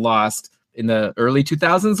and lost in the early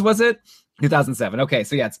 2000s, was it? 2007. Okay,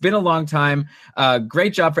 so it's been a long time.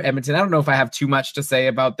 Great job for Edmonton. I don't know if I have too much to say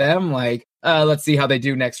about them. Let's see how they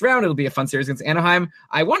do next round. It'll be a fun series against Anaheim.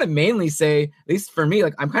 I want to mainly say, at least for me,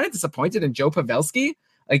 I'm kind of disappointed in Joe Pavelski.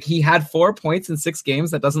 He had 4 points in 6 games.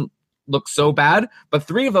 That doesn't look so bad, but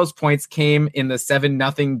 3 of those points came in the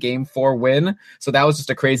 7-0 Game 4 win. So that was just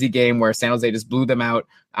a crazy game where San Jose just blew them out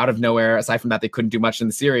of nowhere. Aside from that, they couldn't do much in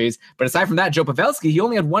the series. But aside from that, Joe Pavelski, he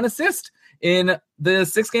only had 1 assist in the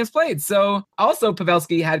 6 games played. So also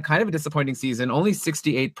Pavelski had kind of a disappointing season, only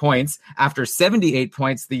 68 points after 78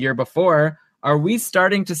 points the year before. Are we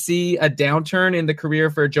starting to see a downturn in the career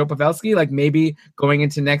for Joe Pavelski? Maybe going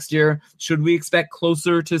into next year, should we expect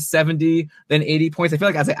closer to 70 than 80 points? I feel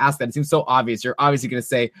like as I ask that, it seems so obvious. You're obviously going to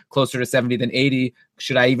say closer to 70 than 80.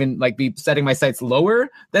 Should I even be setting my sights lower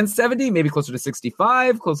than 70? Maybe closer to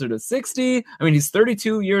 65, closer to 60. I mean, he's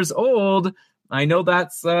 32 years old. I know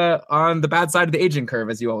that's on the bad side of the aging curve,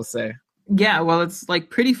 as you always say. Yeah, well, it's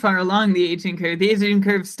pretty far along the aging curve. The aging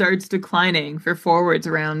curve starts declining for forwards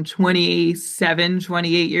around 27,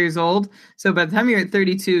 28 years old. So by the time you're at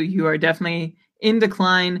 32, you are definitely in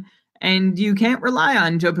decline, and you can't rely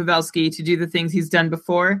on Joe Pavelski to do the things he's done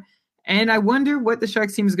before. And I wonder what the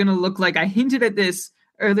Sharks team is going to look like. I hinted at this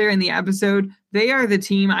earlier in the episode. They are the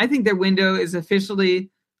team. I think their window is officially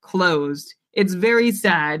closed. It's very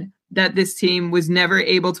sad that this team was never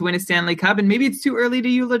able to win a Stanley Cup. And maybe it's too early to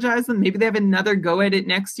eulogize them. Maybe they have another go at it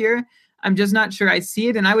next year. I'm just not sure I see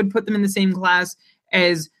it. And I would put them in the same class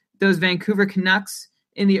as those Vancouver Canucks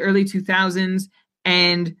in the early 2000s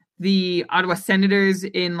and the Ottawa Senators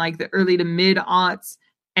in the early to mid-aughts,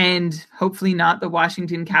 and hopefully not the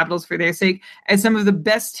Washington Capitals for their sake, as some of the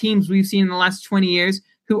best teams we've seen in the last 20 years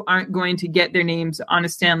who aren't going to get their names on a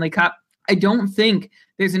Stanley Cup. I don't think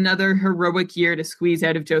there's another heroic year to squeeze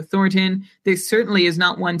out of Joe Thornton. There certainly is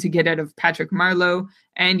not one to get out of Patrick Marleau.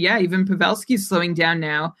 And even Pavelski's slowing down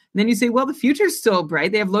now. And then you say, well, the future's still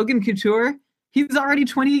bright. They have Logan Couture. He's already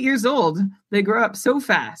 28 years old. They grow up so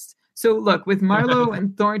fast. So look, with Marleau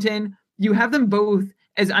and Thornton, you have them both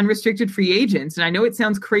as unrestricted free agents. And I know it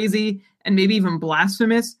sounds crazy and maybe even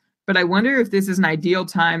blasphemous, but I wonder if this is an ideal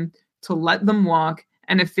time to let them walk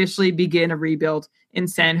and officially begin a rebuild in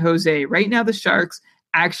San Jose. Right now, the Sharks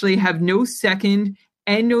actually have no second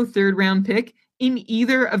and no third round pick in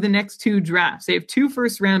either of the next 2 drafts. They have 2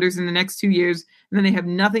 first rounders in the next 2 years, and then they have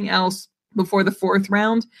nothing else before the 4th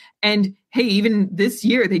round. And hey, even this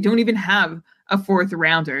year, they don't even have a 4th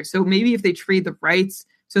rounder. So maybe if they trade the rights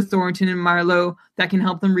to Thornton and Marleau, that can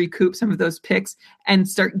help them recoup some of those picks and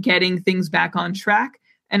start getting things back on track.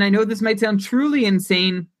 And I know this might sound truly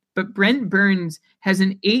insane, but Brent Burns has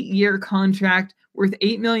an 8-year contract worth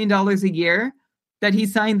 $8 million a year that he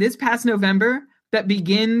signed this past November that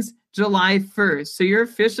begins July 1st. So you're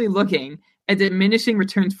officially looking at diminishing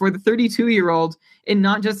returns for the 32-year-old in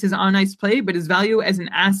not just his on-ice play, but his value as an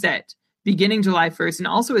asset beginning July 1st, and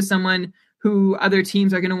also as someone who other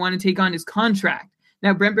teams are going to want to take on his contract.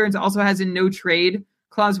 Now, Brent Burns also has a no-trade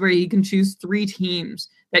clause where he can choose 3 teams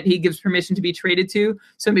that he gives permission to be traded to.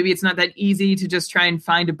 So maybe it's not that easy to just try and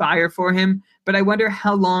find a buyer for him. But I wonder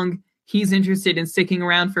how long he's interested in sticking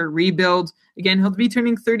around for a rebuild. Again, he'll be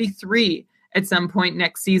turning 33 at some point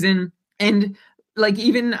next season. And like,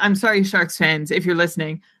 even, I'm sorry, Sharks fans, if you're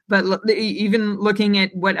listening, but even looking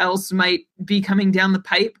at what else might be coming down the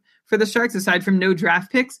pipe for the Sharks, aside from no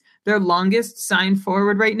draft picks, their longest signed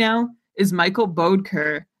forward right now is Michael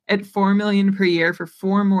Bodker at $4 million per year for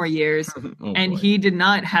 4 more years. And he did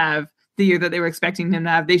not have the year that they were expecting him to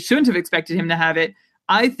have. They shouldn't have expected him to have it.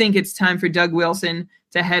 I think it's time for Doug Wilson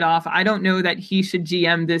to head off. I don't know that he should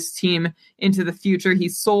GM this team into the future. He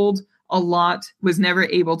sold a lot, was never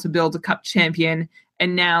able to build a cup champion.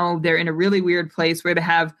 And now they're in a really weird place where they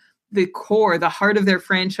have the core, the heart of their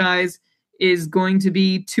franchise is going to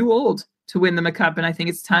be too old to win them a cup. And I think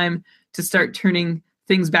it's time to start turning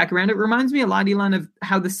things back around. It reminds me a lot, Elon, of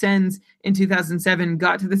how the Sens in 2007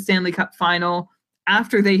 got to the Stanley Cup final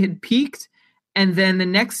after they had peaked. And then the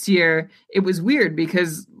next year, it was weird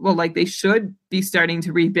because, well, like they should be starting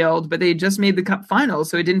to rebuild, but they just made the cup final.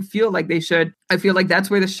 So it didn't feel like they should. I feel like that's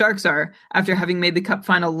where the Sharks are after having made the cup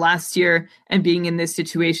final last year and being in this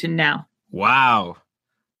situation now. Wow.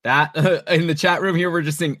 That in the chat room here, we're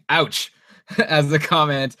just saying, ouch, as a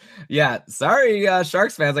comment. Yeah, sorry,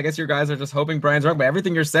 Sharks fans. I guess you guys are just hoping Brian's wrong, but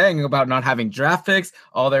everything you're saying about not having draft picks,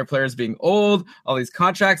 all their players being old, all these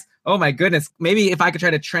contracts, oh my goodness. Maybe if I could try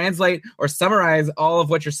to translate or summarize all of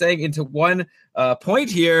what you're saying into one point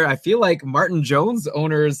here, I feel like Martin Jones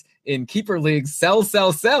owners in keeper leagues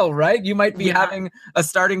sell, right? You might be having a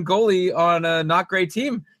starting goalie on a not great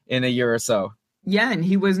team in a year or so. Yeah, and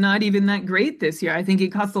he was not even that great this year. I think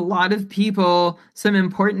it cost a lot of people some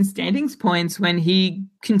important standings points when he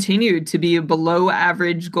continued to be a below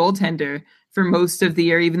average goaltender for most of the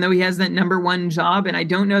year, even though he has that number 1 job. And I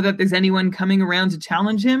don't know that there's anyone coming around to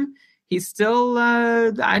challenge him. He's still,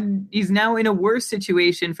 he's now in a worse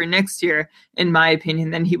situation for next year, in my opinion,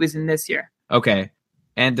 than he was in this year. Okay.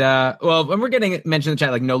 And, well, when we're getting mentioned in the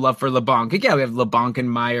chat, like no love for LeBlanc. Yeah, we have LeBlanc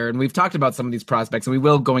and Meyer, and we've talked about some of these prospects, and we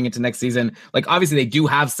will going into next season. Like, obviously, they do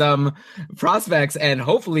have some prospects, and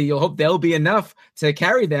hopefully you'll hope they'll be enough to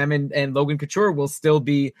carry them, and Logan Couture will still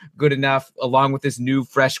be good enough along with this new,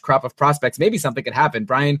 fresh crop of prospects. Maybe something could happen.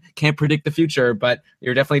 Brian can't predict the future, but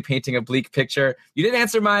you're definitely painting a bleak picture. You didn't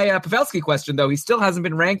answer my Pavelski question, though. He still hasn't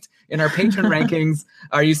been ranked in our patron rankings.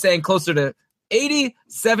 Are you saying closer to 80,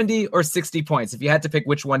 70, or 60 points? If you had to pick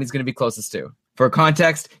which one he's going to be closest to. For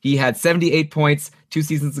context, he had 78 points 2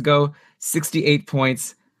 seasons ago, 68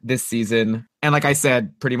 points this season. And like I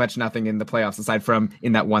said, pretty much nothing in the playoffs aside from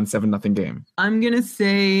in that 1-7-0 game. I'm going to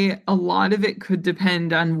say a lot of it could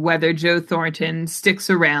depend on whether Joe Thornton sticks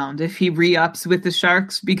around, if he re-ups with the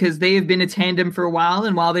Sharks, because they have been a tandem for a while.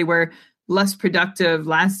 And while they were less productive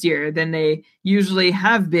last year than they usually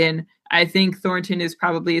have been, I think Thornton is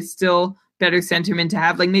probably still better centerman to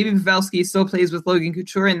have. Like maybe Pavelski still plays with Logan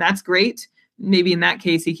Couture, and that's great. Maybe in that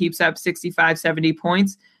case he keeps up 65, 70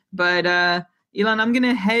 points. But Elon, I'm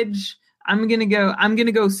gonna hedge. I'm gonna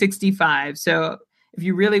go 65. So if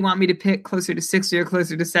you really want me to pick closer to 60 or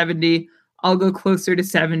closer to 70, I'll go closer to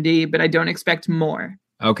 70, but I don't expect more.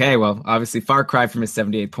 Okay, well, obviously far cry from his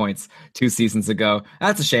 78 points 2 seasons ago.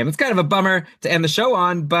 That's a shame. It's kind of a bummer to end the show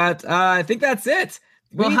on, but I think that's it.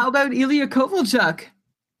 Well, how about Ilya Kovalchuk?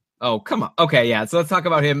 Oh, come on. Okay, yeah. So let's talk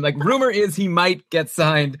about him. Like, rumor is he might get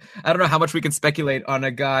signed. I don't know how much we can speculate on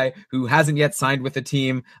a guy who hasn't yet signed with a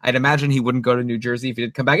team. I'd imagine he wouldn't go to New Jersey if he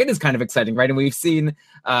did come back. It is kind of exciting, right? And we've seen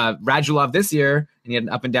Radulov this year, and he had an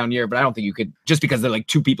up and down year, but I don't think you could, just because they're like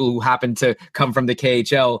 2 people who happen to come from the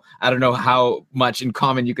KHL, I don't know how much in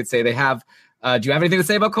common you could say they have. Do you have anything to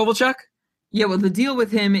say about Kovalchuk? Yeah, well, the deal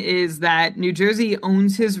with him is that New Jersey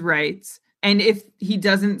owns his rights. And if he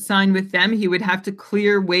doesn't sign with them, he would have to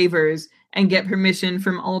clear waivers and get permission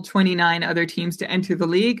from all 29 other teams to enter the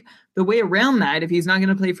league. The way around that, if he's not going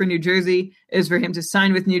to play for New Jersey, is for him to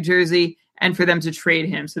sign with New Jersey and for them to trade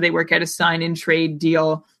him. So they work out a sign-and-trade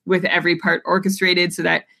deal with every part orchestrated so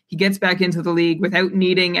that he gets back into the league without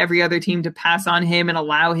needing every other team to pass on him and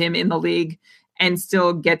allow him in the league and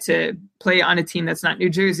still get to play on a team that's not New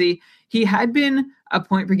Jersey. He had been a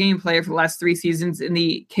point-per-game player for the last 3 seasons in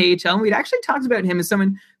the KHL. And we'd actually talked about him as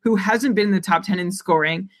someone who hasn't been in the top 10 in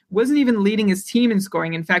scoring, wasn't even leading his team in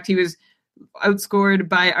scoring. In fact, he was outscored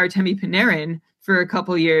by Artemi Panarin for a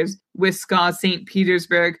couple years with SKA St.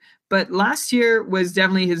 Petersburg. But last year was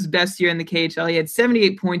definitely his best year in the KHL. He had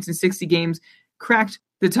 78 points in 60 games, cracked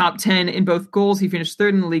the top 10 in both goals. He finished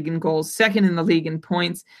third in the league in goals, second in the league in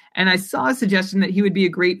points. And I saw a suggestion that he would be a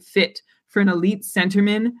great fit for an elite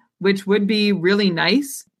centerman, which would be really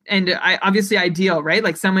nice and obviously ideal, right?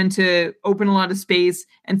 Like someone to open a lot of space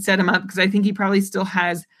and set him up, because I think he probably still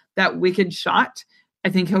has that wicked shot. I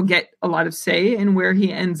think he'll get a lot of say in where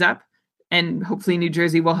he ends up, and hopefully New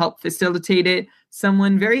Jersey will help facilitate it.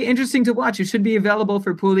 Someone very interesting to watch who should be available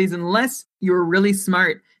for poolies unless you're really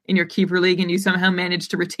smart in your keeper league and you somehow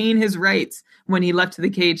managed to retain his rights when he left to the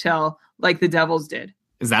KHL like the Devils did.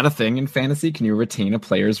 Is that a thing in fantasy? Can you retain a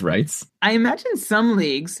player's rights? I imagine some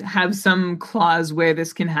leagues have some clause where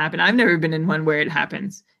this can happen. I've never been in one where it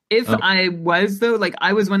happens. If I was, though, like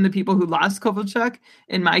I was one of the people who lost Kovalchuk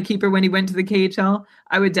in my keeper when he went to the KHL,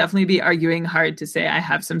 I would definitely be arguing hard to say I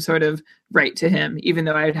have some sort of right to him, even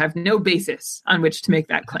though I would have no basis on which to make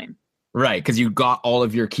that claim. Right, because you got all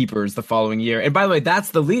of your keepers the following year. And by the way,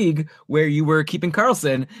 that's the league where you were keeping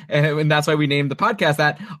Karlsson. And that's why we named the podcast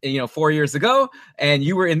that, 4 years ago. And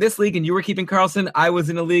you were in this league and you were keeping Karlsson. I was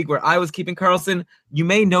in a league where I was keeping Karlsson. You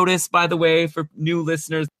may notice, by the way, for new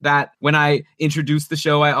listeners, that when I introduce the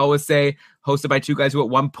show, I always say hosted by two guys who at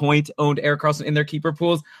one point owned Erik Karlsson in their keeper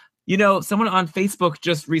pools. Someone on Facebook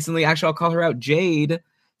just recently, actually, I'll call her out, Jade,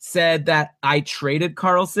 said that I traded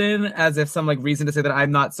Karlsson as if some reason to say that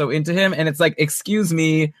I'm not so into him. And it's like, excuse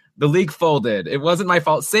me, the league folded. It wasn't my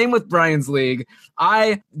fault. Same with Brian's league.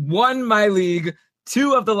 I won my league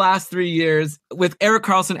 2 of the last 3 years with Erik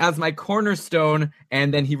Karlsson as my cornerstone,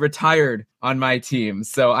 and then he retired on my team.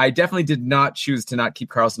 So I definitely did not choose to not keep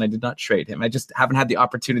Karlsson. I did not trade him. I just haven't had the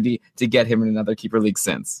opportunity to get him in another keeper league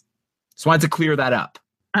since. Just wanted to clear that up.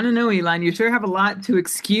 I don't know, Elon. You sure have a lot to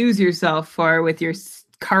excuse yourself for with your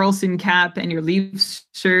Karlsson cap and your Leafs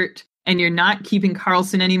shirt, and you're not keeping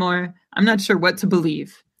Karlsson anymore. I'm not sure what to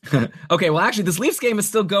believe. Okay, well, actually, this Leafs game is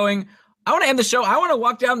still going. I want to end the show. I want to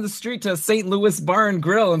walk down the street to St. Louis Bar and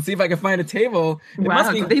Grill and see if I can find a table.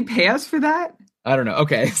 Wow, do they pay us for that? I don't know.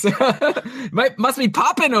 Okay, so must be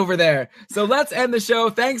popping over there. So let's end the show.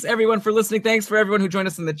 Thanks, everyone, for listening. Thanks for everyone who joined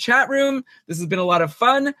us in the chat room. This has been a lot of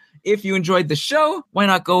fun. If you enjoyed the show, why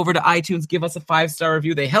not go over to iTunes, give us a 5-star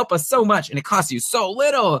review. They help us so much, and it costs you so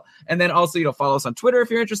little. And then also, follow us on Twitter if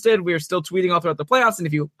you're interested. We are still tweeting all throughout the playoffs. And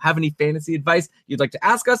if you have any fantasy advice you'd like to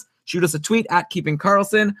ask us, shoot us a tweet at Keeping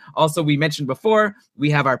Karlsson. Also, we mentioned before, we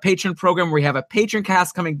have our Patreon program where we have a Patreon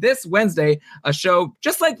cast coming this Wednesday, a show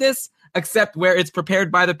just like this, except where it's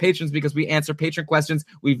prepared by the patrons because we answer patron questions.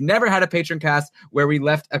 We've never had a patron cast where we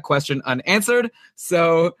left a question unanswered.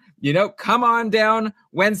 So, come on down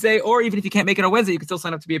Wednesday, or even if you can't make it on Wednesday, you can still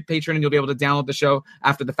sign up to be a patron and you'll be able to download the show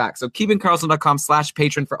after the fact. So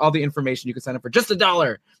keepingkarlsson.com/patron for all the information. You can sign up for just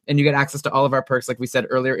 $1 and you get access to all of our perks, like we said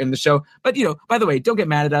earlier in the show. But, by the way, don't get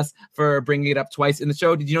mad at us for bringing it up twice in the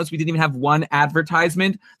show. Did you notice we didn't even have one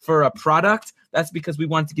advertisement for a product? That's because we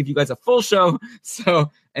wanted to give you guys a full show. So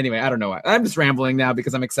anyway, I don't know why. I'm just rambling now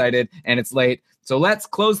because I'm excited and it's late. So let's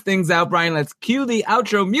close things out, Brian. Let's cue the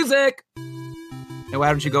outro music. And why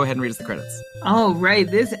don't you go ahead and read us the credits? All right.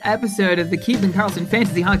 This episode of the Keeping Karlsson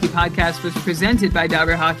Fantasy Hockey Podcast was presented by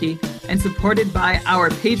Dobber Hockey and supported by our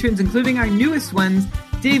patrons, including our newest ones,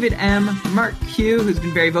 David M., Mark Q., who's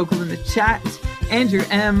been very vocal in the chat, Andrew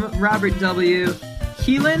M., Robert W.,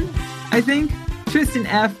 Keelan, I think, Tristan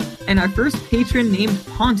F., and our first patron named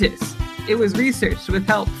Pontus. It was researched with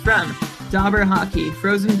help from Dobber Hockey,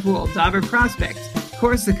 Frozen Pool, Dobber Prospect,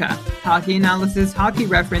 Corsica, Hockey Analysis, Hockey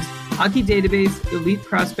Reference, Hockey Database, Elite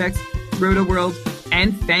Prospects, Roto World,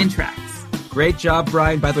 and Fantrax. Great job,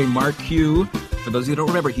 Brian. By the way, Mark Q, for those of you who don't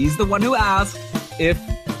remember, he's the one who asked if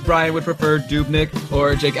Brian would prefer Dubnyk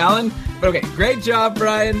or Jake Allen. But okay, great job,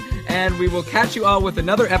 Brian. And we will catch you all with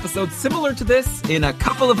another episode similar to this in a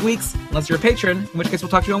couple of weeks, unless you're a patron, in which case we'll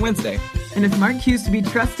talk to you on Wednesday. And if Mark Q's to be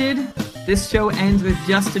trusted, this show ends with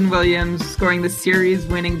Justin Williams scoring the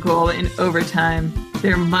series-winning goal in overtime.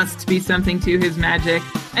 There must be something to his magic.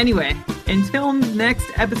 Anyway, until next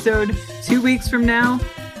episode, 2 weeks from now,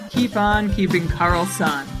 keep on keeping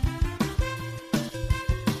Karlsson.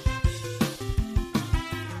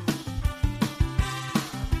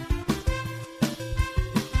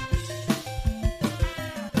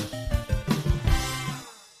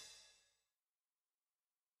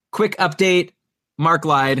 Quick update. Mark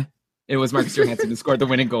lied. It was Marcus Johansson who scored the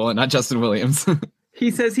winning goal and not Justin Williams. He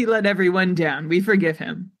says he let everyone down. We forgive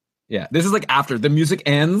him. Yeah, this is like after the music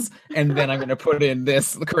ends, and then I'm going to put in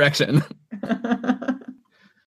this correction.